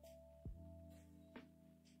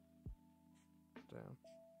 Damn.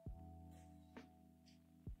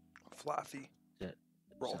 Flaffy. Is that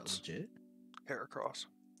Rolls. legit? Heracross.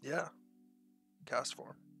 Yeah. Cast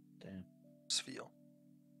form. Damn. Spheal.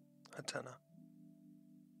 Antenna.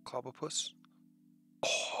 Clobopus.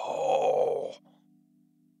 Oh!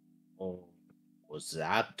 Oh,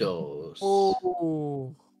 Zapdos.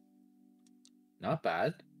 Oh. Not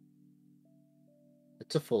bad.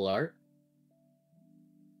 It's a full art.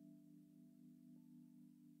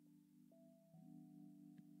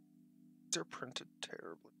 They're printed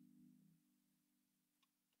terribly.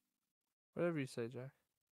 Whatever you say, Jack.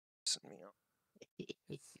 Pissing me off.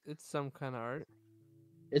 It's some kind of art.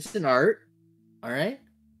 It's an art, all right,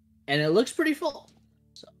 and it looks pretty full.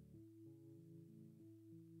 So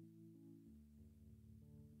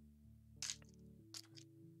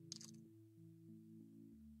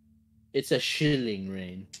it's a shilling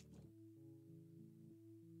rain.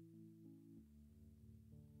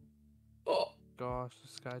 Oh, Gosh,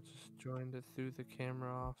 this guy just joined it, threw the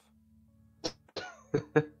camera off.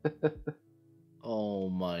 oh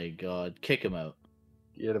my God! Kick him out.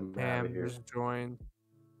 Get him out Pam of here. just joined.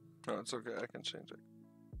 No, it's okay. I can change it.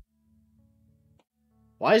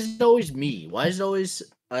 Why is it always me? Why is it always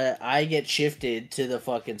I get shifted to the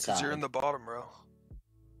fucking side? Because you're in the bottom row.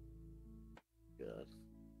 God.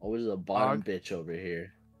 Always a bottom Dog. bitch over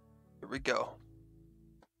here. Here we go.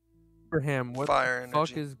 Abraham, what Fire the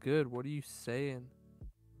fuck energy. is good? What are you saying?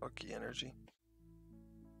 Lucky energy.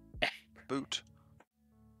 Boot.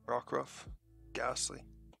 Rockruff. Ghastly.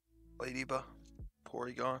 Ladybug.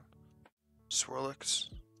 Porygon. Swirlix.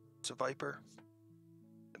 Seviper.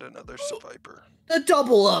 And another Seviper. The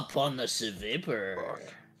double up on the Seviper.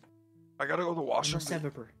 Fuck. I gotta go to the On washroom. the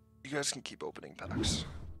but Seviper. You guys can keep opening packs.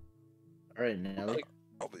 All right, now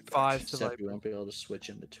I'll be back. 5 except we Seviper. won't be able to switch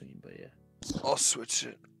in between, but yeah. I'll switch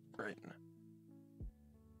it right now.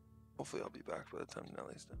 Hopefully I'll be back by the time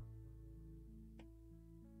Nellie's done.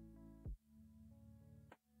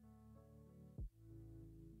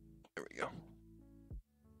 There we go.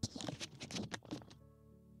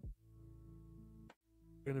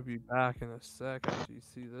 We're gonna be back in a sec after you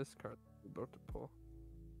see this card we're about to pull.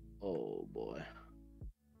 Oh boy.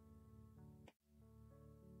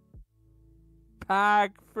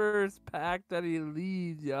 pack. First pack that he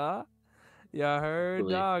leads, yeah? Yeah, heard,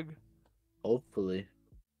 Hopefully. dog. Hopefully.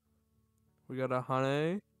 We got a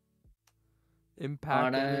Honey,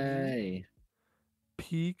 Impact Energy, Honey.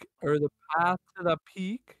 Peak, or the Path to the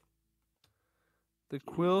Peak, the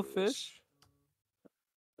Quillfish,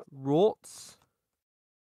 Rolts,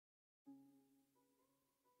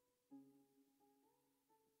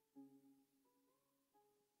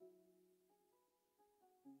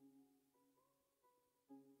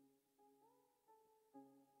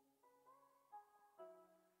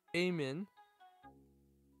 Amen,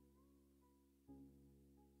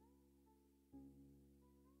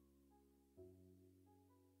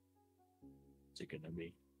 What's it gonna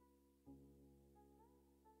be?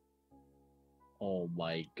 Oh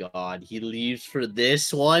my god, he leaves for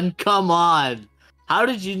this one? Come on! How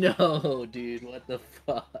did you know, dude? What the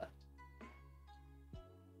fuck?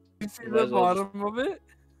 You see You might the as well just- bottom of it?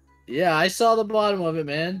 Yeah, I saw the bottom of it,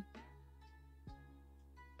 man.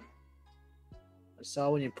 I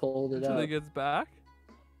saw when you pulled it Until he out. gets back.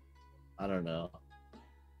 I don't know.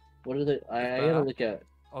 What are the? I It's gotta back. look at.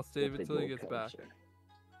 I'll save what it the till he gold gets cards back.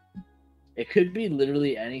 are. It could be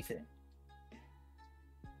literally anything.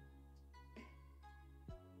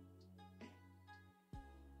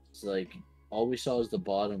 It's like all we saw is the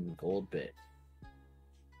bottom gold bit.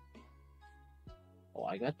 Oh,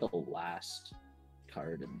 I got the last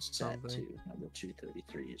card in set Something. too. Number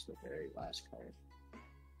 233 is the very last card.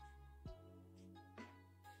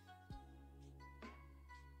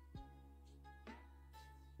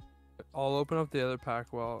 I'll open up the other pack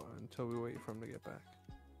until we wait for him to get back.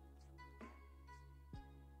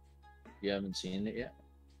 You haven't seen it yet?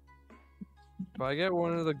 If I get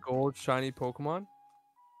one of the gold shiny Pokemon,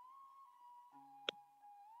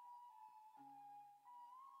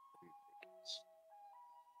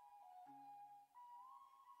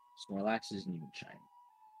 Snorlax isn't even shiny.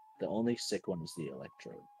 The only sick one is the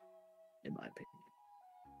Electrode, in my opinion.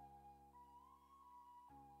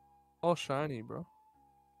 all shiny, bro.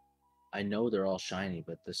 I know they're all shiny,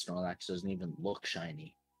 but the Snorlax doesn't even look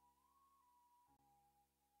shiny.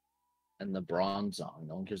 And the Bronzong,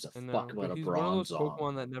 no one gives a I know, fuck about but a he's one of those Bronzong.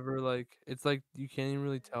 Pokemon that never like. It's like you can't even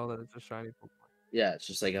really tell that it's a shiny Pokemon. Yeah, it's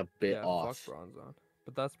just like a bit Yeah, off. fuck Bronzong.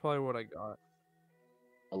 But that's probably what I got.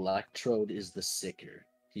 Electrode is the sicker.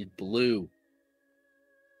 He's blue.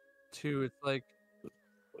 Two, it's like,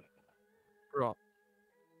 bro.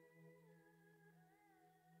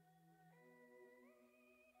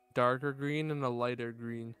 Darker green and a lighter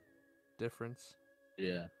green difference.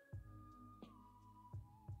 Yeah.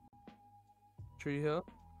 Tree Hill.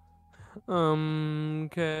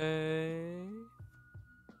 Okay.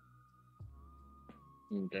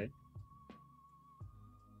 Okay.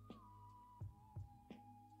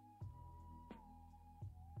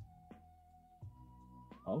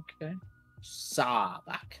 Okay.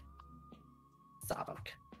 Sabak.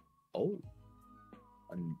 Oh.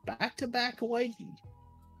 And back-to-back whitey.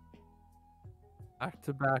 Back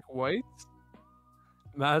to back whites.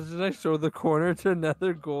 Imagine I show the corner to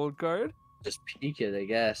another gold card. Just peek it, I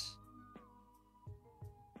guess.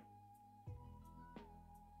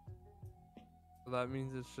 So that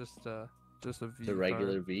means it's just a V. The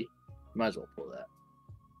regular V. Might as well pull that.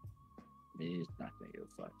 I mean, he's not gonna give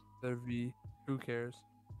a fuck. They're V. Who cares?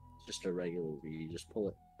 It's just a regular V. Just pull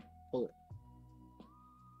it. Pull it.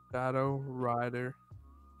 Shadow Rider,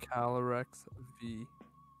 Calyrex V.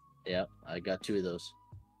 Yep, I got two of those.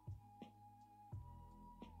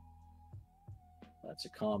 That's a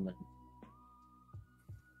common.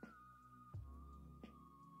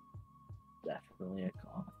 Definitely a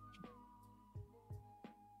common.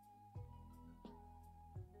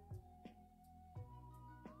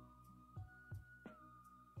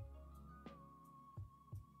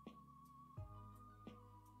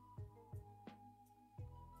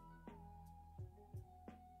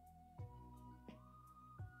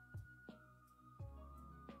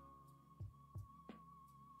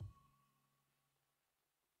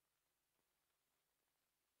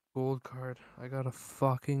 Gold card. I got a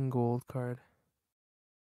fucking gold card.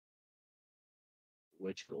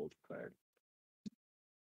 Which gold card?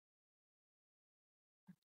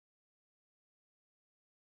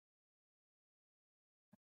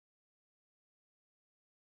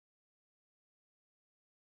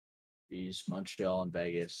 These Montreal and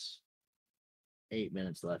Vegas. 8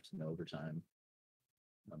 minutes left in overtime.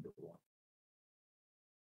 Number one.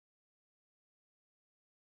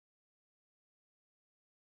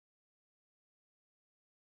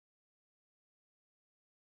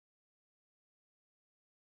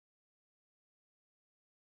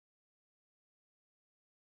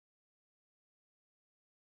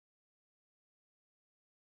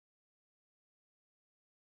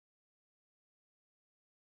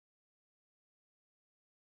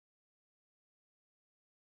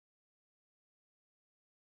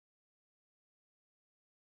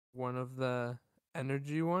 one of the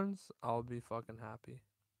energy ones, I'll be fucking happy.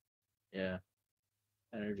 Yeah.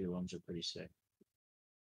 Energy ones are pretty sick.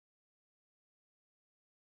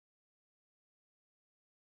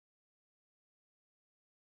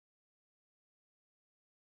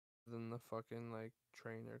 Than the fucking like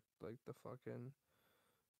trainer, like the fucking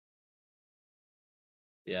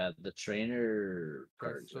Yeah, the trainer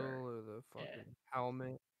cards crystal are. or the Yeah. fucking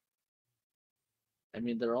helmet. I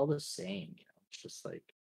mean, they're all the same. You know, it's just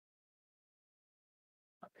like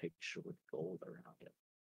a picture with gold around it.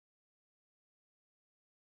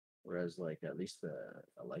 Whereas, like, at least the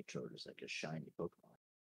Electrode is like a shiny Pokemon.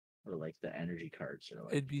 Or like the energy cards are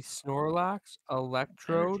like It'd be Snorlax,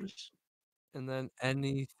 Electrode, energies. and then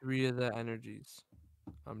any 3 of the energies.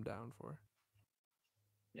 I'm down for.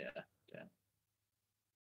 Yeah, yeah.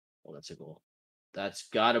 Well, that's a goal. That's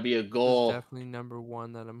got to be a This is goal. definitely number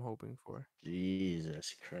 1 that I'm hoping for.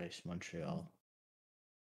 Jesus Christ, Montreal.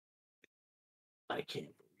 I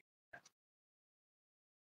can't.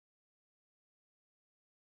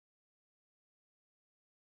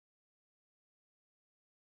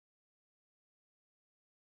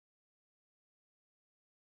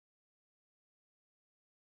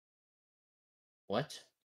 What?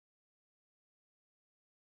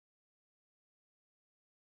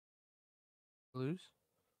 Lose?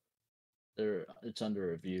 It's under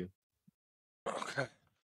review. Okay.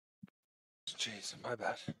 Jeez, my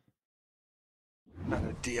bad. Not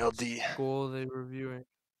a DLD. Goal are they reviewing?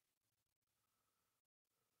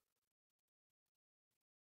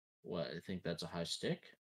 What? I think that's a high stick.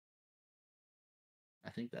 I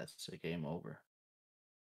think that's a game over.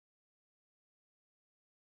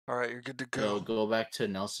 All right, you're good to go. Go back to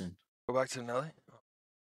Nelson. Go back to Nelly.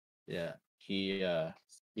 Yeah, he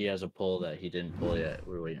has a pull that he didn't pull yet.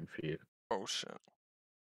 We're waiting for you. Oh shit.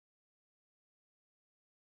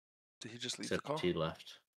 Did he just leave Except the call? he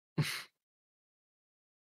left.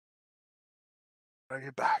 I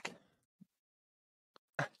get back.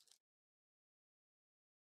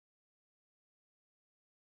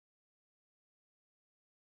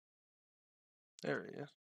 There he is.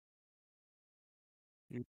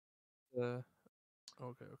 Okay,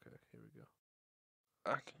 here we go.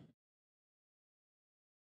 Back.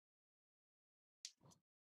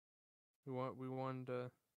 We wanted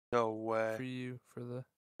No way. for you for the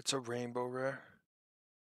It's a rainbow rare.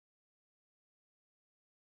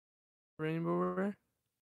 rainbow rare.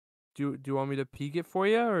 Do you want me to peek it for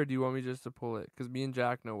you, or do you want me just to pull it? Because me and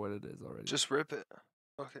Jack know what it is already. Just rip it.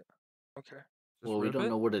 Okay. Okay. Just Well, we rip don't it?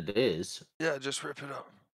 know what it is. Yeah, just rip it up.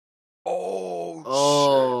 Oh,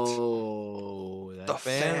 shit. Oh, The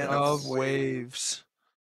fan of waves.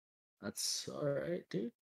 That's all right,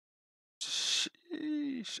 dude.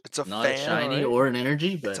 Sheesh. It's a Not a fan. shiny right? or an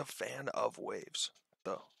energy, It's but a fan of waves,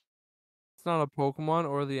 though. It's not a Pokemon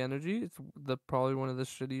or the energy. It's the probably one of the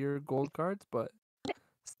shittier gold cards, but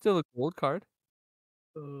still a gold card.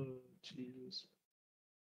 oh, Jesus.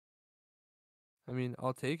 I mean,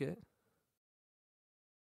 I'll take it.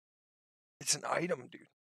 It's an item, dude.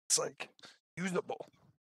 It's like usable.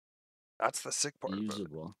 That's the sick part about it.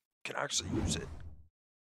 Usable. You can actually use it.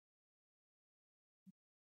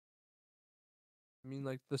 I mean,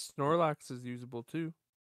 like the Snorlax is usable too.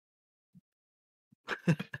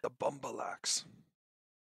 The Bumbalax.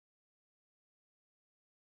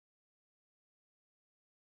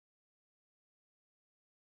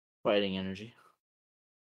 Fighting energy.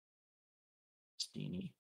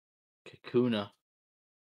 Steenie. Kakuna.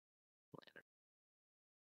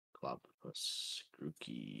 Clobopus.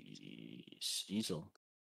 Grookey. Sneasel.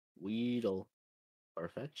 Weedle.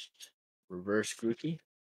 Farfetch'd. Reverse Grookey.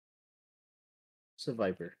 It's a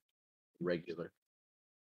Viper. Regular.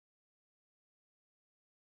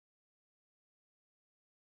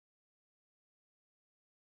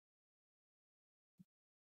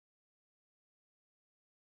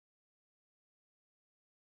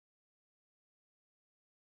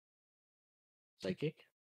 Psychic.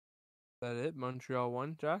 Is that it? Montreal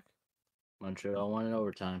won, Jack? Montreal won in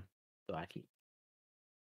overtime. Blacky.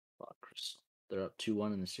 Crystal. They're up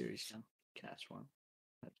 2-1 in the series now. Cast one.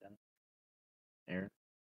 Aaron.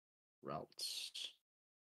 Routes.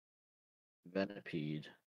 Venipede.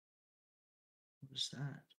 What is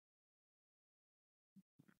that?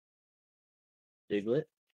 Diglett.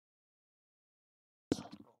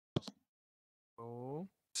 Oh,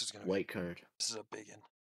 This is gonna White card. be. This is a big one.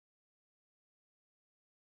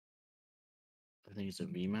 I think it's a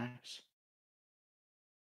VMAX.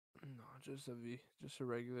 no, just a V, just a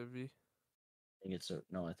regular V. I think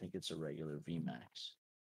it's a regular VMAX.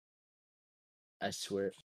 I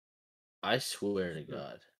swear to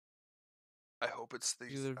God. I hope it's the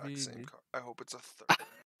Either exact V, same dude. card. I hope it's a third.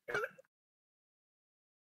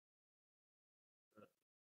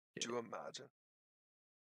 Do you imagine?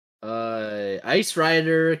 Ice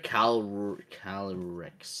Rider Calyrex.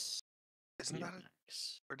 Isn't that a,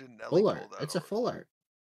 VMAX. or did Nelly Full pull art. that? It's a already? full art.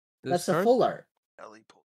 This That's a card? full art. Nelly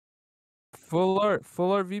pulled. Full art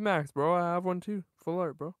VMAX, bro. I have one too. Full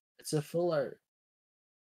art, bro. It's a full art.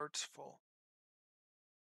 Art's full.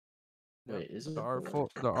 Yep. Wait, is it The art full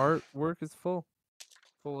full? The artwork is full.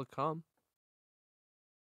 Full of cum.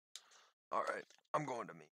 All right, I'm going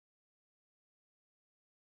to me.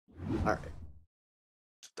 All right.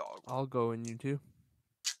 Dog. I'll go in you too.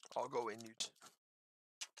 I'll go in you.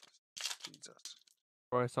 Jesus.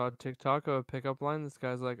 Bro, I saw a TikTok of a pickup line. This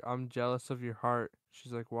guy's like, "I'm jealous of your heart."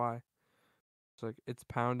 She's like, "Why?" It's like, "It's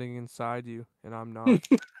pounding inside you, and I'm not."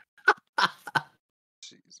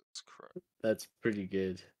 Jesus Christ. That's pretty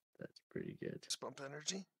good. That's pretty good. Spump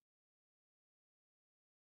energy.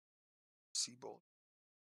 Seabolt.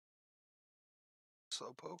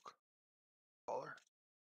 Slowpoke. Baller.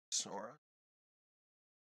 Snora.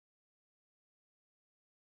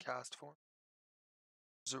 Cast form.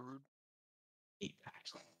 Zarude. 8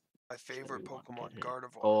 packs. My favorite Everyone Pokemon, get hit.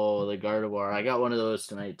 Gardevoir. Oh, the Gardevoir. I got one of those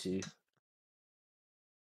tonight too.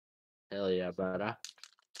 Hell yeah, brother.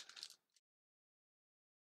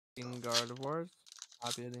 King Gardevoirs.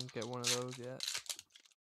 Happy I didn't get one of those yet.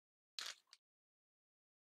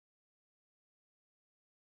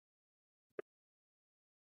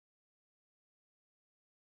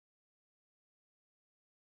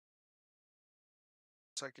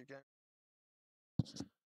 Psychic again.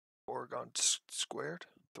 Oregon squared.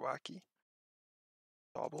 Thwacky.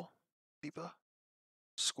 Double. Beepa.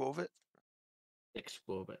 Squovit.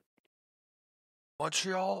 Explode it.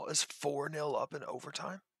 Montreal is 4-0 up in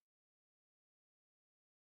overtime.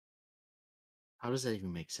 How does that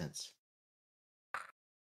even make sense?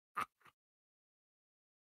 I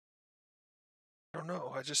don't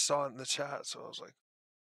know. I just saw it in the chat, so I was like,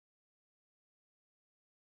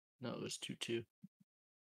 No, it was 2-2.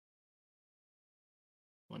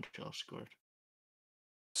 Montreal scored.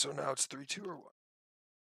 so now it's 3-2 or what?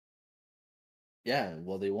 Yeah,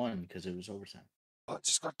 well, they won because it was overtime. Well, I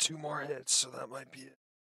just got 2 more hits, so that might be it.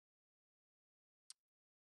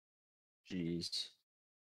 Jeez.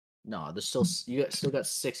 No, there's still still got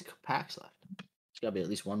 6 packs left. There's got to be at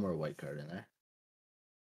least one more white card in there.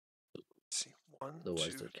 Let's see, 1, Otherwise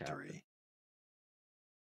 2, they're capping. 3,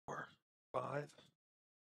 4, 5,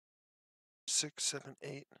 6, 7,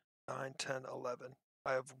 8, 9, 10, 11.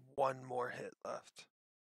 I have 1 more hit left.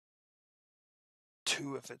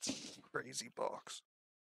 2 if it's crazy box.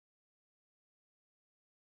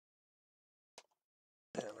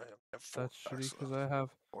 And I have 4 That's shitty packs because left. I have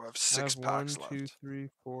Or I have I 6 have packs 1, 2, left. 3,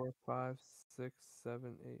 4, 5, 6,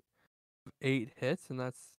 7, 8. 8 hits, and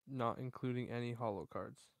that's not including any hollow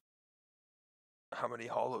cards. How many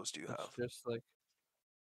hollows do you It's have? just like,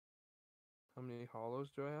 how many hollows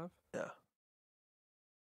do I have? Yeah.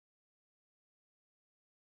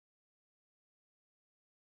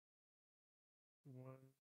 One,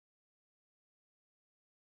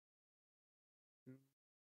 two,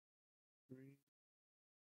 three,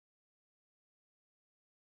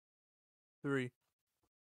 3.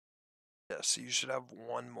 Yeah, so you should have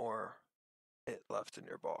 1 more hit left in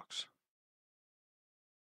your box.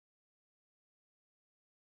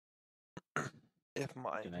 If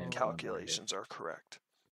my Can I have one more hit? calculations are correct.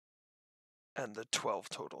 And the 12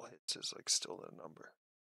 total hits is like still the number.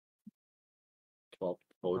 12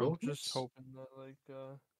 total. I'm just hits? hoping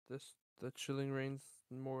that the Chilling Reign's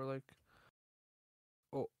more like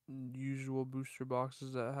usual booster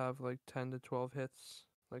boxes that have like 10 to 12 hits,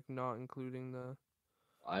 like not including the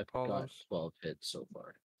I've got hollows. 12 hits so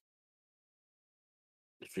far.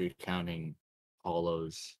 If you're counting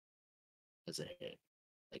hollows as a hit,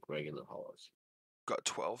 like regular hollows. Got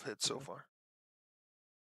 12 hits so Yeah. far.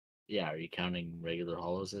 Yeah, are you counting regular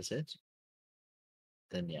hollows as hits?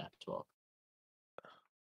 Then yeah, 12.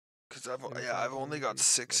 Because Same I've thing, only maybe got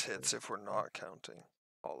 6 that's hits it. if we're not counting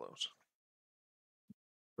hollows.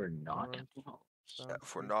 We're not Orange, counting hollows. Yeah,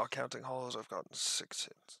 if we're Six. not counting hollows, I've gotten 6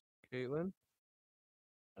 hits. Caitlin,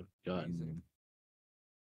 I've gotten Amazing.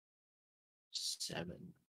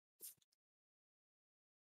 7.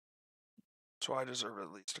 So I deserve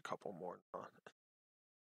at least a couple more.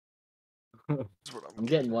 That's what I'm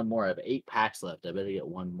getting one more. I have 8 packs left. I better get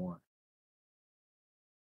one more.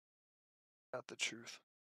 Not the truth.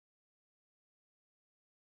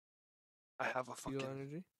 I have a Steel fucking.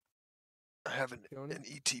 Energy, I have Peony? an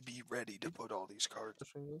ETB ready to put all these cards.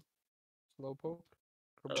 Shingle, Slowpoke,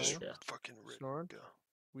 Just Crabola, yeah. fucking ready to Snorunt, go.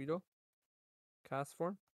 Weedle,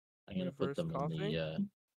 Castform, I'm gonna put Reverse them on Coughing, the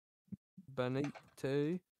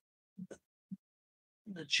Benite,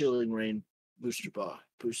 The Chilling Rain booster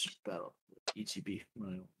battle. ETB.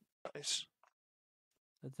 Nice.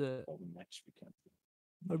 That's it. All the next weekend.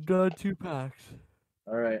 I'm done 2 packs.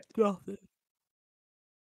 All right, Nothing.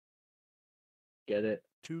 get it.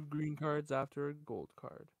 2 green cards after a gold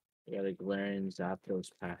card. I got a Galarian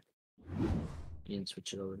Zapdos pack. You can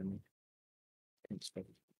switch it over to me. Thanks, buddy.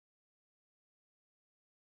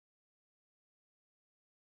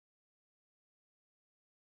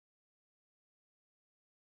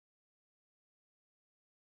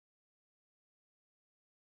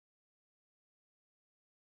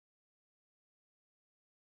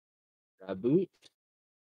 Raboot.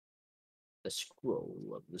 The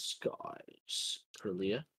Scroll of the Skies.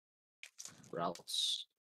 Kirlia. Ralts.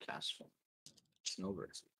 Castform.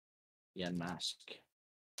 Snowbird. Yen Mask.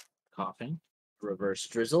 Coughing. Reverse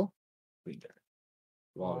Drizzle. Green card.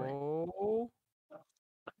 Walrein. Oh.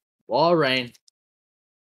 Walrein.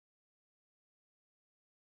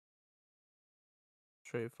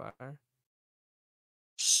 Straight fire.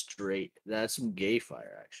 Straight. That's some gay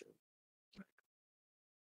fire, actually.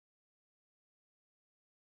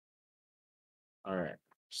 All right.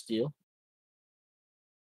 Steel.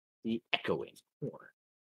 The Echoing Horn.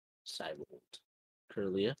 Cybolt.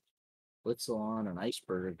 Kirlia. Blitzalon and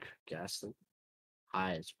Iceberg. Ghastly.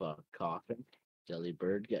 High as fuck. Coughing.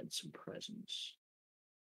 Delibird getting some presents.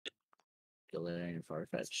 Galarian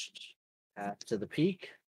Farfetch'd. Path to the Peak.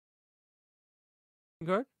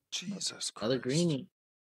 Card? Jesus Another Christ. greenie.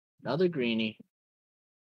 Another greenie.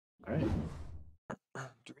 All right.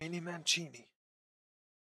 Greeny Mancini.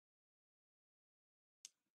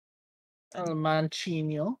 El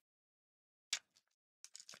Mancino.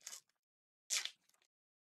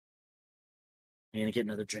 I'm gonna get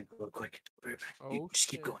another drink real quick. Be right back. You just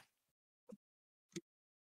keep Okay. going.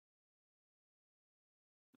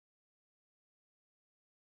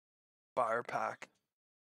 Fire pack.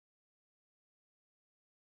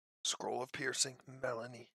 Scroll of Piercing.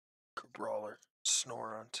 Melanie. Brawler.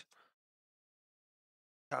 Snorunt.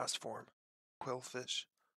 Castform. Quillfish.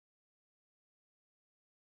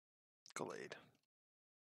 Gallade.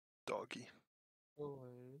 Doggy.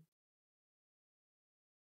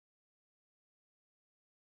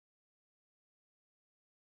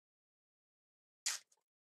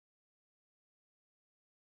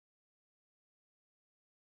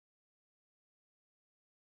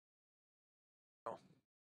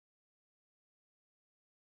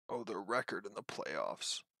 Oh, their record in the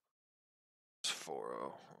playoffs. It's 4-0.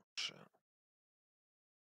 Oh, shit.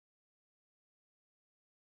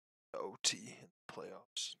 OT in the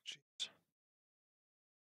playoffs. Jeez. It's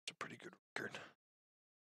a pretty good record.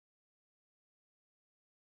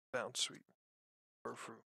 Bounce sweet.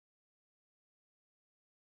 Furfru.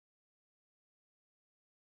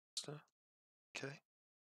 Okay.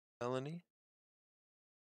 Melanie.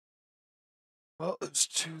 Well, it's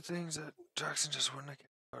 2 things that Jackson just wouldn't have got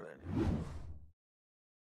any.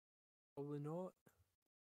 Probably not.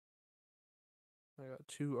 I got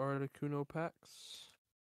 2 Articuno packs.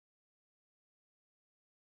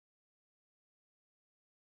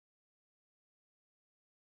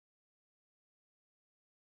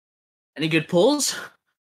 Any good pulls?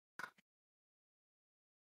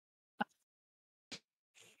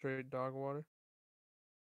 Straight dog water.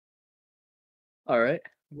 All right.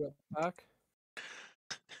 Wet pack.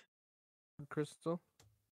 Crystal.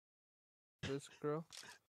 This girl.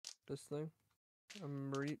 This thing. A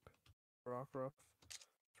Mareep. Rockruff.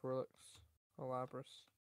 Swirlix. A Lapras.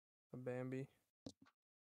 A Bambi.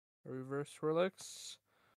 A reverse Swirlix.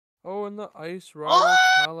 Oh, and the Ice Rider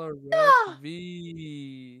Calyrex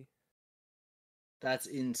V. That's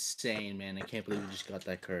insane, man. I can't believe we just got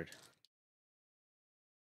that card.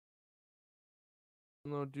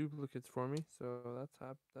 No duplicates for me, so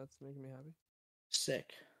that's making me happy.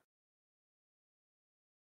 Sick.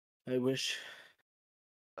 I wish.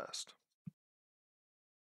 Best.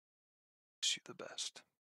 Wish you the best.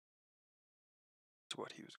 That's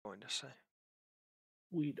what he was going to say.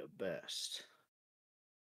 We the best.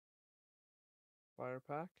 Fire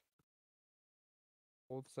pack.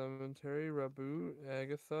 Old Cemetery, Raboot,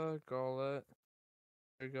 Agatha, Gauntlet,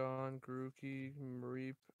 Dragon, Grookey,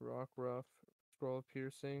 Mareep, Rockruff, Scroll of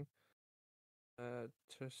Piercing,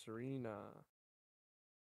 Tesserina.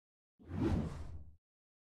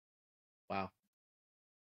 Wow.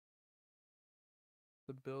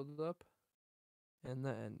 The build up and the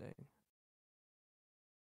ending.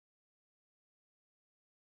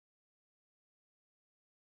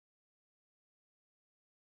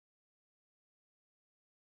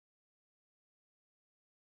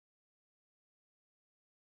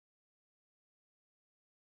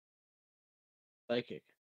 Psychic.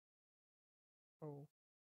 Oh.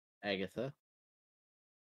 Agatha.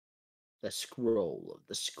 The Scroll of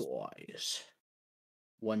the Skies.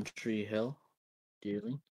 One Tree Hill.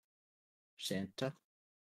 Deerling. Santa.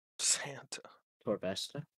 Santa.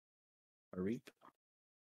 Torvesta. A Reap.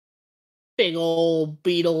 Big old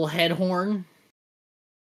beetle head horn.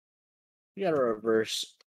 We got a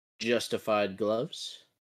reverse Justified Gloves.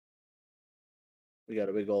 We got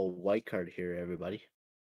a big old white card here, everybody.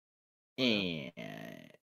 Oh, yeah.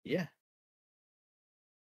 And yeah,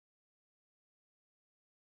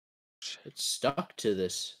 Shit. it's stuck to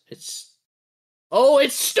this. It's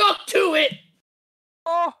stuck to it.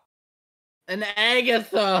 Oh. An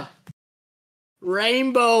Agatha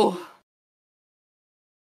rainbow.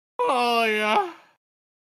 Oh yeah.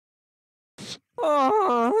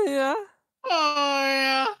 Oh yeah. Oh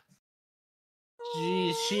yeah.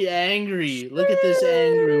 Jeez, she angry. Look at this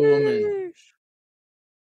angry woman.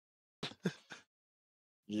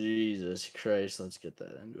 Jesus Christ, let's get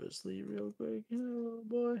that into a sleep real quick. Oh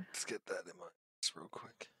boy. Let's get that in my eyes real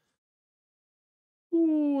quick.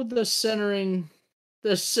 Ooh, the centering.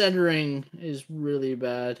 The centering is really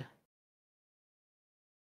bad.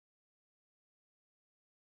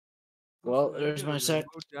 Well, there's my set.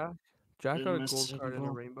 Jack. Jack There's got a my gold card and a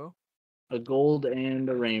second rainbow. A gold and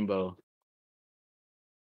a rainbow.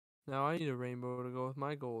 Now I need a rainbow to go with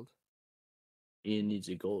my gold. Ian needs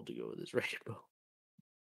a gold to go with his rainbow.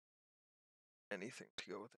 Anything to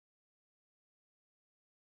go with it.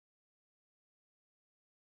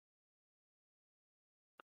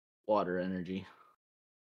 Water energy.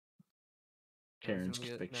 Now Karen's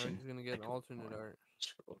he's fiction. gonna get an alternate art.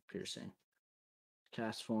 Scroll piercing.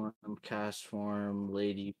 Cast form,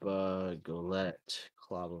 ladybug, golette,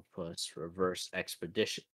 clobbopus, reverse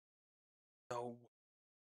expedition. No.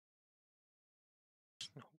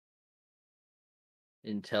 No.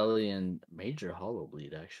 Intellion, major hollow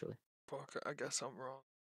bleed, actually. Fuck, I guess I'm wrong.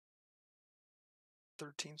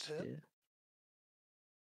 13th hit? Yeah.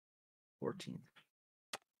 14th.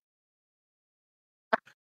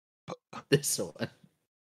 This one.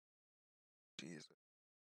 Jesus.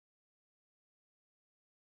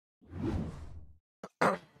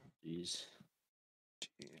 Jeez.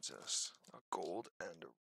 Jesus. A gold and a...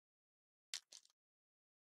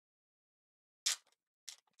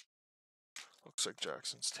 Looks like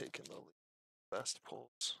Jackson's taking the best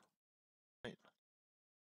pulls. Right.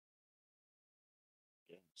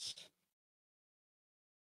 Yes.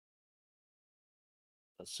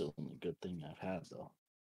 That's the only good thing I've had, though.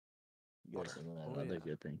 You guys Water. have had Oh, other yeah.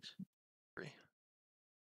 good things. Three.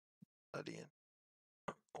 Bloody in.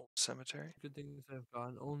 Old cemetery. Good things I've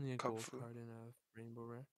gotten only a Cup gold food. card and a rainbow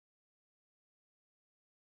rare.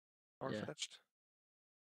 Yeah. Farfetched.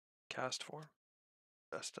 Cast form.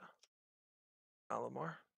 Vesta.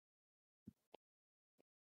 Alamar.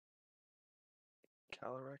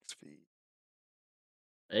 Calyrex V.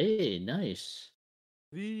 Hey, nice.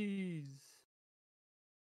 These.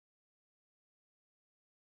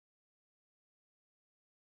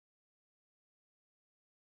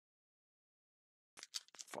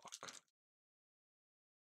 Fuck.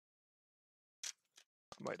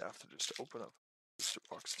 I might have to just open up booster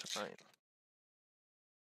box tonight.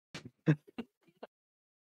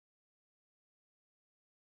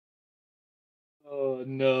 Oh,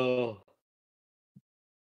 no.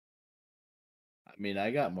 I mean,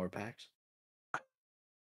 I got more packs.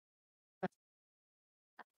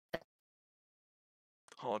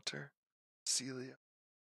 Haunter. Celia.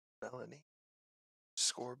 Melanie.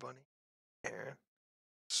 Score Bunny. Aaron.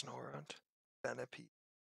 Snorunt. Benepete.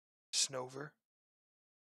 Snover.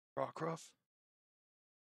 Rockruff.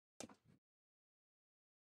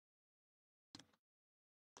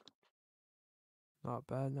 Not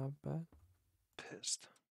bad, not bad. Pissed.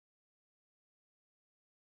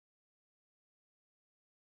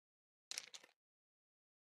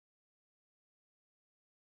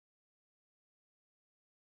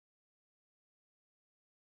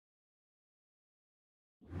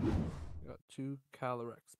 Got 2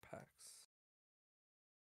 Calyrex packs.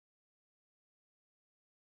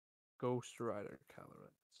 Ghost Rider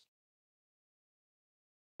Calyrex.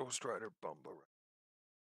 Ghost Rider Bumba.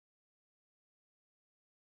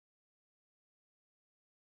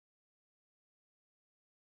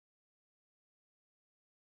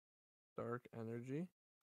 Dark Energy.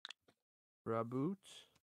 Raboot.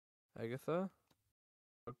 Agatha.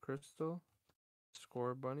 Bug Crystal.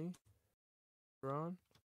 Score Bunny. Ron.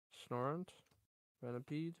 Snorunt.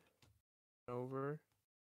 Venipede. Over.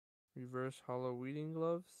 Reverse Hollow Weeding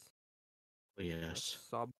Gloves. Oh, yes.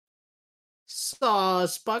 Sob.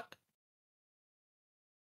 Saucebuck.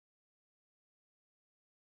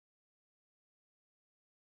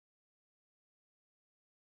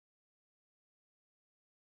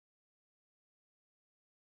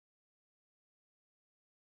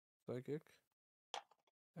 Psychic.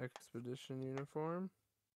 Expedition uniform.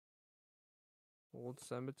 Old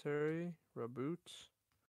cemetery. Reboot.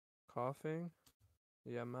 Coughing.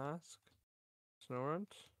 Yeah, mask.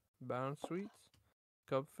 Snorunt. Bound sweet.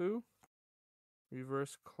 Cubfu.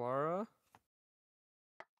 Reverse Clara.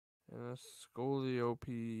 And a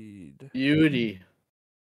Scoliopede. Beauty.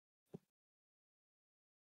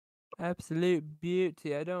 Absolute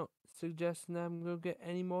beauty. I don't suggest that I'm going to get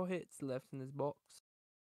any more hits left in this box.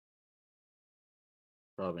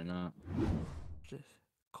 Probably not. Just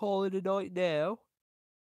call it a night now.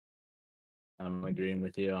 I'm agreeing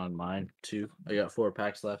with you on mine too. I got 4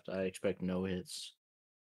 packs left. I expect no hits.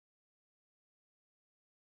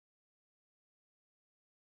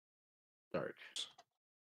 Dark.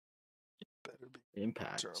 Better be.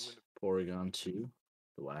 Impact. Sure, I'm gonna Porygon 2.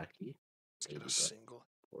 The Wacky. just get a Ladybug, single.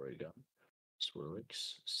 Porygon.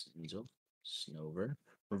 Swirlix. Sneasel. Snover.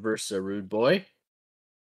 Reverse a Rude Boy.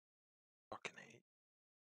 Fucking hate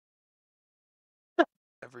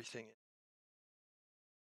everything.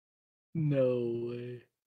 No way.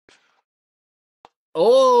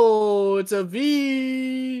 Oh, it's a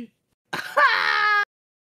V.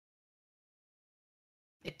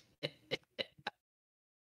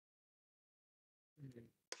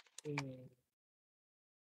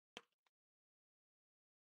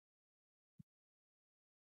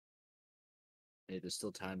 Hey, there's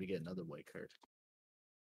still time to get another white card.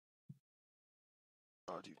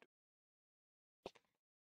 Oh, dude.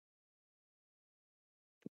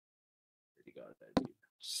 You got that, dude.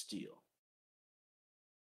 Steel.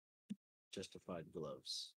 Justified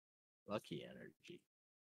gloves. Lucky energy.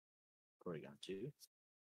 Porygon 2.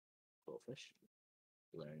 Bullfish.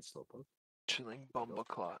 Galarian Slowpoke. Chilling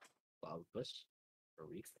Bumbleclot. Cloudpuss. For a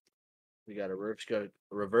week. We got a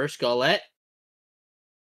reverse Gullet.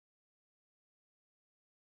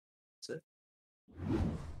 That's it.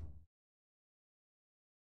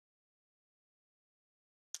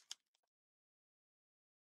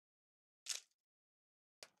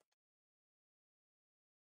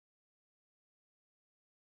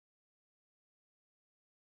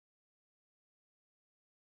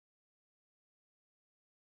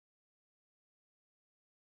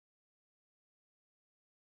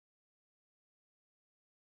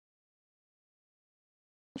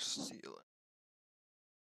 Stealing.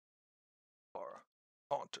 Aura.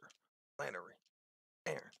 Haunter. Flannery.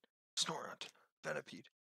 Aaron. Snorunt. Venipede.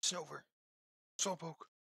 Snover. Slowpoke.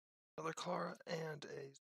 Another Clara and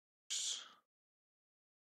a.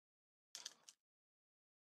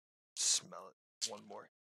 Smell it. One more.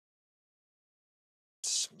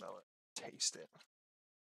 Smell it. Taste it.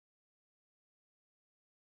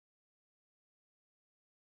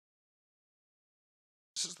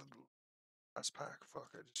 This is the last pack. Fuck,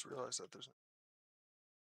 I just realized that there's.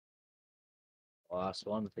 Last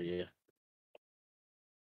one for you.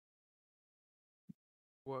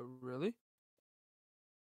 What, really?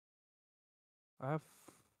 I have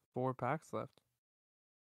 4 packs left.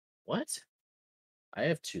 What? I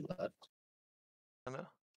have 2 left. Anna.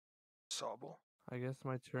 Sobble. I guess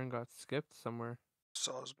my turn got skipped somewhere.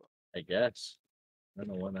 Sawsbuck. I guess. I don't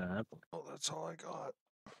know when that happened. Oh, that's all I got.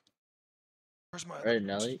 Where's my All other right, boost?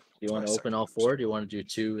 Nelly. Do you It's want my to open second all boost. 4? Do you want to do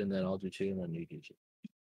 2 and then I'll do 2 and then you do 2?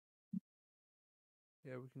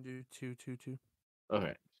 Yeah, we can do 2, 2, 2.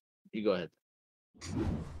 Okay. You go ahead.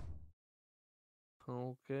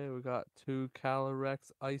 Okay, we got 2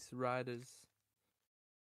 Calyrex Ice Riders.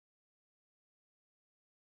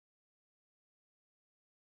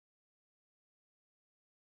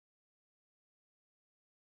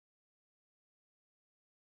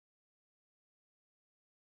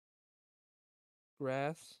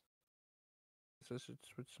 Grass. So I should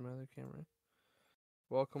switch to my other camera.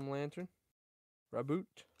 Welcome Lantern. Raboot.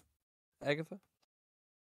 Agatha.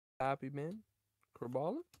 Happy Man.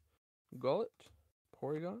 Kerbala. Gullet.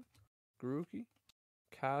 Porygon. Grookey.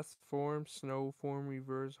 Cast Form. Snow Form.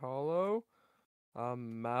 Reverse Hollow.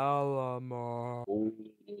 Malamar.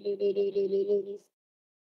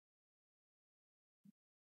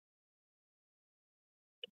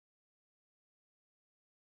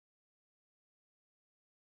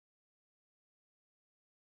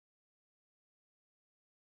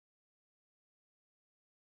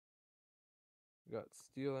 We got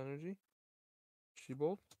Steel Energy.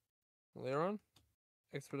 Shebolt. Laron.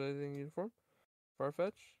 Expediting Uniform.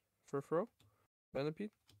 Farfetch. Furfro.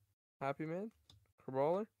 Venipede. Happy Man.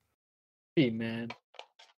 Kerbala. Hey, man.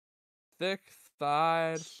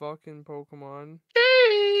 Thick-thighed fucking Pokemon.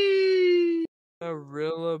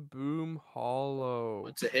 Arilla Boom Hollow.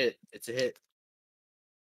 It's a hit. It's a hit.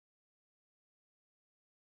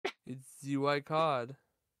 It's ZY Cod.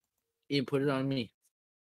 Ian, put it on me.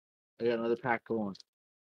 I got another pack going.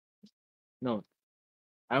 No,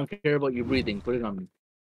 I don't care about you breathing. Put it on me.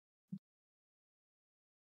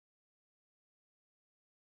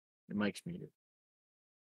 Your mic's muted.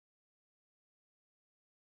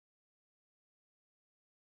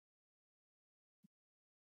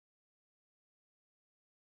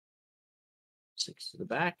 Six to the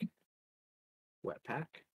back. Wet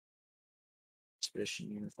pack. Expedition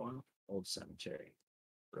uniform. Old cemetery.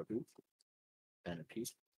 Raboot.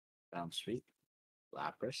 Benapete. Bound Street.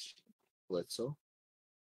 Lapras. Blitzel.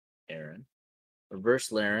 Aaron.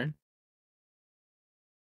 Reverse Laren.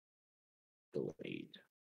 Delayed.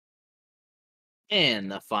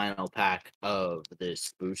 And the final pack of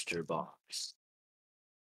this booster box.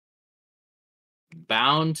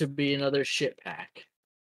 Bound to be another shit pack.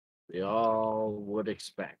 We all would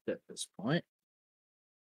expect at this point.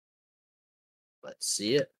 Let's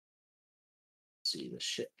see it. See the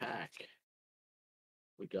shit pack.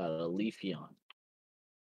 We got a Leafeon.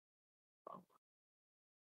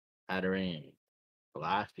 Hatterene.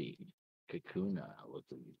 Flaffy. Kakuna.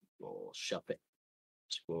 Little Shuppet.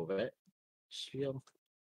 Squovet. Shield.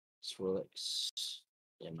 Swirlix.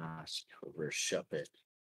 Mask. Reverse Shuppet.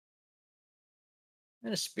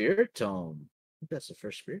 And a Spirit Tome. I think that's the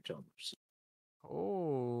first Spirit Tome.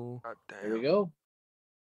 Oh. God There we damn. go.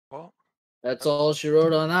 Well, That's all she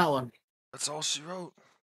wrote on that one. that's all she wrote.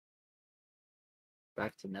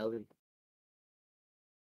 Back to Nelly.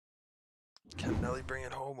 Can Nelly bring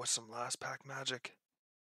it home with some last pack magic?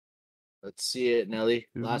 Let's see it, Nelly.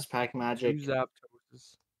 Two- Last pack magic. 2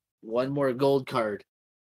 Zapdoses. One more gold card.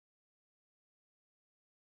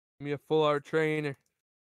 Give me a full art trainer.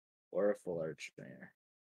 Or a full arch trainer.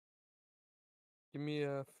 Give me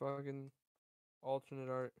a fucking alternate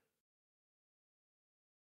art.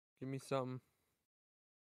 Give me something.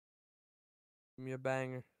 Give me a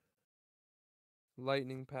banger.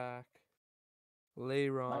 Lightning pack.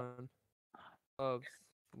 Leyron. Loves.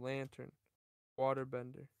 Lantern.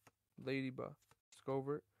 Waterbender. Ladybug.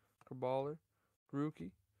 Scovert. Caballer.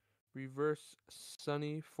 Grookey. Reverse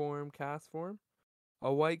Sunny form cast form.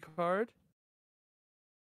 A white card.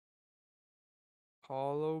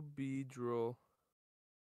 Hollow Beedrill.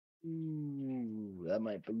 Ooh, that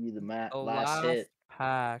might be the The last hit.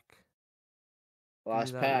 pack.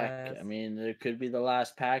 Last that pack. I last- mean, there could be the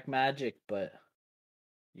last pack magic, but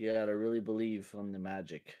you gotta really believe on the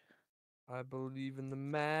magic. I believe in the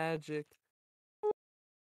magic.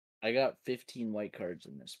 I got 15 white cards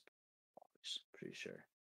in this box, pretty sure.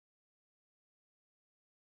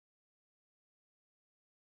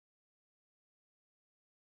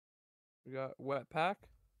 We got Wet Pack.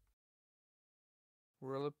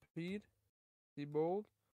 Whirlipede. Seabold.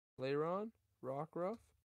 Leyron. Rockruff.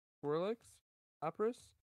 Swirlix. Lapras.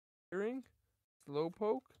 Earring.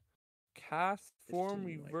 Slowpoke. Cast form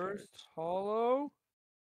 15 white reversed cards. hollow.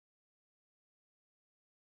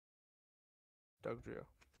 Dugtrio.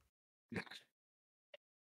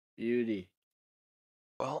 Beauty.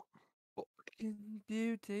 Well, Fucking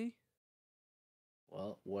beauty.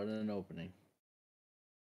 Well, what an opening.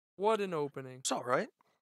 What an opening. it's all right.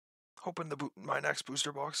 Hoping my next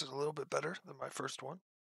booster box is a little bit better than my first one.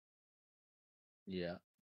 Yeah.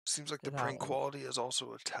 Seems like the It print happens. quality is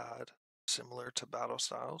also a tad similar to Battle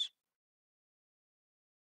Styles.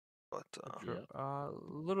 But Yeah. A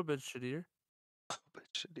little bit shittier. a bit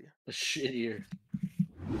shittier. Shittier.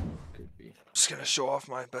 Could be. Just gonna show off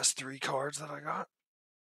my best 3 cards that I got.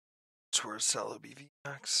 Towards Celebi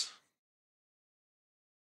VMAX.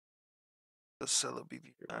 The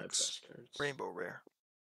Celebi They're my VMAX best cards. Rainbow Rare.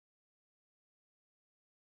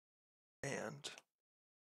 And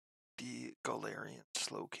the Galarian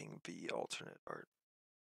Slowking V alternate art.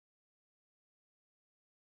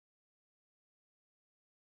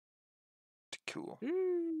 Cool.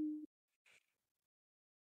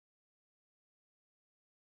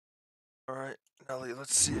 Alright, Nelly,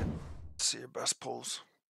 let's see it. Let's see your best pulls.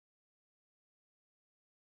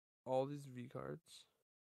 All these V cards.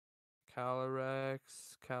 Calyrex,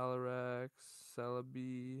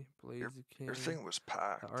 Celebi, Blaziken. Your thing was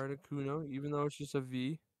packed. The Articuno, even though it's just a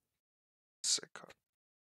V. Sick card.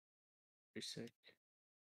 Pretty sick.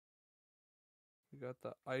 We got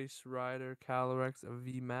the Ice Rider Calyrex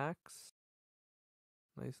V Max.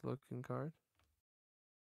 Nice looking card.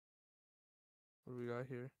 What do we got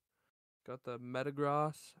here? Got the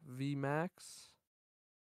Metagross V Max.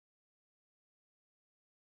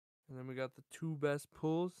 And then we got the 2 best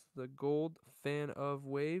pulls, the Gold Fan of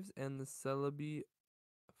Waves and the Celebi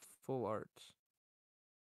Full Art.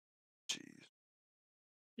 Jeez.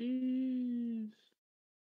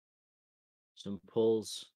 Some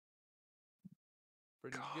pulls.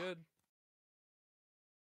 Pretty God. good.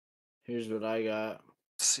 Here's what I got.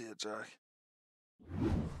 See it, Jack.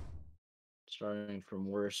 Starting from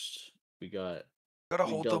worst, we Gotta we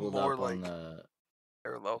hold them doubled more up on like the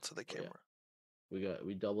parallel to the oh, yeah. camera.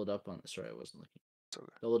 We doubled up on. Sorry, I wasn't looking. It's okay.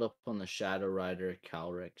 Doubled up on the Shadow Rider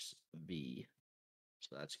Calrex V,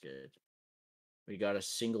 so that's good. We got a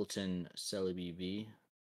Singleton Celebi V.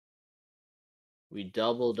 We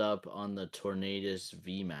doubled up on the Tornadus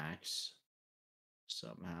VMAX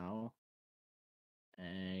somehow,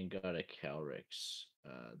 and got a Calrex,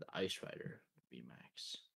 the Ice Rider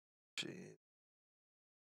VMAX. Gee.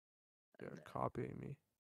 You're And then, copying me.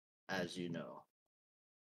 as you know,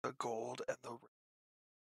 The gold and the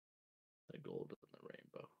the gold and the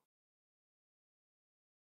rainbow.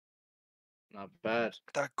 Not bad.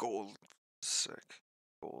 that gold is sick.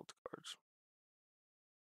 Gold cards.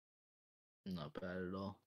 Not bad at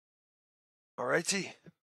all. Alrighty.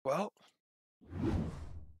 Well,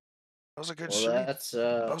 that was a good Well, stream. that's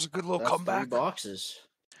That was a good little that's 3 comeback. boxes.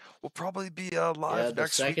 We'll probably be Yeah, live the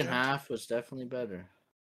next second weekend. half was definitely better.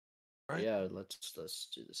 Right? Yeah, let's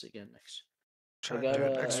do this again next. Try I and do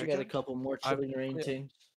it next got a weekend. couple more I've Chilling Rain definitely-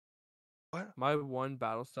 things. What? My one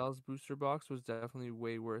Battle Styles booster box was definitely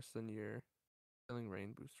way worse than your Killing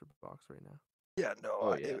Rain booster box right now. Yeah, no,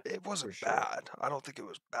 Oh, yeah, it wasn't for sure. bad. I don't think it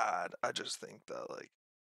was bad. I just think that like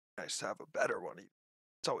nice to have a better one.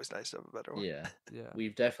 It's always nice to have a better one. Yeah, Yeah.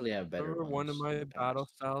 we've definitely had better Remember ones. one of in my the Battle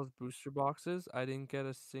past. Styles booster boxes? I didn't get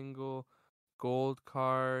a single gold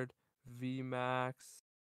card, VMAX,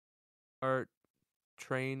 art,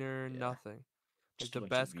 trainer, Yeah. nothing. Like Just a the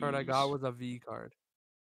bunch of best card I got Vs. was a V card.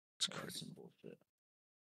 It's Yeah, crazy. some bullshit.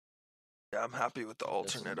 Yeah, I'm happy with the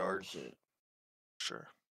That's some alternate art. bullshit.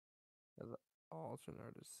 Sure. Yeah, the alternate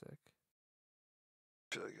art is sick.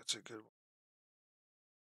 I feel like it's a good one.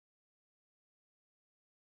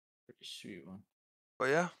 Pretty sweet one. But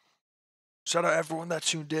yeah. Shout out everyone that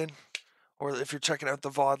tuned in. Or if you're checking out the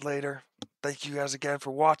VOD later. Thank you guys again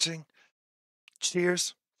for watching.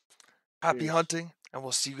 Cheers. Happy Cheers. hunting. And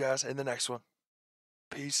we'll see you guys in the next one.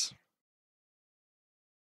 Peace.